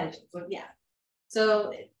get to that. Yeah.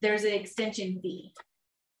 So there's an extension fee.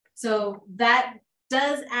 So that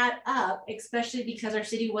does add up, especially because our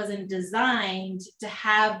city wasn't designed to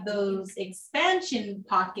have those expansion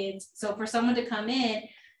pockets. So for someone to come in,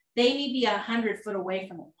 they may be 100 foot away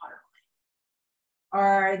from a water line,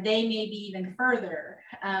 or they may be even further,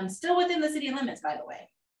 still within the city limits, by the way.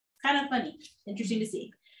 Kind of funny, interesting to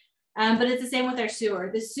see. But it's the same with our sewer.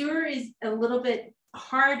 The sewer is a little bit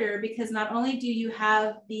harder because not only do you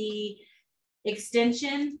have the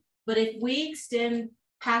extension, but if we extend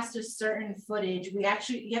past a certain footage, you have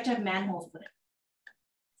to have manholes put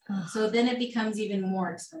in. So then it becomes even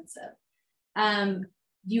more expensive.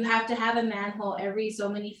 You have to have a manhole every so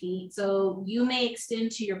many feet. So you may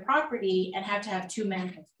extend to your property and have to have 2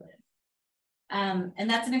 manholes put in. And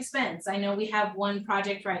that's an expense. I know we have one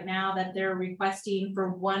project right now that they're requesting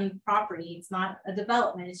for one property. It's not a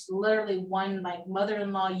development. It's literally one like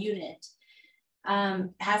mother-in-law unit.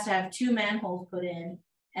 Has to have 2 manholes put in.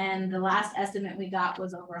 And the last estimate we got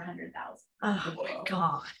was over 100,000. Oh my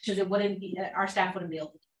God. Because it wouldn't be, our staff wouldn't be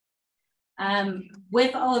able to.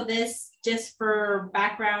 With all of this, just for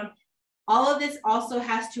background, all of this also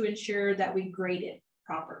has to ensure that we grade it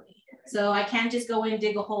properly. So I can't just go in,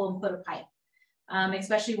 dig a hole and put a pipe.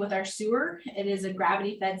 Especially with our sewer, it is a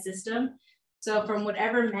gravity fed system. So from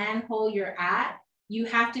whatever manhole you're at, you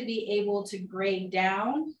have to be able to grade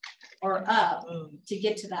down or up to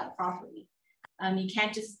get to that property. You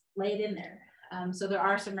can't just lay it in there. So there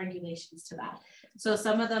are some regulations to that. So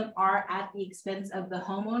some of them are at the expense of the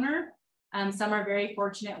homeowner. Some are very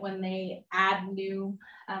fortunate when they add new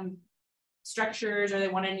structures or they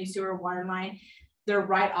want a new sewer water line. They're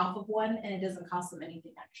right off of one and it doesn't cost them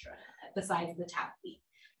anything extra besides the tap fee.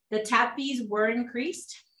 The tap fees were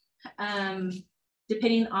increased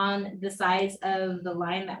depending on the size of the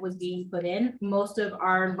line that was being put in. Most of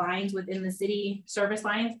our lines within the city service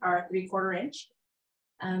lines are 3/4 inch.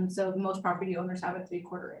 So most property owners have a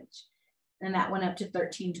 3/4 inch and that went up to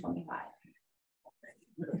 $13.25.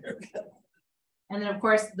 And then of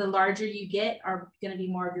course, the larger you get are going to be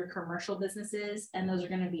more of your commercial businesses and those are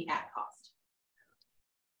going to be at cost.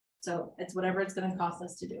 So it's whatever it's going to cost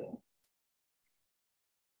us to do it.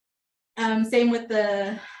 Same with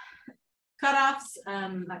the cutoffs,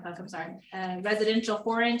 residential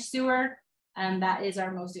 4-inch sewer, and that is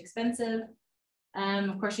our most expensive.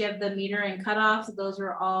 Of course, you have the meter and cutoffs; those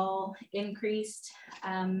are all increased.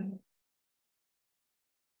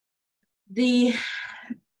 The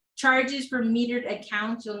charges for metered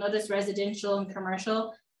accounts, you'll notice residential and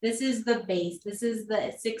commercial. This is the base. This is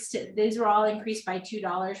the these are all increased by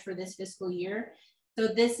 $2 for this fiscal year. So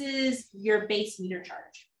this is your base meter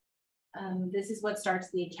charge. This is what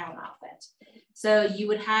starts the account off at. So you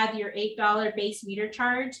would have your $8 base meter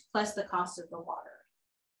charge plus the cost of the water.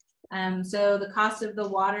 So the cost of the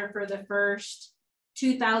water for the first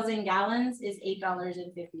 2,000 gallons is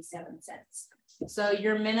 $8.57. So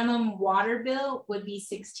your minimum water bill would be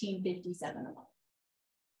 $16.57 a month.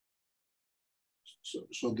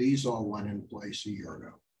 So these all went in place a year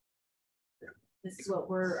ago. This is what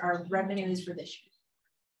our revenue is for this year.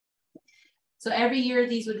 So every year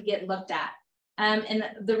these would get looked at. And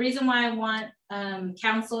the reason why I want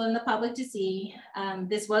council and the public to see,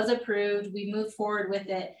 this was approved, we moved forward with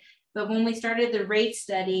it. But when we started the rate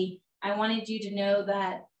study, I wanted you to know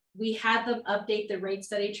that we had them update the rate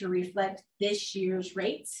study to reflect this year's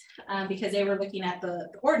rates because they were looking at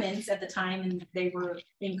the ordinance at the time and they were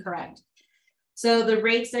incorrect. So the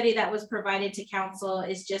rate study that was provided to council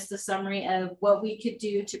is just a summary of what we could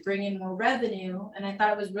do to bring in more revenue. And I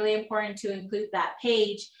thought it was really important to include that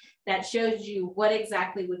page that shows you what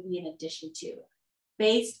exactly would be in addition to,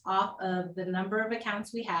 based off of the number of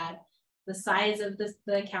accounts we had, the size of the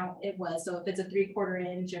account it was. So if it's a 3/4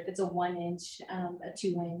 inch, or if it's a 1 inch, a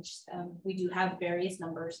 2 inch, we do have various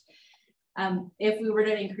numbers. If we were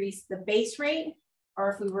to increase the base rate, or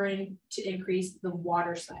if we were to increase the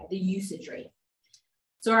water side, the usage rate.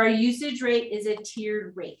 So our usage rate is a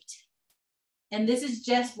tiered rate. And this is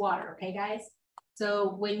just water, okay, guys?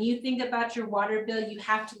 So when you think about your water bill, you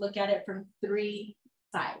have to look at it from 3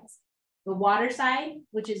 sides. The water side,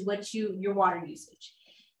 which is what your water usage.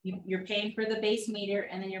 You're paying for the base meter,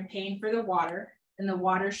 and then you're paying for the water and the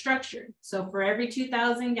water structure. So for every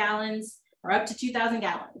 2,000 gallons or up to 2,000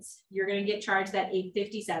 gallons, you're going to get charged that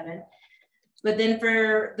 $8.57. But then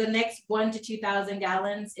for the next 1 to 2,000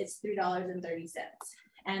 gallons, it's $3.30.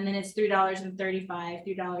 And then it's $3.35,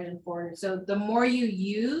 $3.40. So the more you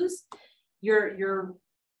use,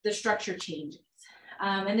 the structure changes.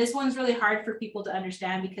 And this one's really hard for people to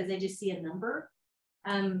understand because they just see a number.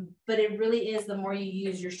 But it really is, the more you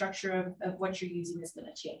use, your structure of what you're using is going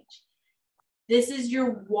to change. This is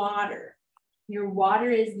your water. Your water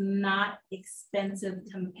is not expensive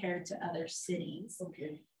compared to other cities.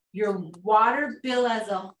 Okay. Your water bill as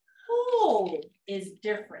a whole is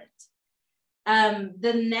different.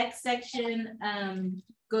 The next section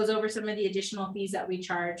goes over some of the additional fees that we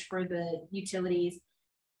charge for the utilities.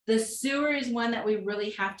 The sewer is one that we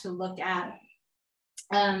really have to look at.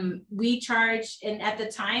 We charge, and at the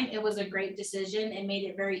time it was a great decision. It made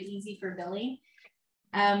it very easy for billing.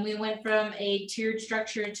 We went from a tiered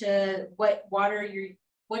structure to what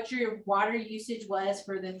your water usage was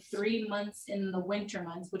for the 3 months in the winter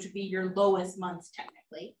months, which would be your lowest months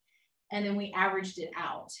technically. And then we averaged it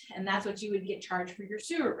out, and that's what you would get charged for your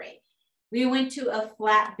sewer rate. We went to a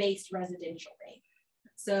flat-based residential rate.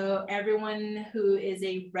 So everyone who is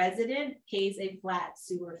a resident pays a flat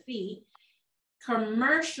sewer fee.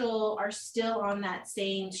 Commercial are still on that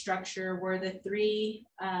same structure where the three,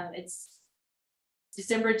 it's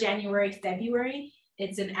December, January, February.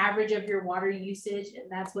 It's an average of your water usage, and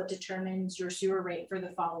that's what determines your sewer rate for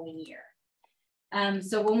the following year.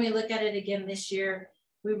 So when we look at it again this year,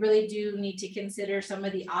 we really do need to consider some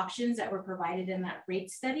of the options that were provided in that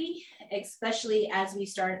rate study, especially as we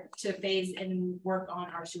start to phase and work on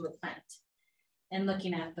our sewer plant and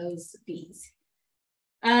looking at those fees.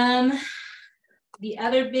 The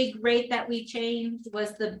other big rate that we changed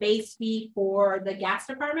was the base fee for the gas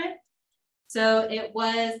department. So it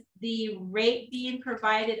was the rate being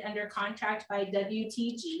provided under contract by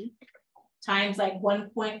WTG times like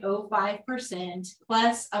 1.05%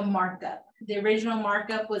 plus a markup. The original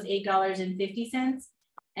markup was $8.50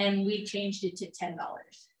 and we changed it to $10.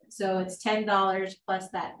 So it's $10 plus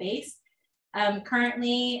that base.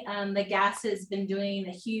 Currently, the gas has been doing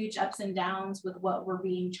a huge ups and downs with what we're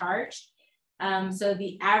being charged. So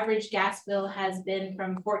the average gas bill has been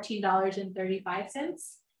from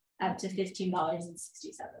 $14.35 up to $15.67.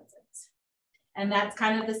 And that's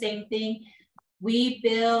kind of the same thing. We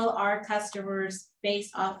bill our customers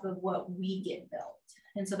based off of what we get billed.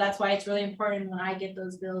 And so that's why it's really important when I get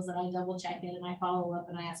those bills that I double check it and I follow up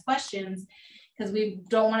and I ask questions, because we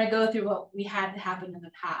don't want to go through what we had to happen in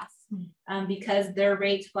the past because their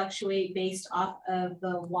rates fluctuate based off of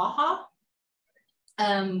the WAHA.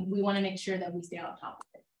 We want to make sure that we stay on top of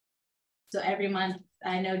it. So every month,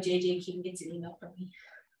 I know JJ King gets an email from me.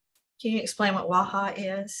 Can you explain what WAHA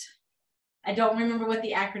is? I don't remember what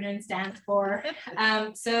the acronym stands for.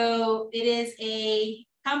 So it is a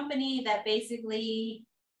company that basically,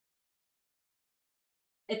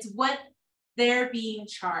 it's what they're being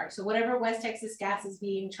charged. So whatever West Texas Gas is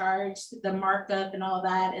being charged, the markup and all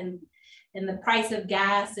that, and the price of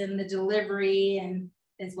gas and the delivery and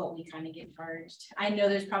is what we kind of get charged. I know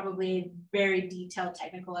there's probably a very detailed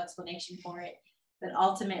technical explanation for it, but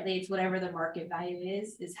ultimately it's whatever the market value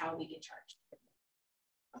is how we get charged.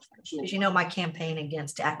 Because you know my campaign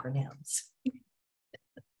against acronyms.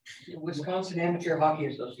 Wisconsin Amateur Hockey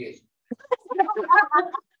Association.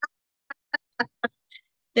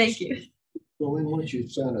 Thank you. So in what you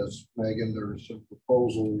sent us, Megan, there's some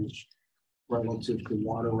proposals relative to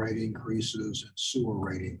water rate increases and sewer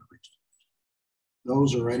rate increases.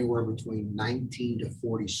 Those are anywhere between 19 to 46%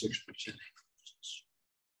 increases.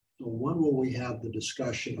 So when will we have the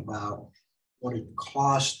discussion about what it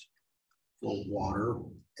costs for water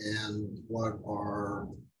and what our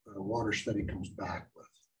water study comes back with?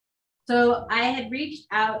 So I had reached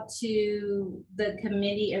out to the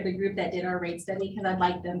committee or the group that did our rate study because I'd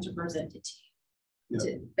like them to present it to you.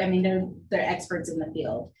 Yeah. I mean, they're experts in the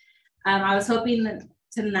field. I was hoping that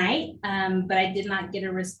tonight, but I did not get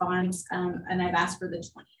a response, and I've asked for the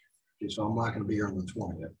 20th. Okay, so I'm not going to be here on the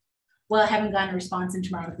 20th. Well, I haven't gotten a response, and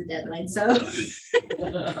tomorrow's the deadline. So,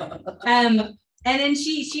 and then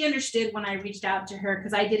she understood when I reached out to her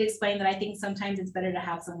because I did explain that I think sometimes it's better to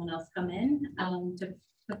have someone else come in to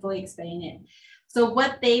fully explain it. So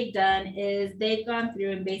what they've done is they've gone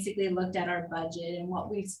through and basically looked at our budget and what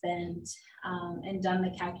we've spent and done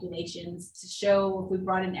the calculations to show if we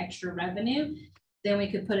brought in extra revenue, then we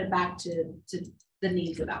could put it back to the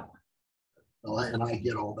needs of that one. Well, and I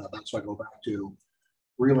get all that. That's why I go back to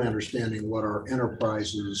really understanding what our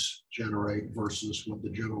enterprises generate versus what the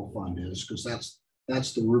general fund is, because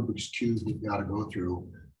that's the Rubik's Cube we've got to go through.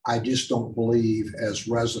 I just don't believe as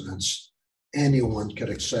residents, anyone could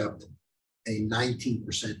accept a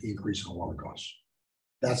 19% increase in water costs.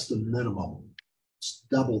 That's the minimum. It's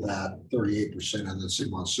double that, 38% on the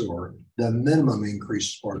city sewer. The minimum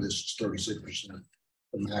increase for this is 36%,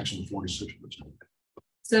 the maximum 46%.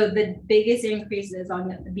 So the biggest increase is on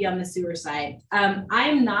the sewer side.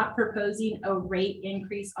 I'm not proposing a rate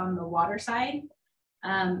increase on the water side,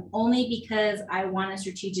 only because I want a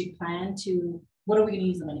strategic plan to what are we going to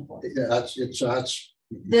use the money for? Yeah, that's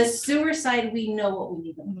The sewer side, we know what we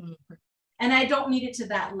need them. Mhm. And I don't need it to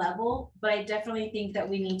that level, but I definitely think that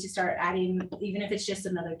we need to start adding, even if it's just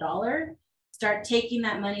another $1, start taking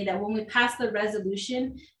that money that when we pass the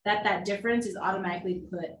resolution, that difference is automatically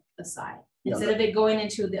put aside. Yeah, Instead of it going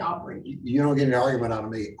into the operating. You don't get an argument out of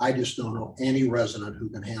me. I just don't know any resident who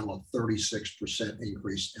can handle a 36%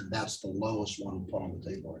 increase, and that's the lowest one put on the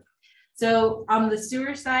table. So on the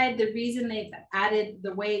sewer side, the reason they've added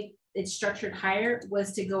the way it's structured higher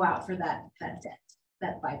was to go out for that debt,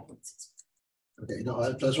 that 5.6. Okay, no,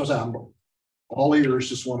 that's what I'm, all ears,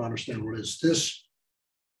 just want to understand what is this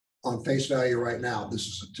on face value right now. This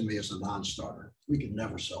is, to me, is a non-starter. We could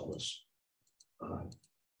never sell this.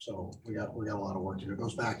 So we got a lot of work to do. It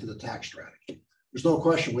goes back to the tax strategy. There's no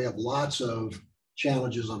question we have lots of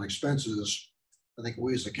challenges on expenses. I think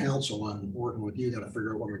we as a council and working with you got to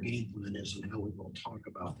figure out what our game plan is and how we're going to talk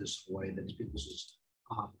about this in a way that people says,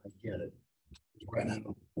 I get it. Right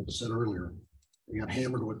now, like I said earlier, we got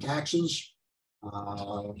hammered with taxes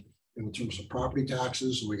in terms of property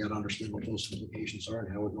taxes, and we got to understand what those implications are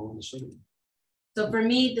and how we go in the city. So for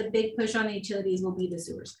me, the big push on the utilities will be the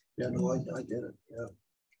sewers. Yeah, no, I get it. Yeah.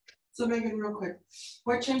 So Megan, real quick,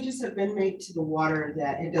 what changes have been made to the water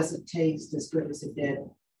that it doesn't taste as good as it did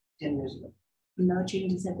 10 years ago? No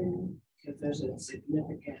changes have been made. If there's a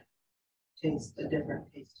significant taste, a different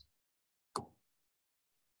taste.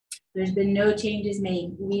 There's been no changes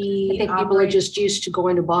made. I We think people are operate, just used to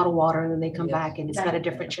going to bottled water and then they come Yeah. back and it's got a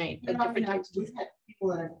different change. We've had people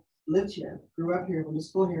that have lived here, grew up here, went to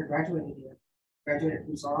school here, graduated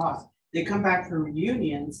from Saras. They come back for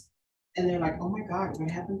reunions and they're like, oh my God, what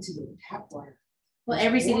happened to the tap water? well,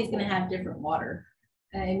 every city's gonna have different water.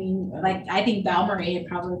 I mean, like, I think Balmorhea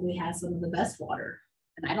probably has some of the best water.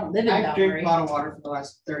 And I don't live in I've drank Balmorhea. bottled water for the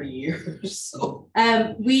last 30 years, so.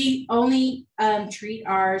 We only treat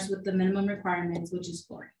ours with the minimum requirements, which is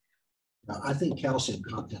chlorine. Now, I think calcium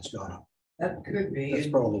content's gone up. That could be, That's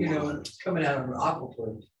and, probably you know, why. it's coming out of an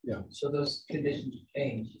aquifer. Yeah. So those conditions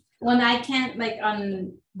change. When I can't, like,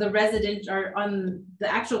 on the resident or on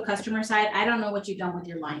the actual customer side, I don't know what you've done with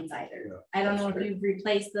your lines either. Yeah, I don't know that's if you've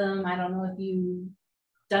replaced them. I don't know if you've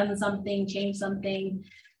done something, changed something,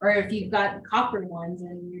 or if you've got copper ones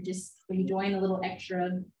and you're just enjoying a little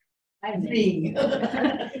extra. Thing.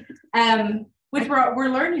 Which we're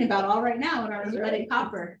learning about all right now in our running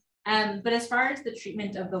copper. But as far as the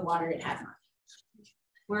treatment of the water, it has not.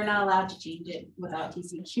 We're not allowed to change it without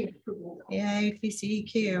TCEQ approval. Yay,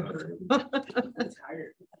 PCEQ.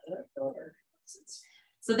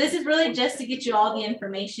 So this is really just to get you all the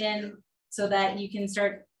information so that you can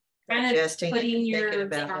start kind of Digesting, putting thinking your,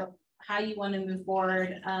 about it. how you want to move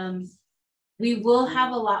forward. We will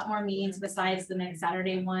have a lot more meetings besides the next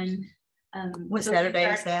Saturday one. What so we Saturday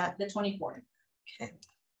is start that? The 24th. Okay.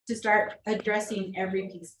 To start addressing every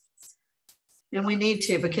piece. And we need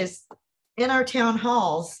to, because in our town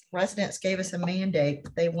halls, residents gave us a mandate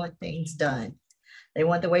that they want things done. They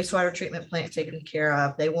want the wastewater treatment plant taken care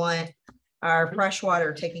of. They want our fresh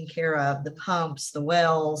water taken care of, the pumps, the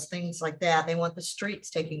wells, things like that. They want the streets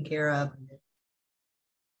taken care of.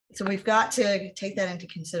 So we've got to take that into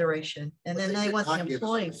consideration. And then they want the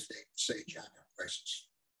employees. Say jack up prices.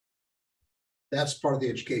 That's part of the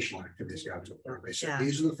educational activities. They said, Yeah.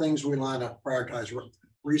 these are the things we line up, prioritize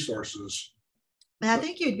resources. And I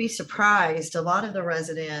think you'd be surprised, a lot of the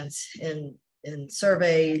residents in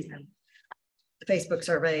surveys, and Facebook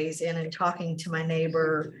surveys, and in talking to my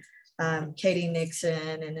neighbor, Katie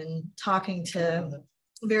Nixon, and in talking to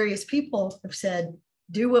various people have said,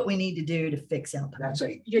 do what we need to do to fix Alpine. That's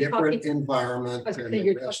a You're different talking- environment I was than gonna say, the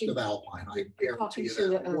you're rest talking- of Alpine. I you're guarantee you talking to,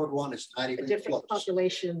 that. Ward 1 is not A even different close.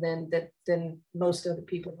 population than most of the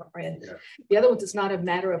people are in. Yeah. The other ones, it's not a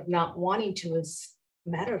matter of not wanting to, it's a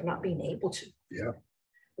matter of not being able to. Yeah.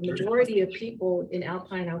 The majority of people in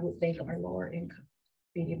Alpine, I would think, are lower income,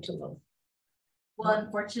 medium to low. Well,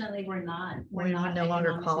 unfortunately, we're not. We're We not no longer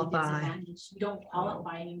economically qualify. disadvantaged. We don't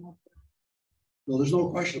qualify anymore. Well, there's no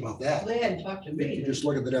question about that. They hadn't talked to If me. you just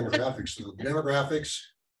look at the demographics, the demographics,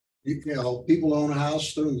 you know, people own a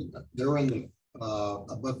house, they're in the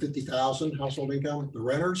above 50,000 household income. The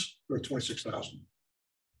renters are at 26,000.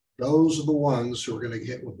 Those are the ones who are going to get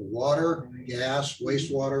hit with the water, gas,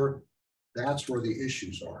 wastewater. That's where the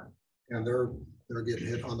issues are. And they're getting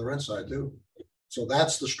hit on the rent side too. So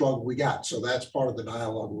that's the struggle we got. So that's part of the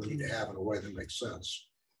dialogue we need to have in a way that makes sense.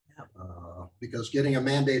 Because getting a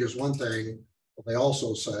mandate is one thing, but they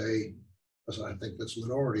also say, as I think that's a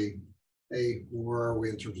minority, hey, where are we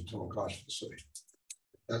in terms of total cost for the city?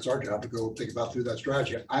 That's our job to go think about through that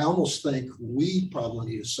strategy. I almost think we probably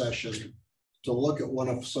need a session to look at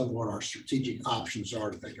some of what our strategic options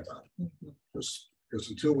are to think about. Because Because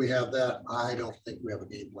until we have that, I don't think we have a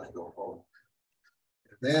game plan going forward.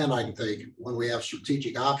 Then I can think when we have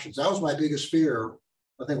strategic options, that was my biggest fear.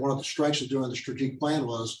 I think one of the strengths of doing the strategic plan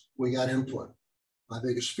was we got input. My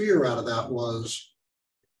biggest fear out of that was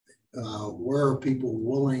were people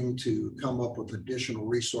willing to come up with additional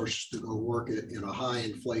resources to go work it in a high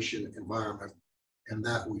inflation environment? And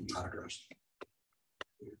that we've not addressed.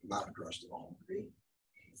 We've not addressed at all.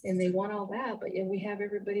 And they want all that, but yet we have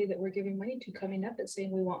everybody that we're giving money to coming up and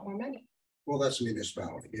saying we want more money. Well, that's a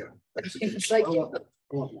municipality, yeah. It's like, I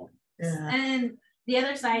want more. And the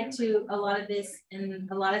other side to a lot of this, and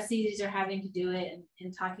a lot of cities are having to do it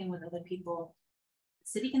and talking with other people, the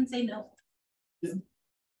city can say no. Yeah.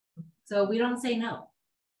 So we don't say no.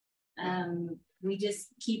 We just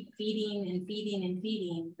keep feeding and feeding and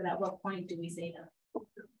feeding, but at what point do we say no?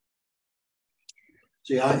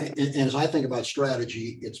 See, and as I think about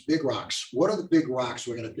strategy, it's big rocks. What are the big rocks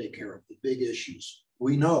we're going to take care of? The big issues.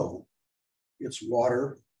 We know it's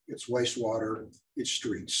water, it's wastewater, it's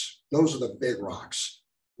streets. Those are the big rocks.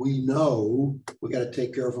 We know we got to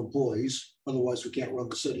take care of employees, otherwise we can't run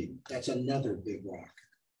the city. That's another big rock.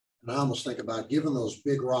 And I almost think about given those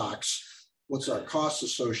big rocks, what's our costs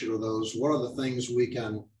associated with those? What are the things we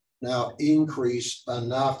can now increase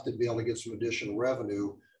enough to be able to get some additional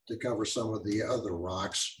revenue to cover some of the other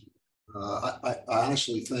rocks? I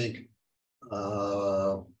honestly think,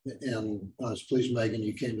 and I was pleased, Megan,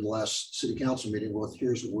 you came to the last city council meeting with,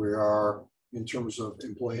 here's where we are in terms of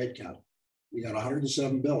employee headcount. We got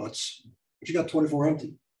 107 billets, but you got 24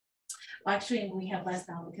 empty. Well, actually, we have less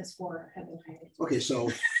now because 4 have been hired. Okay,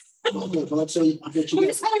 so but let's say that We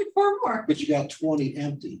just hired 4 more. but you got 20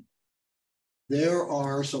 empty. There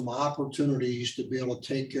are some opportunities to be able to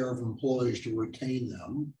take care of employees to retain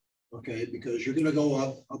them. Okay, because you're going to go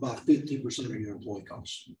up about 50% of your employee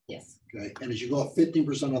costs. Yes. Okay, and as you go up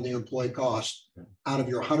 15% on the employee cost, out of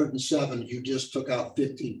your 107, you just took out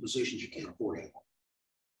 15 positions you can't afford anymore.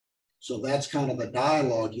 So that's kind of the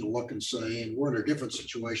dialogue you look and say, and we're in a different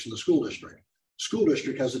situation, the school district. School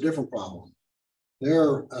district has a different problem.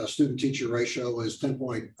 Their student teacher ratio is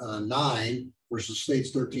 10.9 versus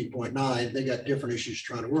state's 13.9. They got different issues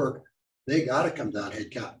trying to work. They got to come down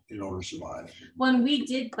headcount in order to survive. When we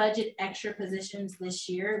did budget extra positions this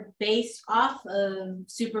year based off of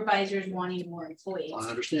supervisors wanting more employees. I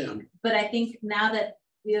understand. But I think now that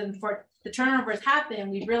for the turnovers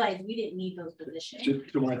happened, we realized we didn't need those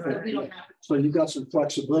positions. To my point. So you've got some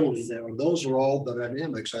flexibility there. And those are all the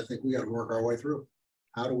dynamics I think we got to work our way through.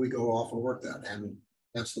 How do we go off and work that? And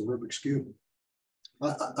that's the Rubik's Cube.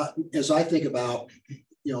 As I think about,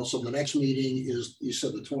 so the next meeting is, you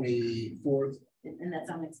said the 24th. And that's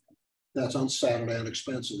on expenses. That's on Saturday on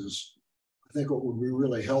expenses. I think what would be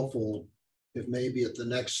really helpful if maybe at the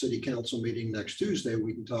next city council meeting next Tuesday,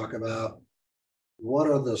 we can talk about what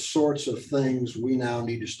are the sorts of things we now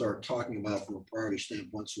need to start talking about from a priority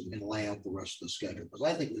standpoint so we can lay out the rest of the schedule. Because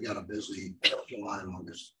I think we got a busy July and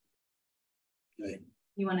August. Okay.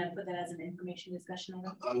 You want to put that as an information discussion?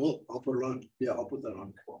 I will. I'll put it on. Yeah, I'll put that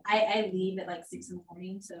on. I leave at like 6 in the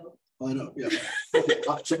morning, so. I know. Yeah. Okay,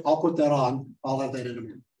 so I'll put that on. I'll have that in a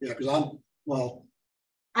minute. Yeah, because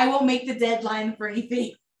I won't make the deadline for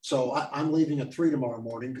anything. So I'm leaving at 3 tomorrow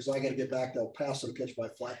morning because I got to get back to El Paso to catch my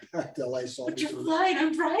flight back to LA. So but you're flying.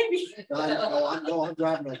 I'm driving. I'm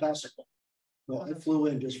driving to El Paso. No, I flew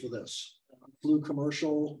in just for this. Flew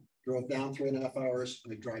commercial, drove down 3.5 hours,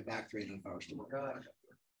 and I drive back 3.5 hours tomorrow.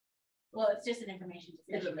 Well, it's just an information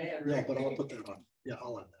discussion. Yeah, but I'll put that on. Yeah,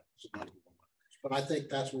 I'll add that. But I think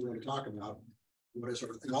that's what we're going to talk about. What is our,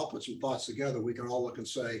 and I'll put some thoughts together. We can all look and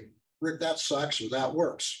say, Rick, that sucks or that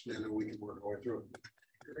works. And then we can work our way through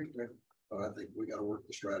it. But I think we got to work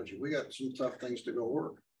the strategy. We got some tough things to go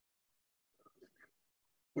work.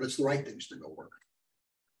 But it's the right things to go work.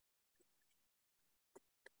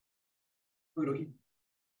 Well,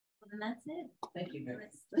 then that's it. Thank you, Megan.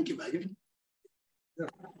 Thank you, Megan.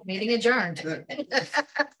 Meeting adjourned. Good.